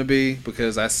how it's going to be?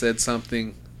 Because I said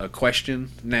something, a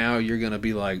question, now you're going to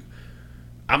be like,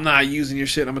 I'm not using your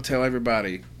shit, I'm going to tell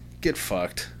everybody. get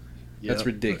fucked. That's Yep.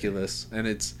 ridiculous, and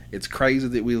it's crazy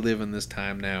that we live in this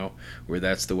time now where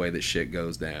that's the way that shit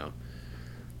goes down.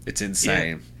 It's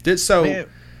insane. Man.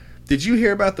 Did you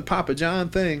hear about the Papa John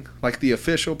thing? Like the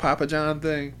official Papa John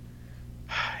thing?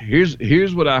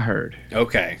 Here's what I heard.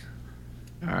 Okay.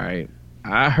 All right,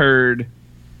 I heard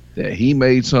that he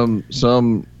made some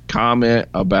comment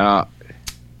about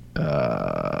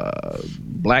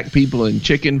black people and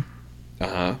chicken,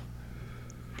 Uh-huh.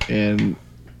 and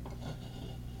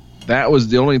that was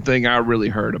the only thing I really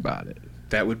heard about it.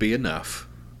 That would be enough.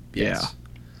 Yeah.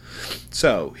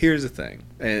 So, here's the thing.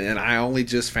 And I only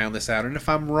just found this out. And if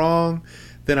I'm wrong,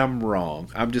 then I'm wrong.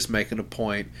 I'm just making a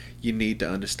point. You need to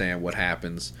understand what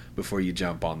happens before you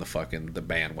jump on the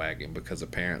bandwagon. Because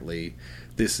apparently,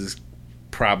 this is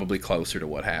probably closer to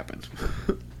what happened.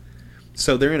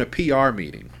 So, they're in a PR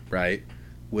meeting, right?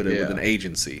 With an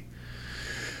agency.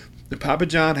 The Papa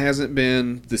John hasn't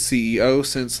been the CEO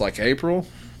since like April.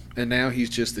 And now he's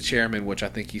just the chairman, which I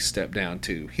think he stepped down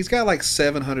to. He's got like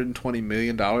 $720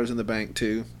 million in the bank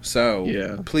too.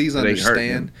 So please It ain't hurting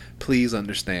him. understand. Please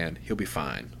understand. He'll be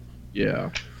fine.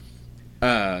 Yeah.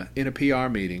 In a PR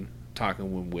meeting,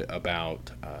 talking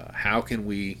about how can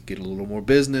we get a little more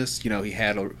business. You know, he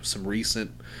had some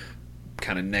recent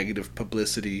kind of negative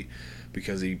publicity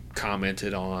because he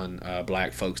commented on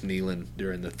black folks kneeling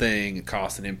during the thing and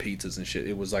costing him pizzas and shit.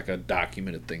 It was like a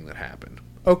documented thing that happened.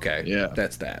 Okay,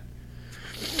 that's that.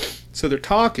 So they're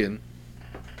talking,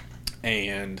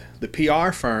 and the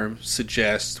PR firm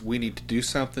suggests we need to do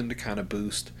something to kind of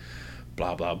boost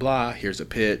blah, blah, blah. Here's a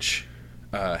pitch.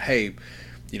 Hey,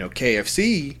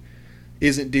 KFC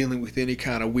isn't dealing with any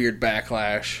kind of weird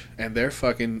backlash, and they're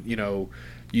fucking,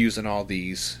 using all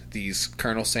these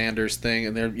Colonel Sanders thing,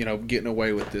 and they're, getting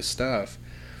away with this stuff.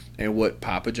 And what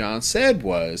Papa John said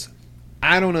was,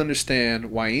 I don't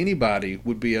understand why anybody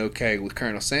would be okay with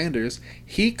Colonel Sanders.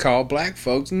 He called black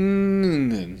folks,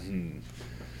 and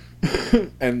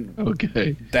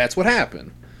Okay. that's what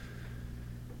happened.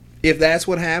 If that's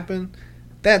what happened,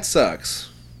 that sucks.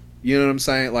 You know what I'm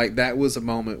saying? Like, that was a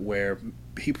moment where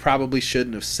he probably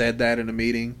shouldn't have said that in a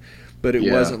meeting, but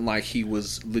it wasn't like he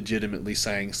was legitimately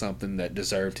saying something that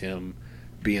deserved him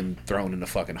being thrown in a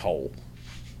fucking hole.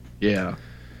 Yeah.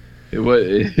 It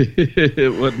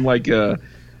wasn't like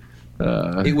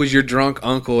it was your drunk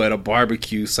uncle at a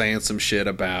barbecue saying some shit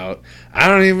about, I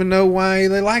don't even know why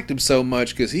they liked him so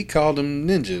much because he called them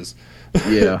ninjas.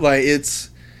 Yeah. Like, it's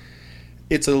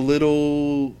a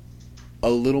little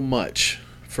much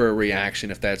for a reaction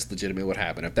if that's legitimately what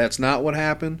happened. If that's not what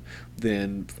happened,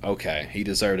 then okay, he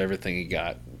deserved everything he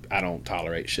got. I don't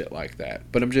tolerate shit like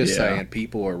that. But I'm just saying,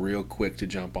 people are real quick to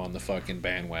jump on the fucking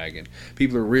bandwagon.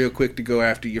 People are real quick to go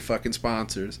after your fucking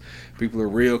sponsors. People are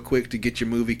real quick to get your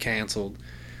movie canceled.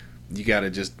 You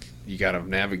gotta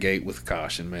navigate with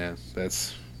caution, man.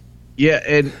 That's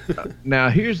and now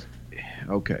here's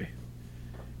okay.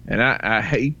 And I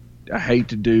hate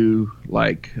to do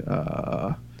like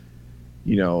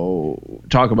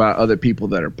talk about other people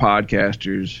that are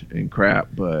podcasters and crap,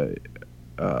 but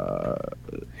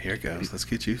here it goes. Let's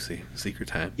get juicy. Secret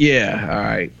time. Yeah, all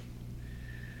right.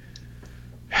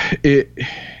 It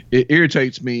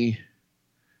irritates me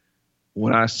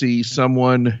when I see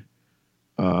someone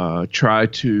try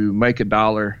to make a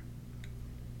dollar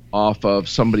off of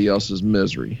somebody else's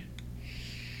misery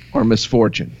or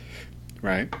misfortune.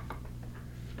 Right.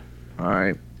 All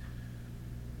right.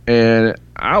 And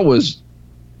I was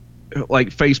like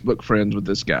Facebook friends with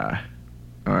this guy.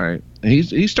 All right. And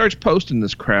he starts posting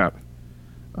this crap.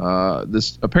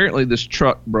 Apparently this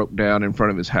truck broke down in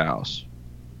front of his house.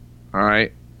 All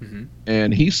right. Mm-hmm.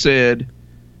 And he said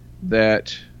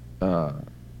that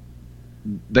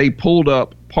they pulled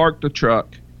up, parked the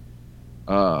truck,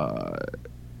 got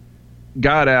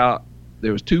out.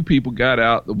 There was two people got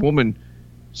out. The woman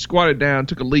squatted down,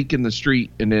 took a leak in the street,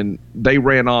 and then they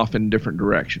ran off in different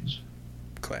directions.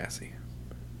 Classy.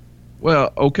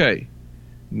 Well, okay.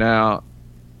 Now,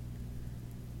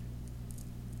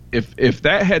 if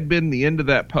that had been the end of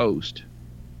that post,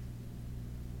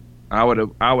 I would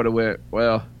have went,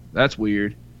 well, that's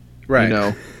weird,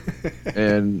 right?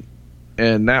 And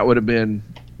that would have been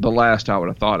the last I would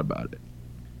have thought about it.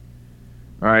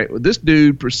 All right, well, this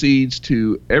dude proceeds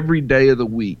to every day of the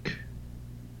week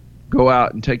go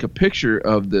out and take a picture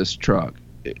of this truck,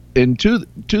 and to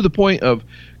the point of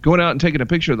going out and taking a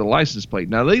picture of the license plate.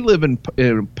 Now they live in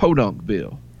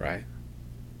Podunkville, right?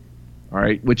 All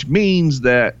right, which means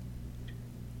that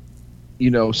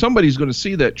somebody's going to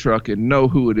see that truck and know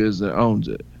who it is that owns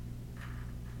it.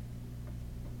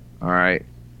 All right,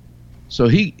 so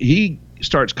he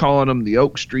starts calling them the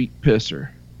Oak Street Pisser,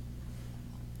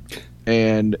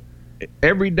 and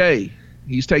every day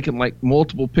he's taking like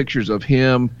multiple pictures of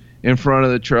him in front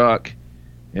of the truck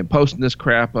and posting this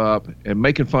crap up and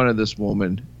making fun of this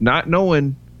woman, not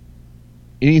knowing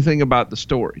anything about the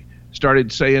story.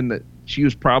 Started saying that she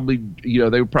was probably, they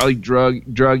were probably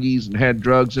druggies and had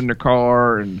drugs in their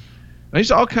car, and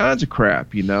it's all kinds of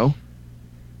crap,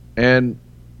 And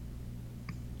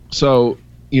so,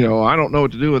 I don't know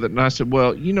what to do with it. And I said,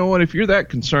 well, you know what? If you're that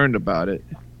concerned about it,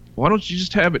 why don't you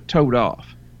just have it towed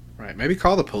off? Right. Maybe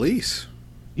call the police.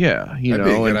 Yeah. That'd be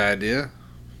a good idea.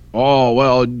 Oh,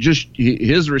 well,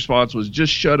 his response was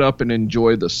just shut up and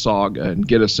enjoy the saga and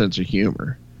get a sense of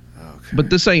humor. Okay. But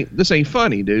this ain't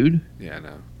funny, dude. Yeah, I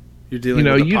know. You're dealing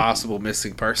with a possible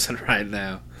missing person right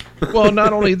now. Well,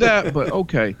 not only that, but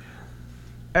okay.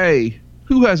 Hey,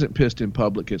 who hasn't pissed in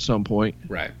public at some point?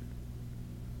 Right.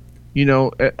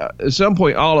 At some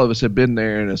point, all of us have been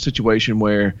there in a situation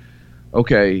where,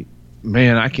 okay,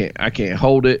 man, I can't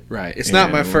hold it. Right. It's not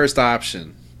my first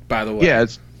option, by the way. Yeah,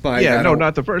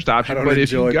 not the first option. But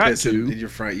if you got to, in your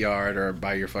front yard or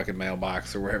by your fucking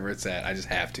mailbox or wherever it's at, I just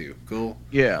have to. Cool.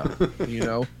 Yeah,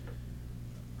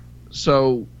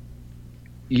 So,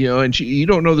 and you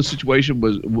don't know the situation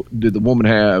did the woman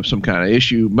have some kind of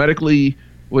issue medically?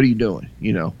 What are you doing?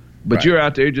 But right. You're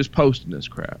out there just posting this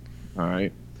crap. All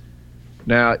right.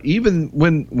 Now, even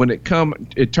when it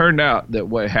turned out that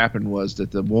what happened was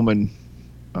that the woman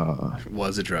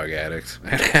was a drug addict.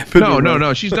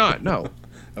 No, she's not. No.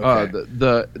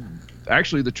 Okay.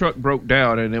 Actually the truck broke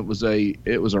down and it was a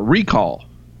recall.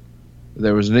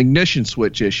 There was an ignition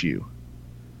switch issue.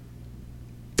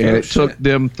 And it took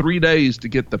them 3 days to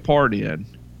get the part in.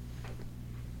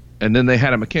 And then they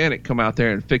had a mechanic come out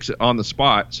there and fix it on the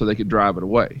spot so they could drive it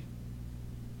away.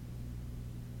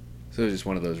 So it was just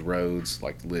one of those roads,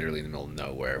 like literally in the middle of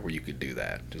nowhere, where you could do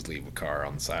that. Just leave a car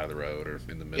on the side of the road or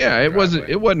in the middle. Yeah, of the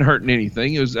driveway. it wasn't hurting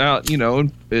anything. It was out,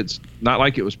 it's not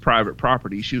like it was private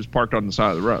property. She was parked on the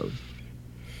side of the road.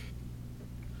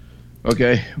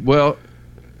 Okay, well,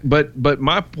 but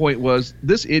my point was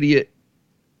this idiot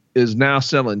is now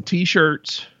selling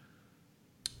T-shirts.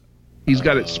 He's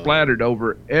got it splattered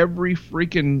over every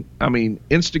freaking,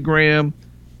 Instagram,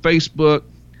 Facebook,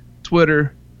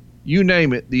 Twitter, you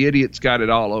name it. The idiot's got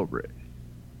it all over it.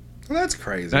 Well, that's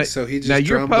crazy. Now, so he just now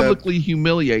you're publicly up.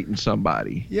 Humiliating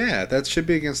somebody. Yeah, that should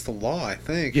be against the law, I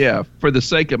think. Yeah, for the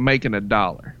sake of making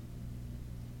 $1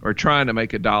 or trying to make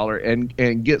 $1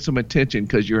 and get some attention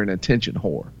because you're an attention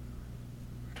whore.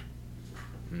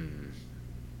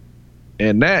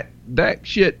 And that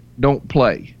shit don't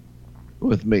play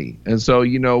with me. And so,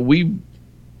 we've,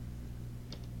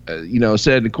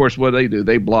 said, of course, what they do,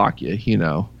 they block you,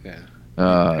 Yeah.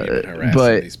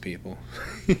 But these people.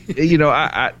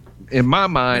 I in my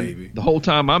mind, Maybe. The whole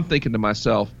time I'm thinking to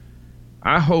myself,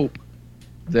 I hope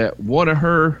that one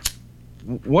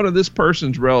of this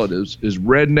person's relatives is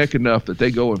redneck enough that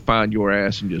they go and find your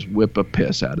ass and just whip a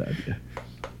piss out of you.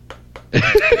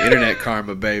 Internet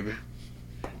karma, baby.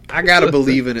 I gotta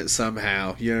believe in it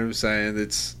somehow. You know what I'm saying?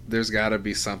 There's gotta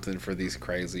be something for these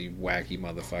crazy, wacky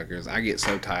motherfuckers. I get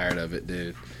so tired of it,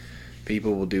 dude.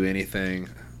 People will do anything.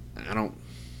 I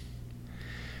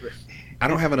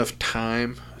don't have enough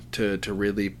time to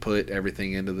really put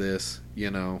everything into this,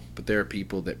 but there are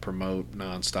people that promote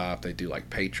nonstop. They do like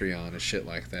Patreon and shit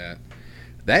like that.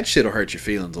 That shit'll hurt your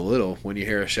feelings a little when you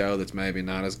hear a show that's maybe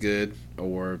not as good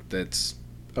or that's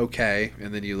okay,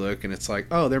 and then you look and it's like,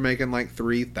 oh, they're making like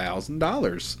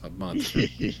 $3,000 a month.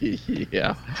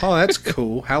 Yeah. Oh, that's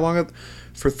cool. How long?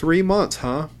 For 3 months,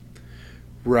 huh?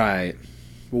 Right.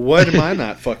 Well, what am I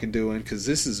not fucking doing? Because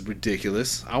this is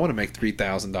ridiculous. I want to make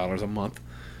 $3,000 a month,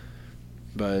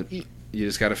 but you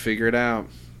just got to figure it out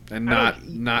and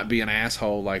not be an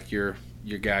asshole like your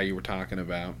guy you were talking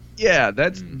about. Yeah,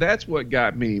 that's what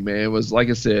got me, man. It was like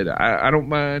I said, I don't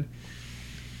mind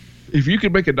if you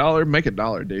could make $1, make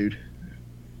 $1, dude.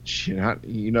 Shit,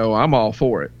 I'm all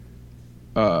for it.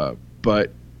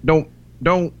 But don't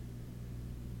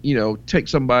take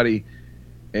somebody.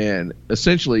 And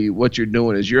essentially what you're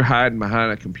doing is you're hiding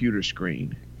behind a computer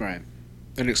screen. Right.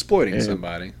 And exploiting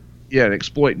somebody. Yeah, and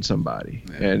exploiting somebody.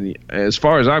 Yeah. And as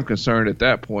far as I'm concerned, at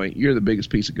that point, you're the biggest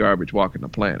piece of garbage walking the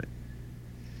planet.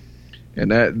 And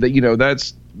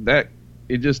that's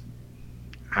it just,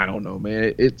 I don't know,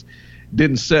 man. It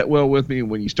didn't set well with me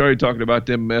when you started talking about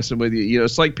them messing with you.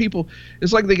 It's like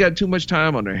they got too much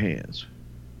time on their hands.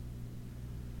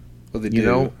 Well, they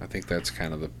do. I think that's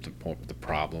kind of the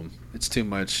problem. It's too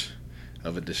much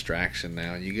of a distraction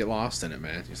now. You get lost in it,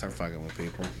 man. You start fucking with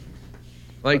people.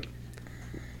 Like,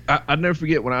 I'll never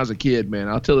forget when I was a kid, man.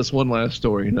 I'll tell this one last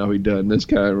story. He done. This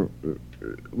guy,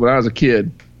 when I was a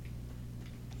kid,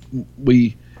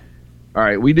 we All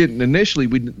right, we didn't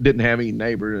have any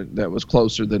neighbor that was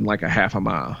closer than like a half a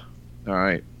mile. All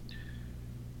right.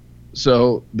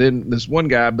 So then this one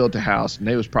guy built a house, and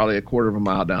they was probably a quarter of a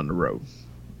mile down the road.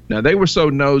 Now, they were so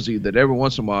nosy that every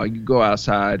once in a while you go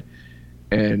outside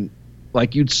and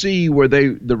like you'd see where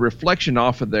the reflection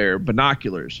off of their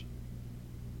binoculars,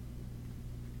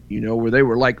 where they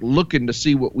were like looking to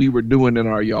see what we were doing in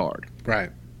our yard. Right.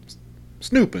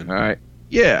 Snooping. All right.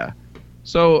 Yeah.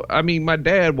 So, I mean, my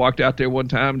dad walked out there one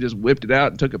time and just whipped it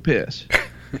out and took a piss.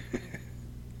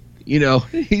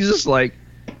 He's just like,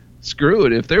 screw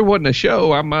it. If there wasn't a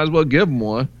show, I might as well give him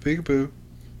one. Peekaboo.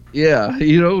 Yeah.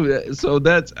 So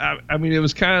that's, I mean, it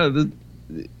was kind of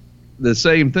the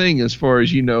same thing as far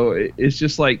as, it's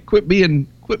just like, quit being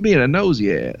a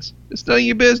nosy ass. It's none of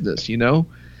your business,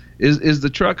 Is the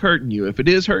truck hurting you? If it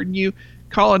is hurting you,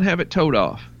 call and have it towed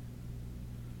off.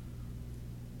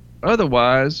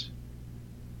 Otherwise,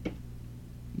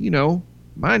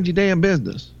 mind your damn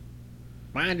business.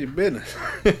 Mind your business.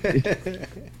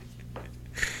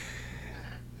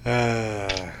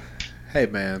 Hey,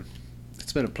 man.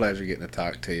 It's been a pleasure getting to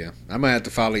talk to you. I'm going to have to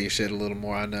follow your shit a little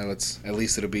more. I know at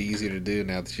least it'll be easier to do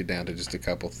now that you're down to just a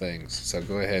couple things. So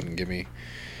go ahead and give me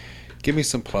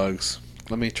some plugs.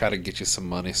 Let me try to get you some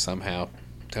money somehow.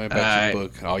 Tell me about your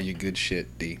book and all your good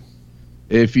shit, D.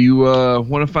 If you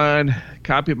want to find a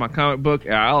copy of my comic book,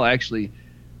 I'll actually,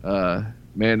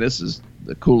 man, this is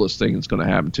the coolest thing that's going to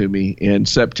happen to me. In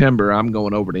September, I'm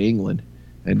going over to England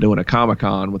and doing a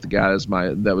Comic-Con with the guy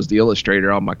that was the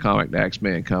illustrator on my comic, The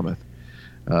Axeman Cometh.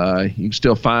 You can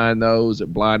still find those at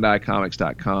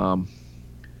blindeyecomics.com.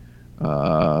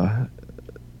 Or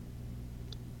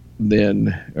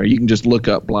you can just look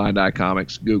up Blind Eye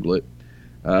Comics, Google it.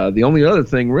 The only other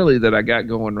thing really that I got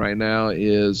going right now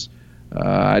is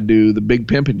I do the Big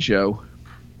Pimpin' Show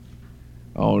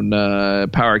on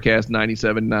Powercast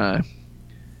 97.9,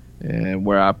 and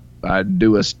where I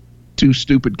do two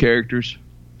stupid characters,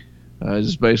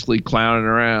 just basically clowning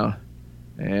around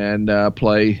and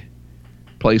play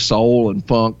soul and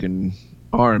funk and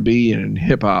R&B and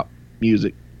hip hop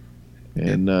music,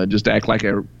 and just act like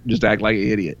an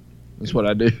idiot. That's what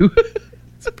I do.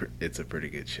 It's a pretty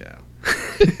good show.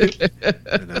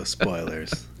 No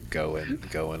spoilers. Go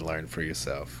and learn for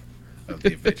yourself of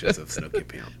the adventures of Snooky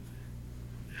Pimp.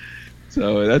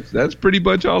 So that's pretty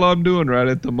much all I'm doing right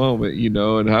at the moment,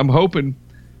 and I'm hoping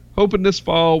this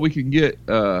fall we can get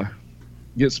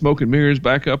Smoke and Mirrors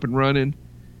back up and running,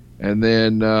 and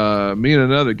then me and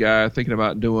another guy are thinking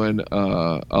about doing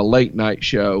a late night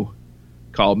show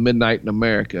called Midnight in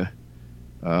America,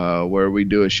 where we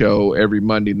do a show every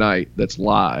Monday night that's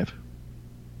live.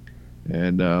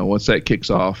 And once that kicks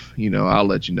off, I'll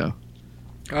let you know.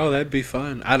 Oh, that'd be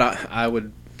fun. I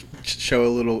would show a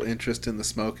little interest in the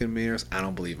Smoke and Mirrors. I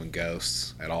don't believe in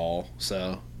ghosts at all,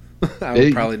 so I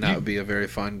would probably not be a very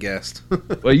fun guest.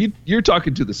 Well, you're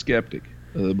talking to the skeptic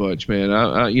of the bunch, man.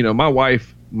 My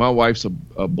wife's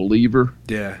a believer.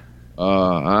 Yeah.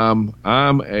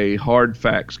 I'm a hard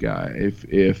facts guy.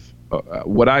 If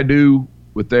what I do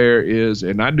with there is,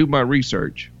 and I do my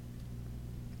research,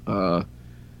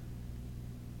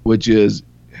 which is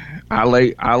I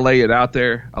lay it out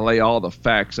there. I lay all the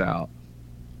facts out.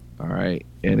 All right.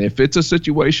 And if it's a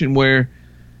situation where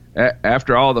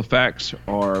after all the facts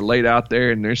are laid out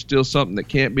there and there's still something that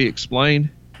can't be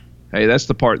explained, hey, that's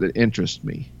the part that interests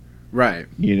me. Right.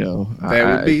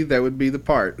 That would be the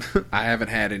part. I haven't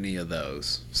had any of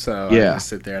those. So I just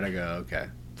sit there and I go, okay.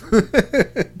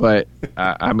 But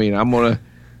I mean, I'm going to,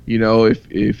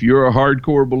 if you're a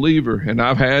hardcore believer, and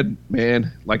I've had,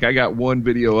 man, like I got one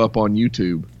video up on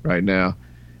YouTube right now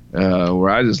where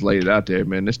I just laid it out there,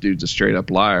 man, this dude's a straight up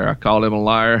liar. I called him a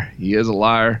liar. He is a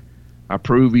liar. I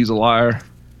prove he's a liar.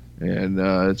 And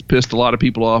it's pissed a lot of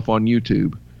people off on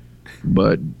YouTube.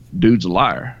 But dude's a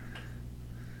liar.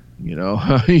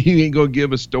 He ain't going to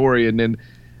give a story and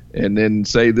then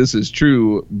say this is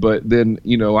true. But then,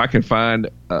 I can find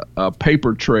a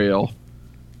paper trail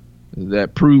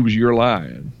that proves you're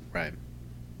lying. Right.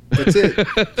 That's it.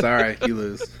 Sorry, you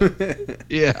lose.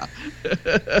 Yeah.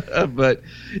 But,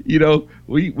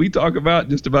 we talk about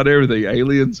just about everything.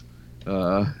 Aliens,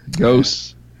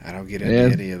 ghosts. I don't get into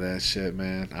any of that shit,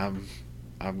 man.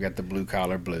 I've got the blue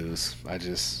collar blues.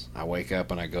 I wake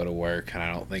up and I go to work and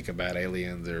I don't think about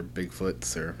aliens or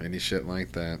Bigfoots or any shit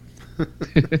like that.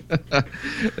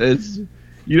 It's,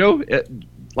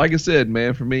 like I said,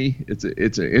 man, for me, it's an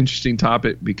interesting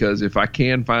topic because if I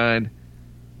can find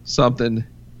something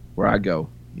where I go,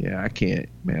 I can't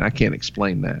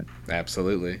explain that.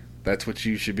 Absolutely. That's what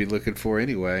you should be looking for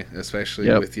anyway, especially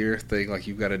with your thing. Like,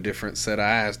 you've got a different set of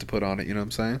eyes to put on it, you know what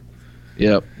I'm saying?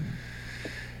 Yep.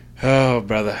 Oh,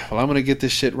 brother. Well, I'm going to get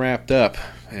this shit wrapped up.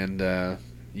 And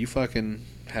you fucking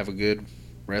have a good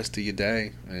rest of your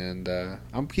day. And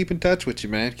I'm keep in touch with you,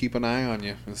 man. Keep an eye on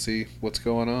you and see what's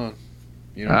going on.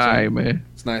 You know what I'm saying? man.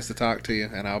 It's nice to talk to you.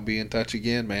 And I'll be in touch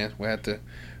again, man. We'll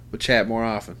chat more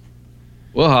often.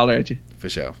 We'll holler at you. For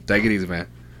sure. Take it easy, man.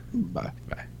 Bye.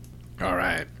 Bye. All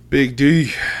right. Big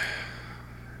D.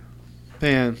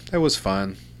 Man, that was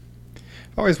fun. I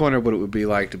always wondered what it would be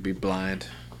like to be blind.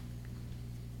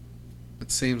 It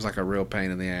seems like a real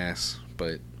pain in the ass,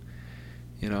 but,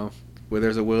 you know, where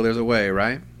there's a will, there's a way,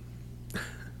 right?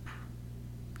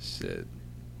 Shit.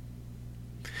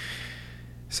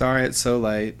 Sorry it's so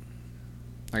late.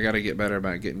 I gotta get better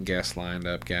about getting guests lined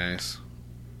up, guys.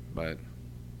 But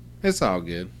it's all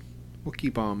good. We'll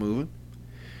keep on moving.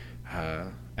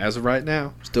 As of right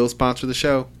now, still sponsor the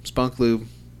show, Spunk Lube.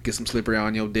 Get some slippery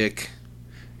on your dick.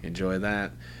 Enjoy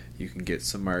that. You can get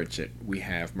some merch at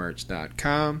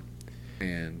wehavemerch.com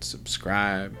and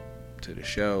subscribe to the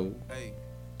show.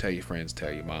 Tell your friends,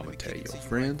 tell your mama, tell your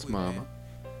friends' mama.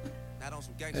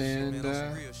 And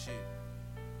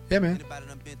yeah, man.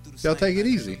 Y'all take it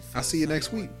easy. I'll see you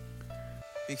next week.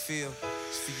 Big Phil,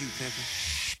 it's for you,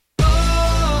 pimpin'.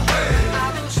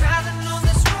 I've been traveling on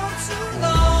this road too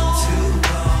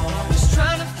long. Just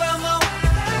trying to find my way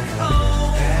back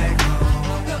home.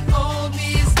 The old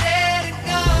me is dead and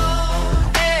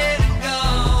gone, dead and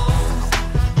gone.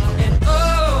 And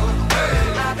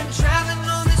I've been traveling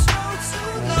on this road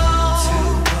too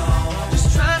long. Just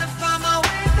trying to find my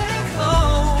way back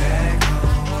home.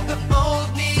 The old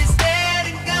me is dead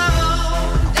and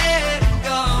gone, dead and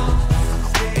gone.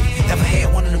 Never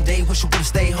had one of them days, wish you would've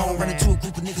stayed home. Running to a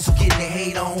group of niggas who getting their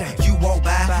hate on. You walk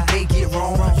by, they get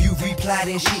wrong. You reply,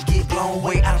 then shit get blown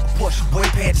way out of proportion. Way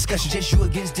past discussion, just you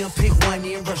against them, pick one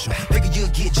in Russia. Figure you'll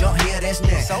get jumped here, that's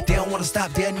next. They don't wanna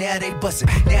stop there, now they bustin'.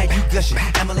 Now you gushing.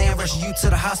 Ambulance rushing you to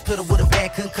the hospital with a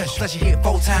bad concussion. Plus you hit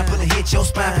 4 times, bullet hit your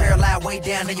spine, paralyzed way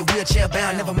down, now you wheelchair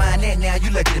bound. Never mind that, now you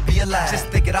lucky to be alive. Just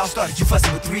think it all started, you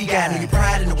fussing with 3 guys. Now your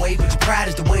pride in the way, but your pride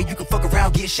is the way you can fuck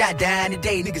around, get shot, die in the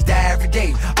day. Niggas die every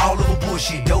day, all over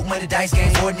bullshit. Dope money, dice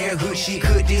game, ordinary hood shit.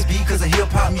 Could this be cause of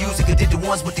hip-hop music, or did the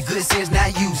ones with the good sense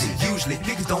not use it? Usually,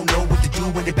 niggas don't know what to do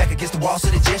when they back against the wall, so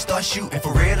they just start shooting.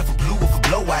 For red or for blue or for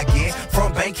blow, I guess.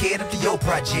 From Bankhead up to your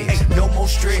project. No more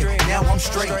stress, now I'm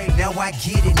straight. Now I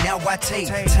get it, now I take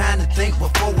time to think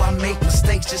before I make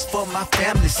mistakes, just for my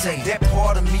family's sake. That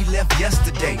part of me left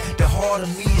yesterday, the heart of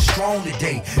me is strong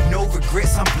today. No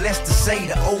regrets, I'm blessed to say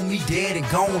the old me dead and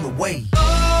gone away.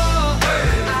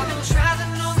 I've been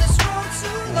traveling on this road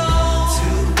too long.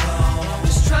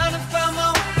 Just trying to find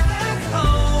my way back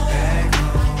home.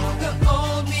 The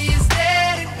old me is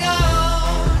dead and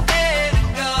gone, dead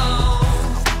and gone.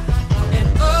 And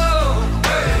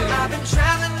I've been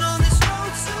traveling on this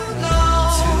road too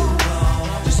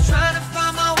long. Just trying to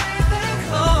find my way back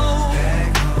home.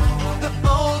 The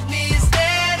old me is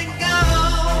dead and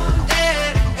gone,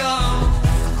 dead and gone.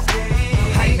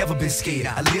 I ain't never been scared.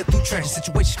 I lived through tragic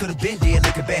situations, could've been dead.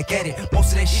 Looking back at it,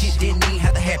 most of that shit didn't even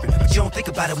have to happen. But you don't think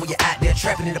about it when you're out there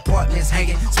trapping in apartments,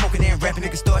 hanging, smoking and rapping.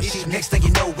 Niggas start shit. Next thing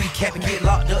you know, we capping, get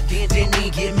locked up, then didn't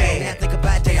even get mad. Now think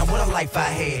about damn, what a life I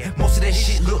had. Most of that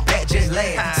shit look back, just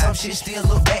laugh. Some shit still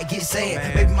look back, get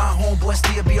sad. Maybe my homeboy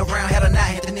still be around. Had a not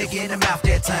hit the nigga in the mouth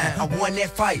that time. I won that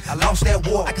fight, I lost that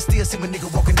war. I can still see my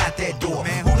nigga walking out that door.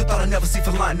 Who'da thought I'd never see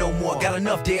for line no more? Got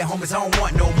enough dead homies, I don't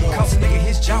want no more. Cost a nigga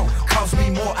his jaw, cost me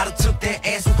more. I done took that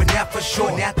ass whooping out for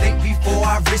sure. Now think before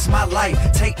I risk my life.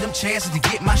 Take them chances to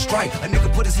get my strike. A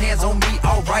nigga put his hands on me,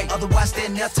 alright. Otherwise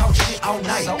stand there talk shit all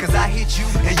night. Cause I hit you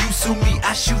and you sue me.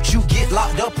 I shoot you, get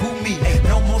locked up, who me? Ain't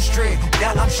no more stress,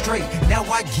 now I'm straight. Now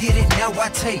I get it, now I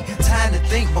take time to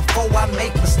think before I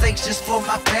make mistakes, just for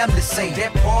my family's sake.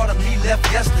 That part of me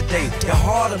left yesterday, the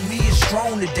heart of me is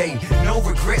strong today. No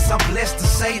regrets, I'm blessed to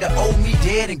say the old me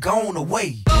dead and gone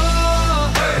away.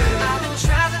 I've been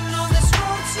traveling on this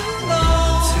road too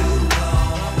long.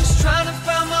 Just trying to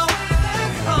find my way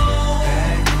back home.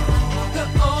 The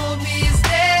old me is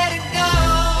dead and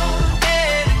gone,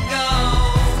 dead and gone.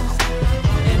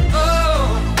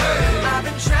 And I've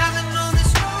been traveling on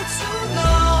this road too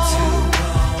long.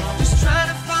 Just trying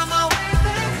to find my way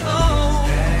back home.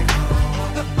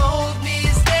 The old me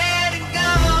is dead and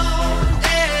gone,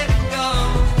 dead and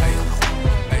gone.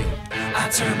 I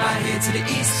turn my head to the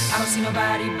east, I don't see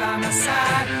nobody by my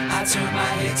side. I turn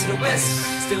my head to the west,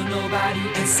 still nobody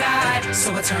inside.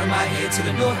 So I turn my head to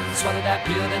the north, swallow that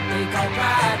pill that they call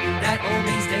pride. That old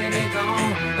me's dead and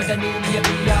gone, but that new me'll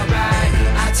be alright.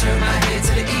 I turn my head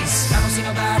to the east, I don't see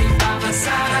nobody by my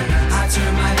side. I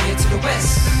turn my head to the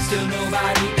west, still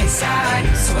nobody inside.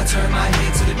 So So I turn my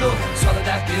head to the north, swallow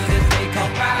that feeling they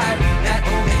call pride. That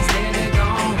old man's dead and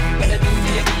gone, but I knew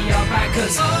you'd be alright.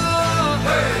 Cause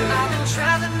I've been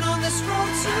traveling on this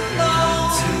road too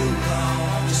long,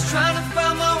 just trying to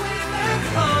find my way back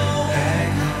home.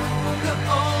 The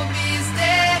old me is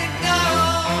dead and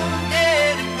gone,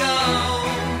 dead and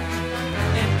gone.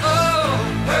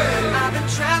 And I've been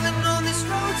traveling on this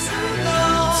road too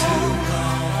long,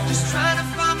 just trying